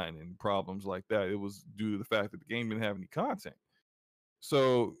online and problems like that. It was due to the fact that the game didn't have any content.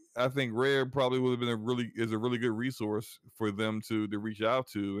 So I think Rare probably would have been a really good resource for them to reach out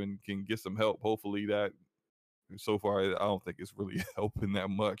to and can get some help. Hopefully that so far I don't think it's really helping that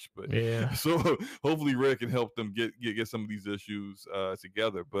much, but Yeah. so hopefully Rare can help them get some of these issues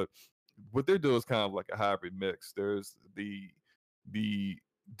together. But what they're doing is kind of like a hybrid mix. There's the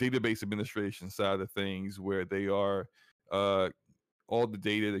database administration side of things where they are all the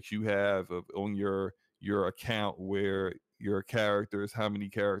data that you have on your account, where your characters, how many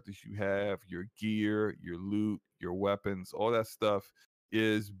characters you have, your gear, your loot, your weapons, all that stuff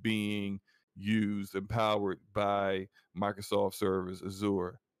is being used and powered by Microsoft servers,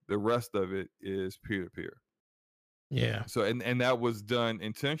 Azure. The rest of it is peer to peer. Yeah. So and that was done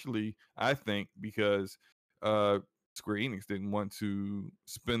intentionally, I think, because Square Enix didn't want to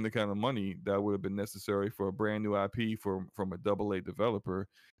spend the kind of money that would have been necessary for a brand new IP from a AA developer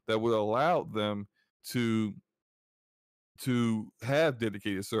that would allow them to have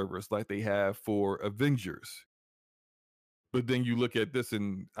dedicated servers like they have for Avengers. But then you look at this,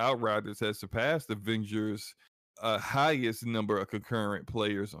 and Outriders has surpassed Avengers' highest number of concurrent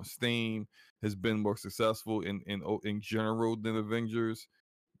players on Steam, has been more successful in general than Avengers.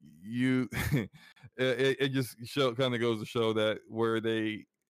 You, it just kind of goes to show that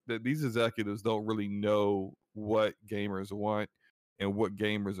that these executives don't really know what gamers want and what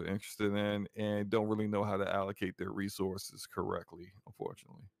gamers are interested in, and don't really know how to allocate their resources correctly,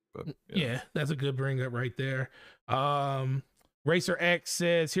 unfortunately. But yeah, that's a good bring up right there. Racer X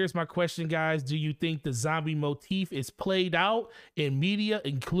says, here's my question, guys. Do you think the zombie motif is played out in media,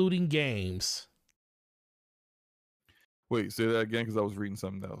 including games? Wait, say that again, because I was reading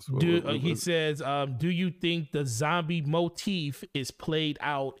something else. He says, do you think the zombie motif is played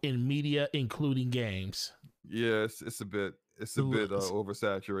out in media, including games? Yeah, it's a bit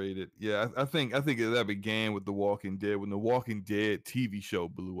oversaturated. Yeah, I think that began with The Walking Dead, when The Walking Dead TV show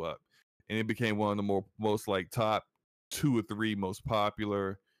blew up, and it became one of the most like top 2 or 3 most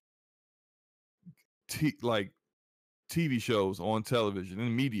popular TV shows on television,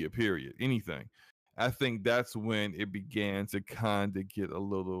 in media, period, anything. I think that's when it began to kind of get a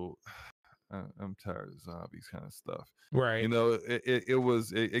little. I'm tired of zombies kind of stuff. Right. You know,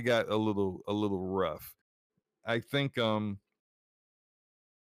 it got a little rough. I think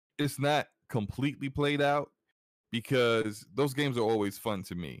it's not completely played out because those games are always fun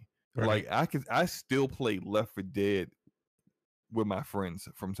to me. Right. Like I still play Left 4 Dead with my friends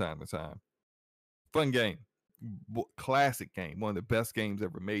from time to time. Fun game, classic game, one of the best games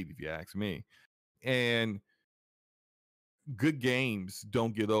ever made, if you ask me. And good games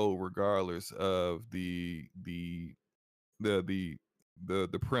don't get old, regardless of the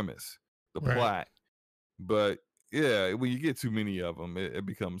premise, the Right. plot. But yeah, when you get too many of them, it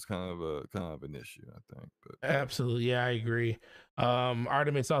becomes kind of an issue, I think. But Absolutely, yeah, I agree.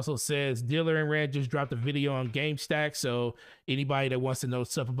 Artemis also says Dealer and Rand just dropped a video on GameStack, so anybody that wants to know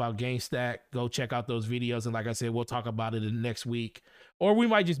stuff about GameStack, go check out those videos. And like I said, we'll talk about it in the next week, or we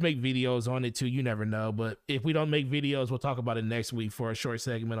might just make videos on it too. You never know. But if we don't make videos, we'll talk about it next week for a short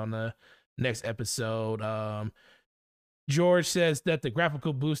segment on the next episode. George says that the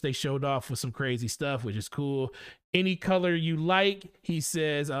graphical boost they showed off was some crazy stuff, which is cool. Any color you like, he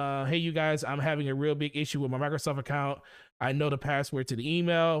says, hey, you guys, I'm having a real big issue with my Microsoft account. I know the password to the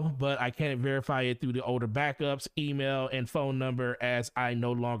email, but I can't verify it through the older backups, email, and phone number, as I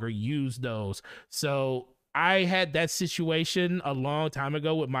no longer use those. So I had that situation a long time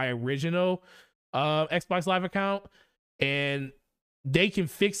ago with my original Xbox Live account, and they can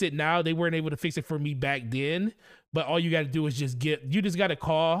fix it now. They weren't able to fix it for me back then. But all you got to do is just got to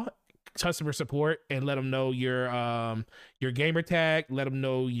call customer support and let them know your gamer tag, let them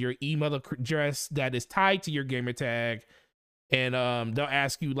know your email address that is tied to your gamer tag, and they'll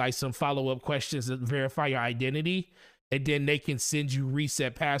ask you like some follow-up questions to verify your identity, and then they can send you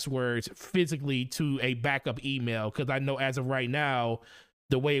reset passwords physically to a backup email. Because I know as of right now,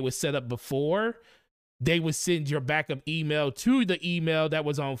 the way it was set up before, they would send your backup email to the email that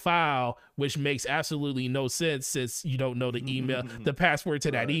was on file, which makes absolutely no sense since you don't know the email, the password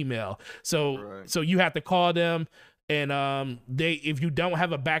to that email. So you have to call them, and if you don't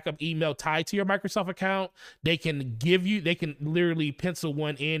have a backup email tied to your Microsoft account, they can literally pencil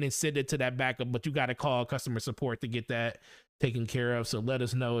one in and send it to that backup, but you got to call customer support to get that taken care of. So let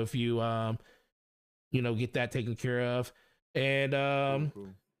us know if you get that taken care of. And cool.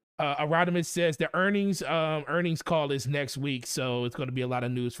 Arodimus says the earnings call is next week, so it's going to be a lot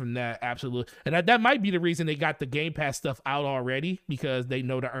of news from that. Absolutely, and that might be the reason they got the Game Pass stuff out already, because they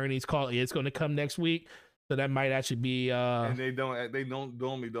know the earnings call is going to come next week. So that might actually be. And they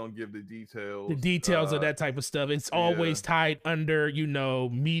normally don't give the details. The details of that type of stuff. It's always tied under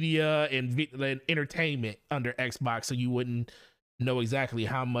media and entertainment under Xbox, so you wouldn't know exactly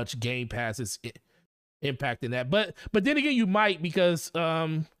how much Game Pass is impacting that. But then again, you might, because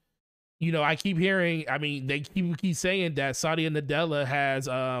I keep hearing, they keep saying that Satya Nadella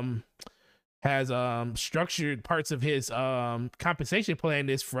has structured parts of his compensation plan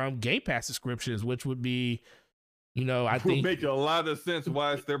is from Game Pass subscriptions, which would be, I think make a lot of sense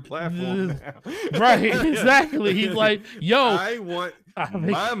why it's their platform now. Right, exactly. He's like, yo, I want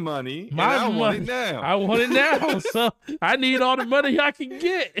my money, and I want it now. I want it now, so I need all the money I can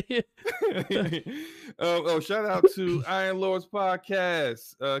get. Shout out to Iron Lords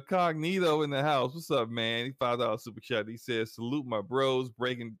Podcast. Cognito in the house. What's up, man? He $5 super chat. He says, salute my bros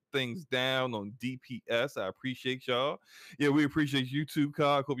breaking things down on DPS. I appreciate y'all. Yeah, we appreciate you too,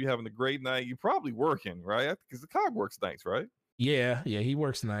 Cog. Hope you're having a great night. You're probably working, right? Because the Cog works nights, right? Yeah, he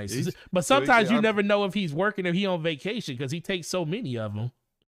works nice. But sometimes you never know if he's working or he on vacation, because he takes so many of them.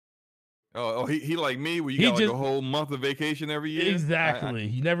 Oh, he like me, where you got like a whole month of vacation every year? Exactly.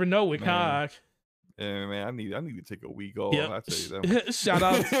 You never know with Cog. Yeah, man, I need to take a week off. Yep. I tell you that. shout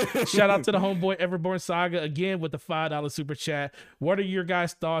out to the homeboy Everborn Saga again with the $5 super chat. What are your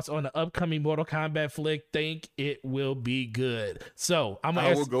guys' thoughts on the upcoming Mortal Kombat flick? Think it will be good. So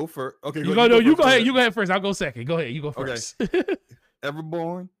I will go first. Okay, you go ahead. You go ahead first. I'll go second. Go ahead. You go first. Okay.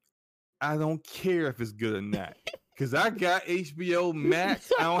 Everborn, I don't care if it's good or not, because I got HBO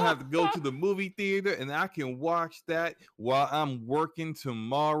Max. I don't have to go to the movie theater, and I can watch that while I'm working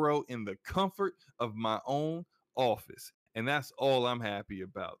tomorrow in the comfort of my own office. And that's all I'm happy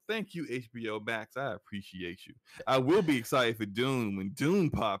about. Thank you, HBO Max. I appreciate you. I will be excited for Dune when Dune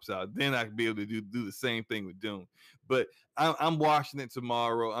pops out. Then I can be able to do the same thing with Dune. But I'm watching it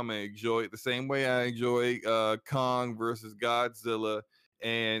tomorrow. I'm going to enjoy it the same way I enjoy Kong versus Godzilla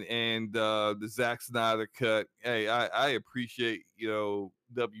and the Zack Snyder cut. Hey, I appreciate,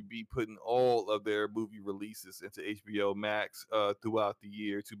 WB putting all of their movie releases into HBO Max throughout the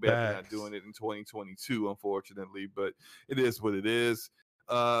year. Too bad they're not doing it in 2022, unfortunately, but it is what it is.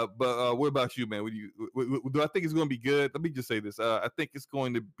 But what about you, man? Do I think it's going to be good? Let me just say this. I think it's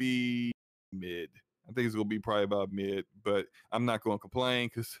going to be mid. I think it's going to be probably about mid, but I'm not going to complain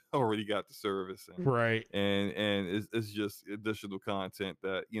because I already got the service. Right. And it's just additional content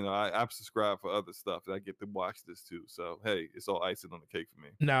that, I'm subscribed for other stuff that I get to watch this too. So, hey, it's all icing on the cake for me.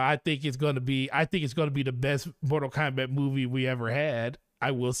 No, I think it's going to be the best Mortal Kombat movie we ever had.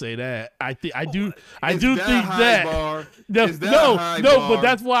 I will say that. I do think that. But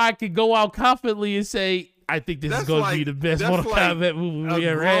that's why I could go out confidently and say, I think this is going to be the best Mortal Kombat movie we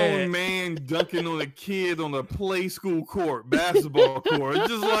ever had. A grown man dunking on a kid on a play school court, basketball court. It's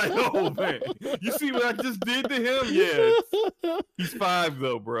just like, oh, man. You see what I just did to him? Yeah. He's 5,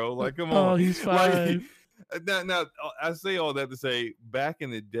 though, bro. Like, come on. Oh, he's 5. Now, I say all that to say, back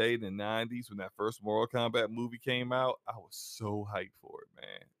in the day, in the 90s, when that first Mortal Kombat movie came out, I was so hyped for it,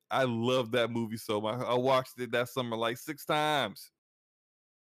 man. I loved that movie so much. I watched it that summer like 6 times.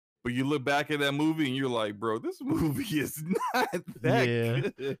 But you look back at that movie and you're like, bro, this movie is not that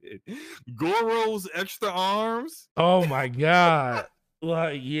good. Goro's extra arms. Oh my God.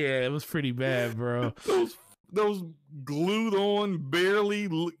 Like, yeah, it was pretty bad, bro. Those glued on, barely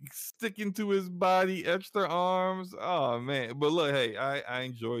sticking to his body extra arms. Oh man. But look, hey, I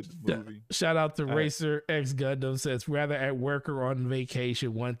enjoyed the movie. Shout out to Racer X Gundam says, rather at work or on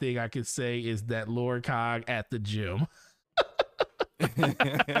vacation, one thing I could say is that Lord Cog at the gym.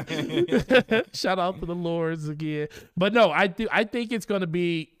 Shout out to the Lords again. But no, I think it's gonna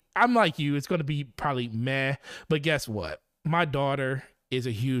be, I'm like you, it's gonna be probably meh. But guess what? My daughter is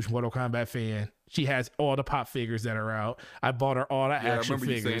a huge Mortal Kombat fan. She has all the pop figures that are out. I bought her all the action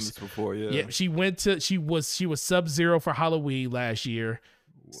figures. You saying this before, yeah. She was Sub-Zero for Halloween last year.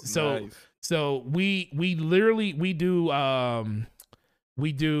 So we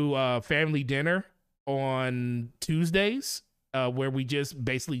do family dinner on Tuesdays. where we just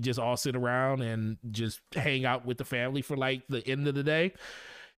basically just all sit around and just hang out with the family for like the end of the day.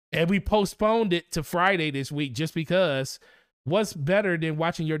 And we postponed it to Friday this week just because what's better than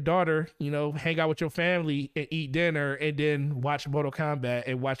watching your daughter, you know, hang out with your family and eat dinner and then watch Mortal Kombat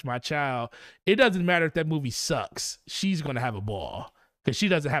and watch my child. It doesn't matter if that movie sucks. She's going to have a ball because she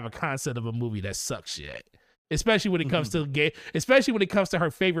doesn't have a concept of a movie that sucks yet. Especially when it comes to game, especially when it comes to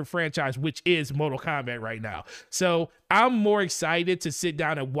her favorite franchise, which is Mortal Kombat right now. So I'm more excited to sit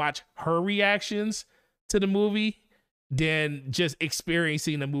down and watch her reactions to the movie than just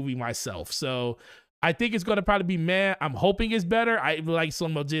experiencing the movie myself. So I think it's going to probably be meh. I'm hoping it's better. I like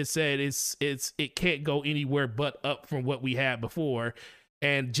SloMo just said, it can't go anywhere but up from what we had before.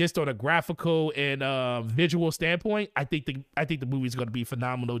 And just on a graphical and visual standpoint, I think the movie's going to be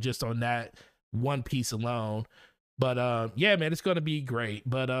phenomenal just on that one piece alone. But yeah, man, it's going to be great.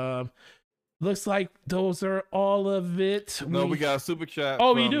 But looks like those are all of it. No, we got a super chat.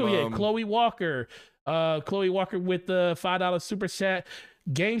 Oh, we do, yeah. Chloe Walker. Chloe Walker with the $5 super chat.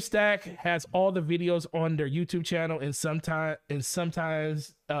 GameStack has all the videos on their YouTube channel, and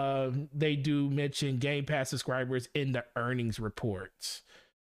sometimes they do mention Game Pass subscribers in the earnings reports.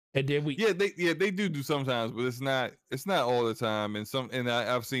 And then they do sometimes, but it's not all the time. And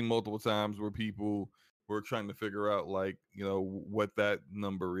I've seen multiple times where people were trying to figure out, like, you know, what that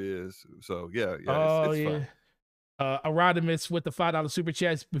number is. So yeah, it's fine. Arodimus with the $5 super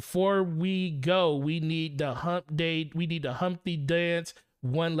chats. Before we go, we need the Humpty dance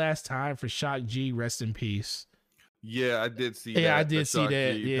one last time for Shock G. Rest in peace. Yeah, I did see that. Yeah, I did see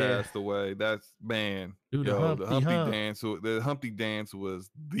that. G passed away. That's, man. Dude, the Humpty dance. The Humpty dance was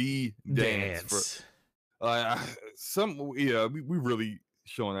the dance. We really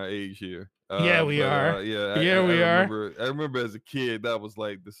showing our age here. Yeah, we are. I remember as a kid, that was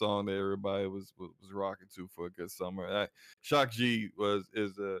like the song that everybody was rocking to for a good summer. Shock G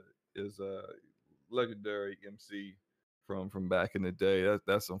is a legendary MC from back in the day.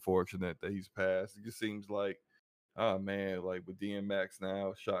 That's unfortunate that he's passed. It just seems like, oh man, like with DMX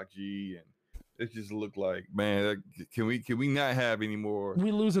now, Shock G, and it just looked like, man, can we not have any more?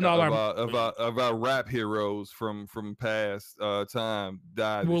 We losing all our rap heroes from past time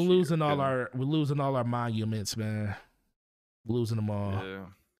died. We're losing all our monuments, man. Losing them all. Yeah.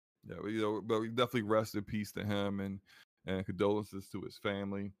 But we definitely rest in peace to him, and condolences to his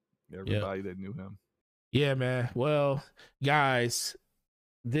family, everybody that knew him. Yeah, man. Well, guys,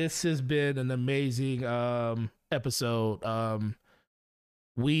 this has been an amazing episode.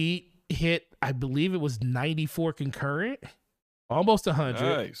 We hit, I believe it was 94 concurrent, almost 100.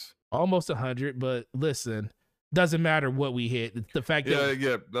 Nice. Almost 100. But listen, doesn't matter what we hit. The fact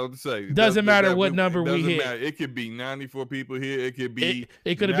that I would say doesn't matter what number we hit. Matter. It could be 94 people here. It could be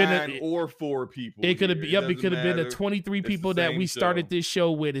it could have been or 4 people. It could have been it could have been the 23 people that we started this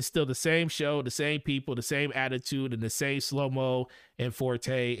show with. It's still the same show, the same people, the same attitude, and the same SloMo and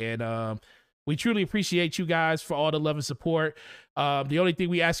Forte. And we truly appreciate you guys for all the love and support. The only thing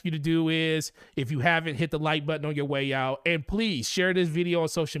we ask you to do is, if you haven't, hit the like button on your way out, and please share this video on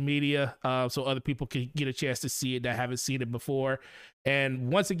social media so other people can get a chance to see it that haven't seen it before.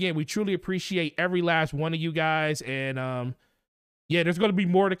 And once again, we truly appreciate every last one of you guys. And yeah, there's going to be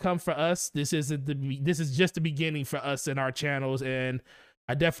more to come for us. This is just the beginning for us and our channels. And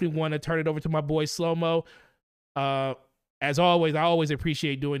I definitely want to turn it over to my boy SloMo. As always, I always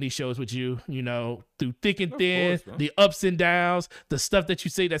appreciate doing these shows with you, you know, through thick and thin, the ups and downs, the stuff that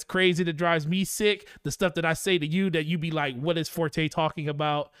you say that's crazy that drives me sick, the stuff that I say to you that you be like, what is Forte talking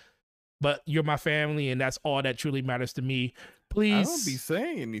about? But you're my family, and that's all that truly matters to me. Please. I don't be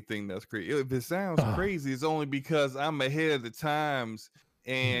saying anything that's crazy. If it sounds crazy, it's only because I'm ahead of the times,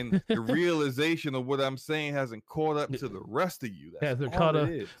 and the realization of what I'm saying hasn't caught up to the rest of you. That's all it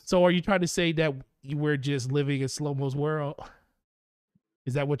is. So are you trying to say that we're just living in SloMo's world?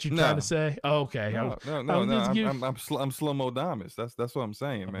 Is that what you're trying to say? Oh, okay. No. I'm SloMo Damas. That's what I'm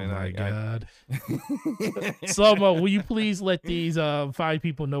saying, man. Oh my God. SloMo, will you please let these fine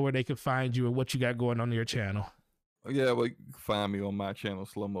people know where they can find you and what you got going on your channel? Yeah, well, you can find me on my channel,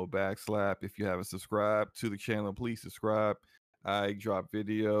 SloMo Backslap. If you haven't subscribed to the channel, please subscribe. I drop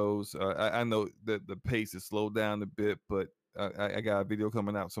videos. I know that the pace is slowed down a bit, but I got a video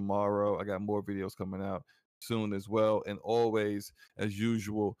coming out tomorrow. I got more videos coming out soon as well. And always, as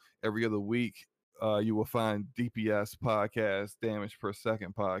usual, every other week, you will find DPS podcast, Damage Per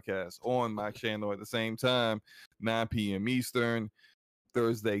Second podcast, on my channel at the same time, 9 p.m. Eastern,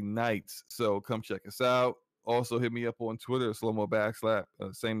 Thursday nights. So come check us out. Also, hit me up on Twitter, SloMo Backslap,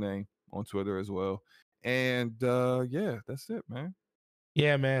 same name on Twitter as well. And yeah, that's it, man.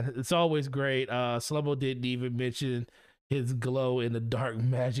 Yeah, man, it's always great. SloMo didn't even mention his glow in the dark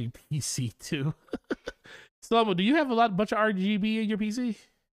Magic PC too. SloMo, do you have bunch of RGB in your PC?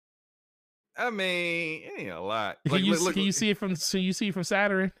 I mean, it ain't a lot. Can you see it from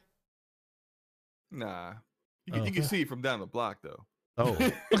Saturn? Nah, you can Okay. see it from down the block though. Oh,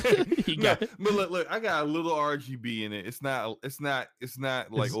 you No, got it. but look, I got a little RGB in it. It's not like It's,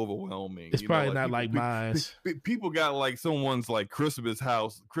 overwhelming. it's You know, probably like not like mine. people got like someone's like Christmas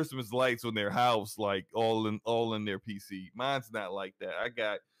lights on their house, like all in their PC. Mine's not like that. I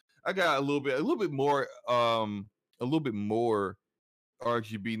got a little bit more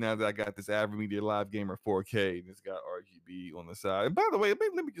RGB now that I got this AverMedia Live Gamer 4K and it's got RGB on the side. And by the way,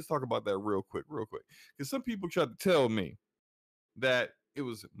 let me just talk about that real quick, because some people tried to tell me that it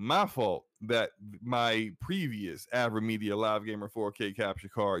was my fault that my previous AverMedia Live Gamer 4K capture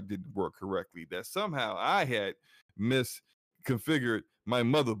card didn't work correctly. That somehow I had misconfigured my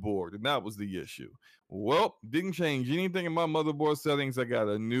motherboard, and that was the issue. Well, didn't change anything in my motherboard settings. I got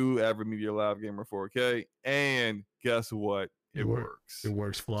a new AverMedia Live Gamer 4K, and guess what? It works. It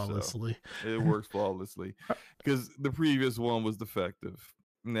works flawlessly. So, it works flawlessly because the previous one was defective.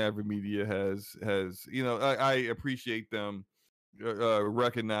 And AverMedia has I appreciate them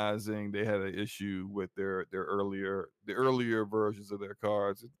recognizing they had an issue with the earlier versions of their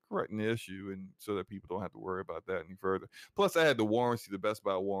cards and correcting the issue, and so that people don't have to worry about that any further. Plus, I had the Best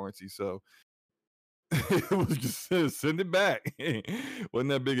Buy warranty, so it was just send it back. Wasn't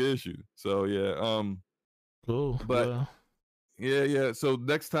that big an issue. So yeah, Cool. but well. yeah. So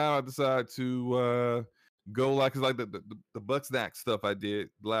next time I decide to go like the Bucksnack stuff I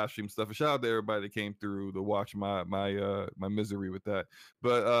did, live stream stuff. A shout out to everybody that came through to watch my misery with that.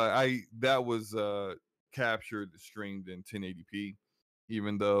 But that was captured, streamed in 1080p,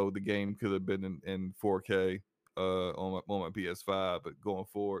 even though the game could have been in 4K on my PS5. But going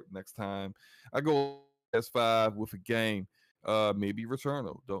forward, next time I go PS5 with a game, maybe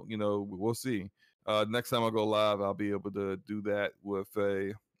Returnal. We'll see. Next time I go live, I'll be able to do that with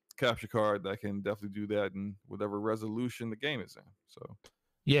a capture card that can definitely do that in whatever resolution the game is in. So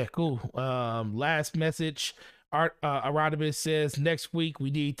yeah, cool. Last message. Arodimus says next week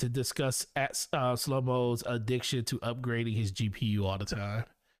we need to discuss SloMo's addiction to upgrading his GPU all the time.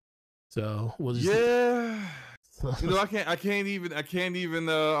 So we'll just I can't even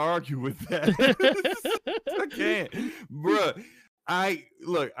argue with that. I can't, bruh.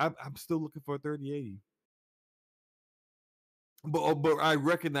 I'm still looking for a 3080. But I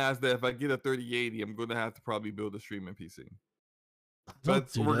recognize that if I get a 3080, I'm going to have to probably build a streaming PC. But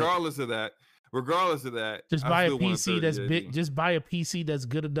regardless of that, just buy a PC that's big. Just buy a PC that's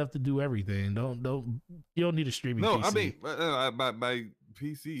good enough to do everything. You don't need a streaming PC. No, I mean my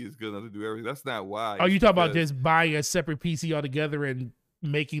PC is good enough to do everything. That's not why. Oh, you talking about just buying a separate PC altogether and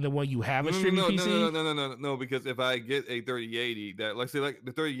making the one you have a streaming PC? No, because if I get a 3080 that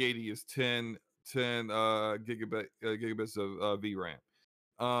the 3080 is 10 gigabits of VRAM.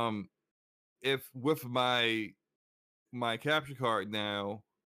 If with my capture card now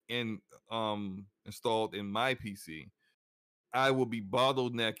installed in my PC, I will be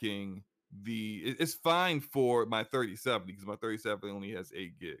bottlenecking it's fine for my 3070 because my 3070 only has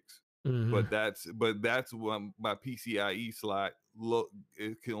 8 gigs. Mm-hmm. But that's when my PCIe slot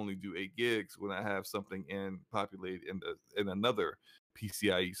it can only do 8 gigs when I have something populated in another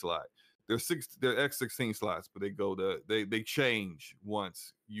PCIe slot. They're X16 slots, but they change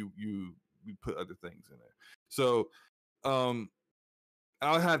once you put other things in there. So I'll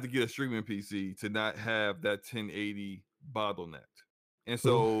have to get a streaming PC to not have that 1080 bottlenecked. And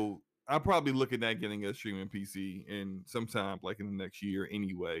so I'm probably looking at getting a streaming PC in sometime like in the next year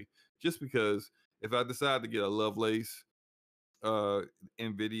anyway, just because if I decide to get a Lovelace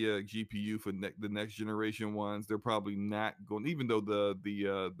NVIDIA GPU for the next generation ones, they're probably not going, even though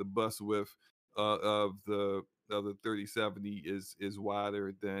the bus width of the 3070 is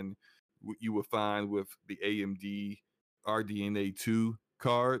wider than you would find with the AMD RDNA 2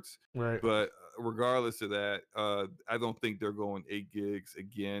 cards. Right. But regardless of that, I don't think they're going 8 gigs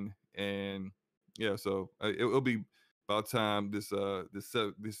again. And yeah, so it'll be about time this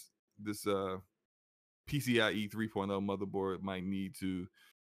PCIe 3.0 motherboard might need to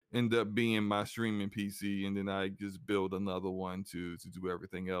end up being my streaming PC, and then I just build another one to do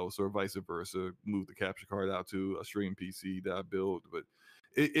everything else, or vice versa, move the capture card out to a stream PC that I build. But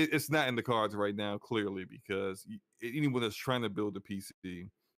it's not in the cards right now, clearly, because anyone that's trying to build a PC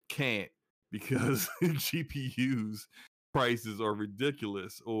can't, because GPUs prices are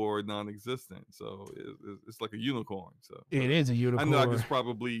ridiculous or non-existent. So it's like a unicorn. So it is a unicorn. I know I just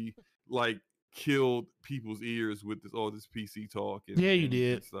probably like killed people's ears with all this PC talk and, Yeah, you and,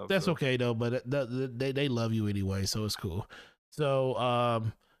 did. and stuff. That's So okay though, but they love you anyway, so it's cool. So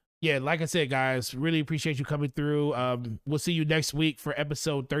yeah, like I said, guys, really appreciate you coming through. We'll see you next week for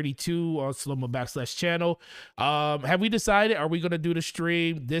episode 32 on SloMo /channel. Have we decided, are we gonna do the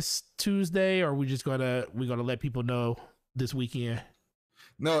stream this Tuesday, or are we just gonna let people know this weekend?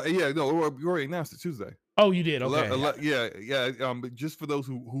 no, yeah, no, we already announced it Tuesday. Oh, you did? Okay. Yeah. But just for those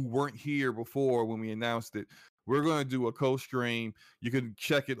who weren't here before when we announced it, we're going to do a co-stream. You can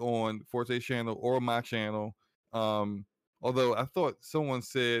check it on Forte's channel or my channel. Although I thought someone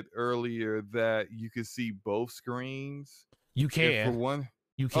said earlier that you could see both screens. You If can. for one.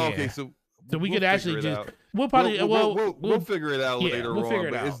 You can. Oh, okay, so we could actually just. out. We'll probably. We'll figure it out later we'll figure on.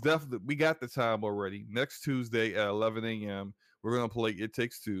 it But out. it's definitely, we got the time already. Next Tuesday at 11 a.m. We're gonna play It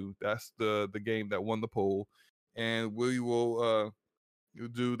Takes Two. That's the game that won the poll, and we will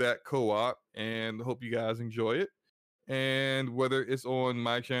do that co-op. And hope you guys enjoy it. And whether it's on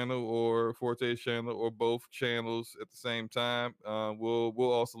my channel or Forte's channel or both channels at the same time, we'll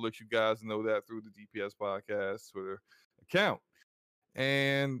also let you guys know that through the DPS Podcast Twitter account.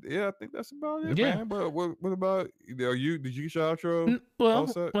 And yeah, I think that's about it, man. But what about you? Did you get your outro?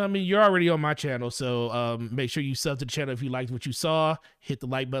 Well, I mean, you're already on my channel, so make sure you sub to the channel if you liked what you saw. Hit the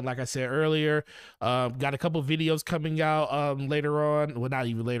like button, like I said earlier. Got a couple videos coming out later on. Well, not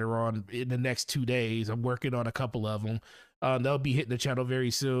even later on, in the next 2 days. I'm working on a couple of them. They'll be hitting the channel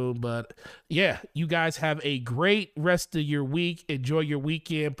very soon. But yeah, you guys have a great rest of your week. Enjoy your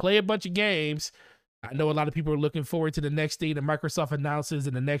weekend. Play a bunch of games. I know a lot of people are looking forward to the next thing that Microsoft announces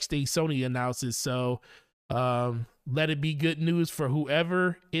and the next thing Sony announces. So let it be good news for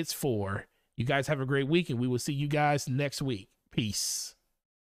whoever it's for. You guys have a great week, and we will see you guys next week. Peace.